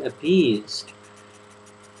not appeased?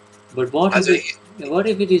 But what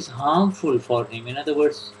if it is harmful for him? In other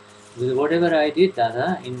words, whatever I did,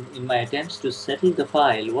 Dada, in my attempts to settle the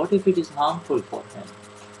file, what if it is harmful for him?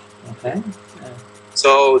 Okay?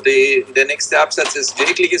 So, der nächste Absatz ist,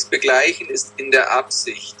 wirkliches Begleichen ist in der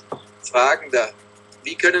Absicht. Fragender,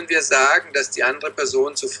 wie können wir sagen, dass die andere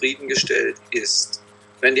Person zufriedengestellt ist,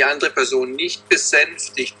 wenn die andere Person nicht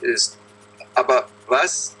besänftigt ist? Aber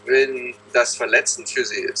was, wenn das verletzend für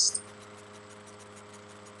sie ist?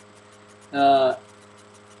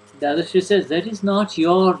 Dadashri says, that is not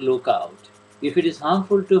your lookout. If it is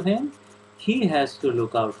harmful to him, he has to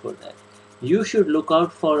look out for that. You should look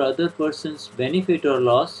out for other person's benefit or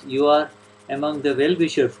loss. You are among the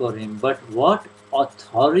well-wisher for him. But what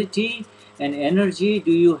authority and energy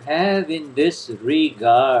do you have in this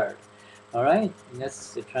regard? Alright,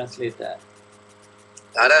 let's translate that.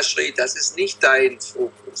 Dadashri, das ist nicht dein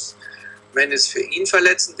Fokus. Wenn es für ihn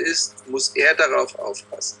verletzend ist, muss er darauf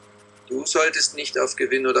aufpassen. Du solltest nicht auf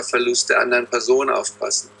Gewinn oder Verlust der anderen Person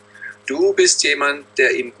aufpassen. Du bist jemand,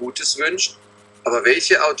 der ihm Gutes wünscht, aber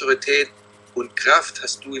welche Autorität und Kraft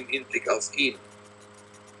hast du im Hinblick auf ihn?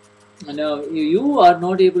 Now, you are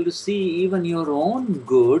not able to see even your own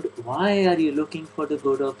good. Why are you looking for the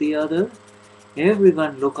good of the other?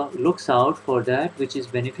 Everyone looks out for that which is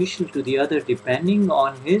beneficial to the other depending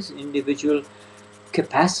on his individual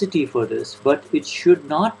capacity for this. But it should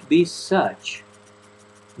not be such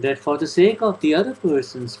that for the sake of the other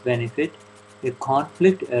person's benefit, a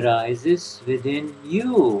conflict arises within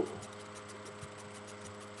you.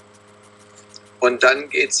 Und dann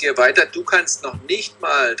geht es hier weiter, du kannst noch nicht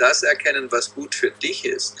mal das erkennen, was gut für dich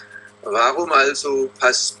ist. Warum also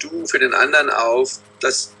passt du für den anderen auf,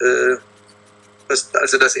 dass er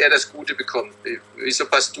das Gute bekommt? Wieso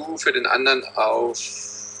passt du für den anderen auf,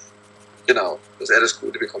 genau, dass er das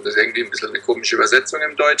Gute bekommt? Das ist irgendwie ein bisschen eine komische Übersetzung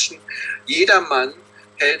im Deutschen. Jeder Mann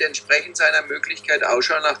hält entsprechend seiner Möglichkeit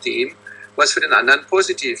Ausschau nach dem, was für den anderen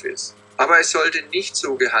positiv ist. Aber es sollte nicht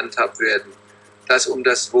so gehandhabt werden, dass um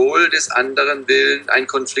das Wohl des anderen willen ein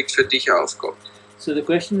Konflikt für dich aufkommt. So the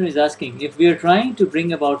questioner is asking, if we are trying to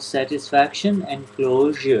bring about satisfaction and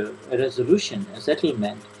closure, a resolution, a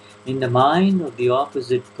settlement in the mind of the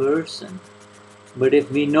opposite person, but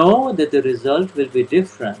if we know that the result will be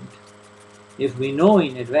different, if we know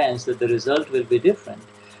in advance that the result will be different,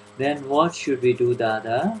 then what should we do,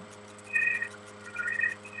 Dada?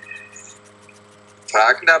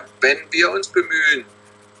 Fragender, wenn wir uns bemühen,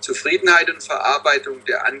 Zufriedenheit und Verarbeitung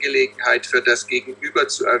der Angelegenheit für das Gegenüber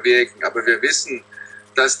zu erwirken, aber wir wissen,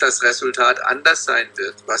 dass das Resultat anders sein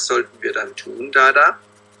wird, was sollten wir dann tun, Dada?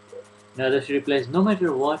 Dadashri replies, no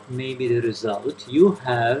matter what may be the result, you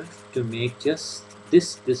have to make just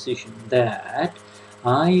this decision that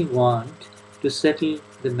I want to settle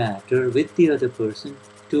the matter with the other person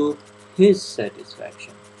to his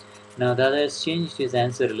satisfaction. Now Dada has changed his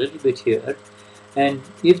answer a little bit here, and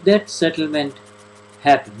if that settlement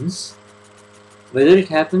happens, whether it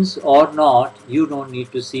happens or not, you don't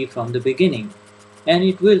need to see from the beginning, and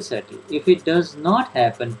it will settle. If it does not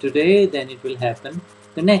happen today, then it will happen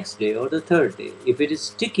the next day or the third day. If it is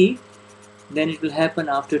sticky, then it will happen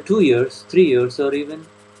after 2 years, 3 years, or even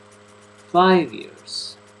 5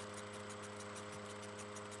 years.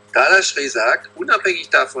 Dadashri sagt, unabhängig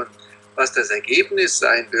davon, was das Ergebnis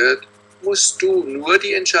sein wird, musst du nur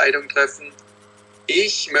die Entscheidung treffen,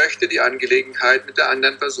 ich möchte die Angelegenheit mit der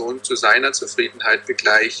anderen Person zu seiner Zufriedenheit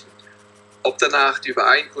begleichen. Ob danach die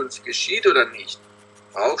Übereinkunft geschieht oder nicht,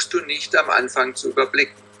 brauchst du nicht am Anfang zu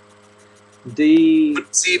überblicken. Und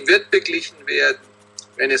sie wird beglichen werden.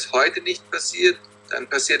 Wenn es heute nicht passiert, dann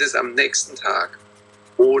passiert es am nächsten Tag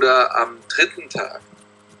oder am 3. Tag.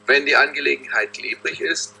 Wenn die Angelegenheit klebrig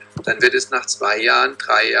ist, dann wird es nach 2 Jahren,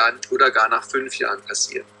 3 Jahren oder gar nach 5 Jahren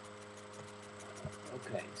passieren.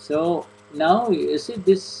 Okay, so now you see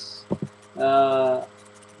this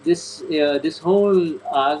this whole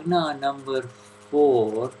Agna number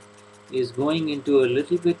 4 is going into a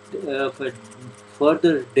little bit of a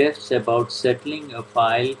further depths about settling a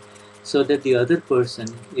file so that the other person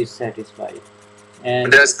is satisfied.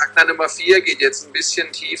 Und das Agna Nummer 4 geht jetzt ein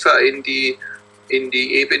bisschen tiefer in die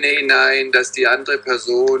Ebene hinein, dass die andere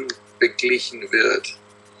Person beglichen wird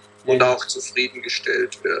und auch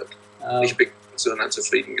zufriedengestellt wird. Nicht beglichen, sondern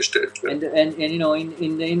zufriedengestellt wird. And you know,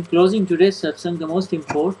 in closing today's satsang, the most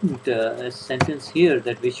important sentence here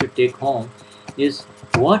that we should take home is,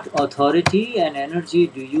 what authority and energy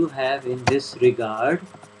do you have in this regard?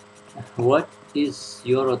 What is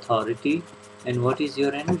your authority and what is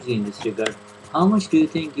your energy in this regard? How much do you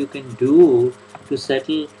think you can do to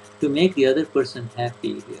settle, to make the other person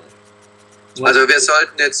happy here? Also wir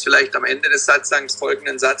sollten jetzt vielleicht am Ende des Satsangs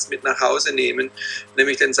folgenden Satz mit nach Hause nehmen,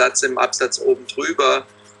 nämlich den Satz im Absatz oben drüber.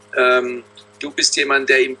 Du bist jemand,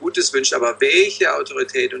 der ihm Gutes wünscht, aber welche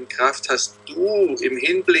Autorität und Kraft hast du im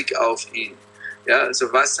Hinblick auf ihn? Ja,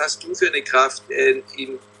 also was hast du für eine Kraft,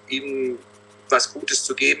 ihm was Gutes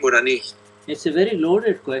zu geben oder nicht? It's a very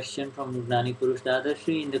loaded question from Gnani Purush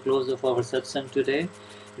Dadashri in the close of our satsang today.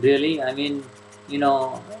 Really, I mean, you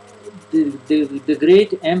know, the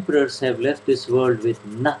great emperors have left this world with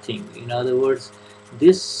nothing. In other words,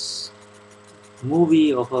 this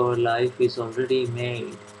movie of our life is already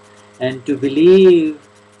made. And to believe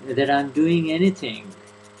that I'm doing anything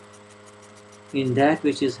in that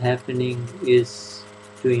which is happening is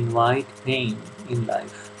to invite pain in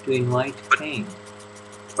life, to invite pain.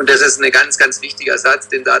 Und das ist ein ganz, ganz wichtiger Satz,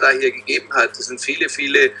 den Dada hier gegeben hat. Es sind viele,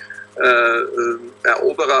 viele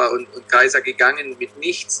Eroberer und Kaiser gegangen mit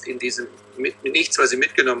nichts mit nichts, was sie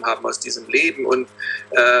mitgenommen haben aus diesem Leben, und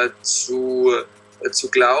zu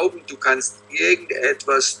glauben, du kannst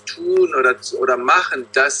irgendetwas tun oder machen,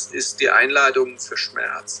 das ist die Einladung für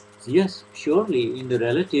Schmerz. Yes, surely in the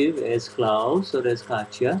relative as Klaus or as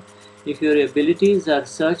Katja, if your abilities are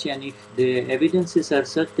such and if the evidences are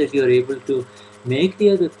such that you are able to make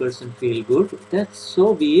the other person feel good, that's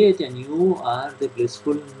so be it, and you are the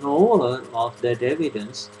blissful knower of that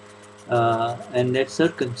evidence and that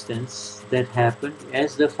circumstance that happened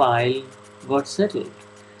as the file got settled.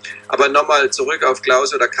 Aber nochmal zurück auf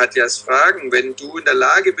Klaus oder Katjas Fragen. Wenn du in der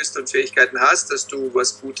Lage bist und Fähigkeiten hast, dass du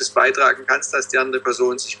was Gutes beitragen kannst, dass die andere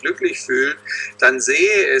Person sich glücklich fühlt, dann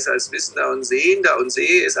sehe es als Wissender und Sehender und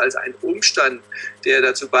sehe es als einen Umstand, der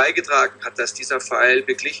dazu beigetragen hat, dass dieser Pfeil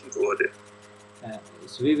beglichen wurde.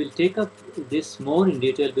 So we will take up this more in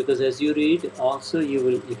detail, because as you read also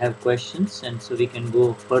you have questions, and so we can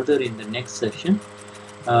go further in the next session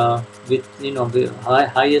with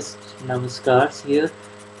highest namaskars here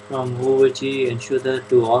from Uvaji and Shuddha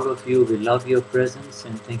to all of you. We love your presence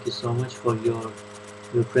and thank you so much for your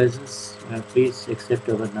presence. Please accept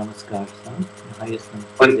our namaskars. Highest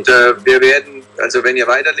namaskars. Und wir werden, also wenn ihr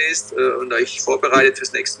weiterlest und euch vorbereitet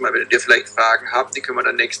fürs nächste Mal, wenn ihr vielleicht Fragen habt, die können wir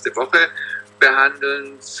dann nächste Woche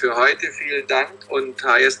behandeln. Für heute vielen Dank und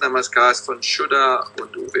highest namaskars von Shuddha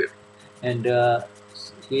und Uwe. And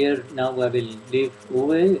here now I will leave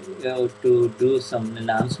Uwe to do some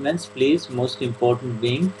announcements, please. Most important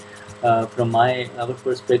being, from our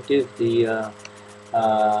perspective, the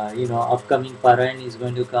upcoming Parayan is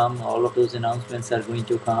going to come. All of those announcements are going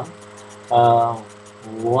to come.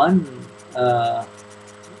 One, I'll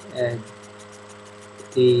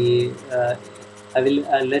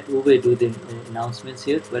let Uwe do the announcements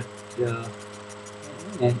here, but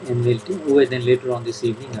and Uwe, then later on this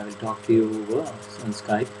evening I will talk to you on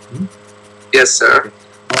Skype. Yes, sir.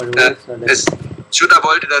 Okay. Shuddha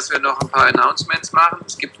wollte, dass wir noch ein paar Announcements machen.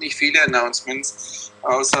 Es gibt nicht viele Announcements,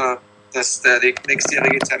 außer dass der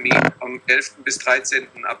nächstjährige Termin am 11. bis 13.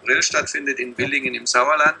 April stattfindet in Willingen im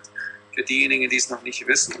Sauerland, für diejenigen, die es noch nicht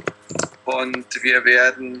wissen. Und wir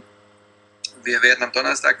werden am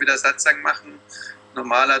Donnerstag wieder Satsang machen,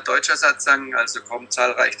 normaler deutscher Satsang, also kommt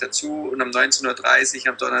zahlreich dazu. Und um 19:30 Uhr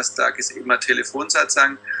am Donnerstag ist immer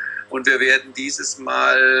Telefonsatsang. Und wir werden dieses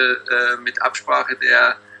Mal mit Absprache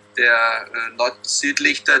der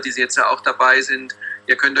Nord-Süd-Lichter, die jetzt ja auch dabei sind,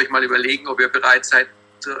 ihr könnt euch mal überlegen, ob ihr bereit seid,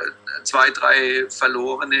 2, 3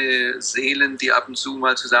 verlorene Seelen, die ab und zu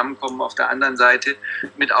mal zusammenkommen, auf der anderen Seite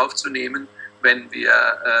mit aufzunehmen, wenn wir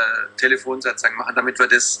Telefonsatzang machen, damit wir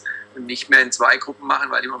das nicht mehr in 2 Gruppen machen,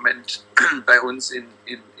 weil im Moment bei uns in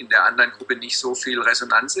der anderen Gruppe nicht so viel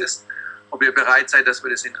Resonanz ist. Ob ihr bereit seid, dass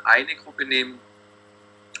wir das in eine Gruppe nehmen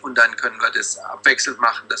und dann können wir das abwechselnd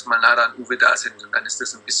machen, dass mal Nada und Uwe da sind und dann ist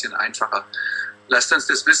das ein bisschen einfacher. Lasst uns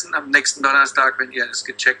das wissen am nächsten Donnerstag, wenn ihr das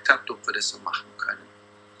gecheckt habt, ob wir das so machen können.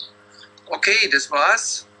 Okay, das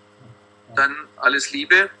war's. Dann alles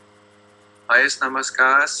Liebe. Highest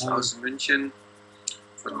Namaskars aus München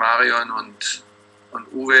von Marion und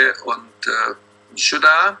Uwe und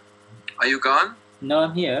Shuddha. Are you gone? No,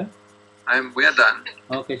 I'm here. We're done.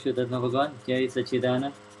 Okay, Shuddha, now we're gone. Jai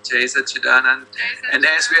Sachidanand. Jai Sachidanand. And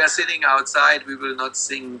as we are sitting outside, we will not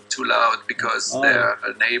sing too loud because there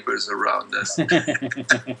are neighbors around us.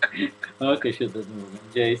 Okay, Shuddha, now we're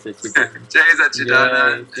gone. Jai Sachidanand. Jai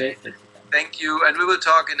Sachidanand. Jai Sachidanand. Thank you, and we will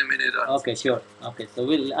talk in a minute. Okay, sure. Okay, so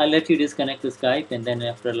I'll let you disconnect the Skype, and then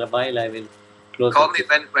after a while I will close. Call me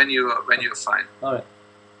when you're fine. All right.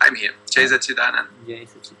 I'm here. Jai Sachidanand. Jai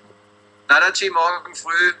Sachidanand. Nadachi morgen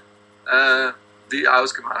früh wie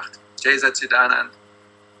ausgemacht. Jai Sachidanand.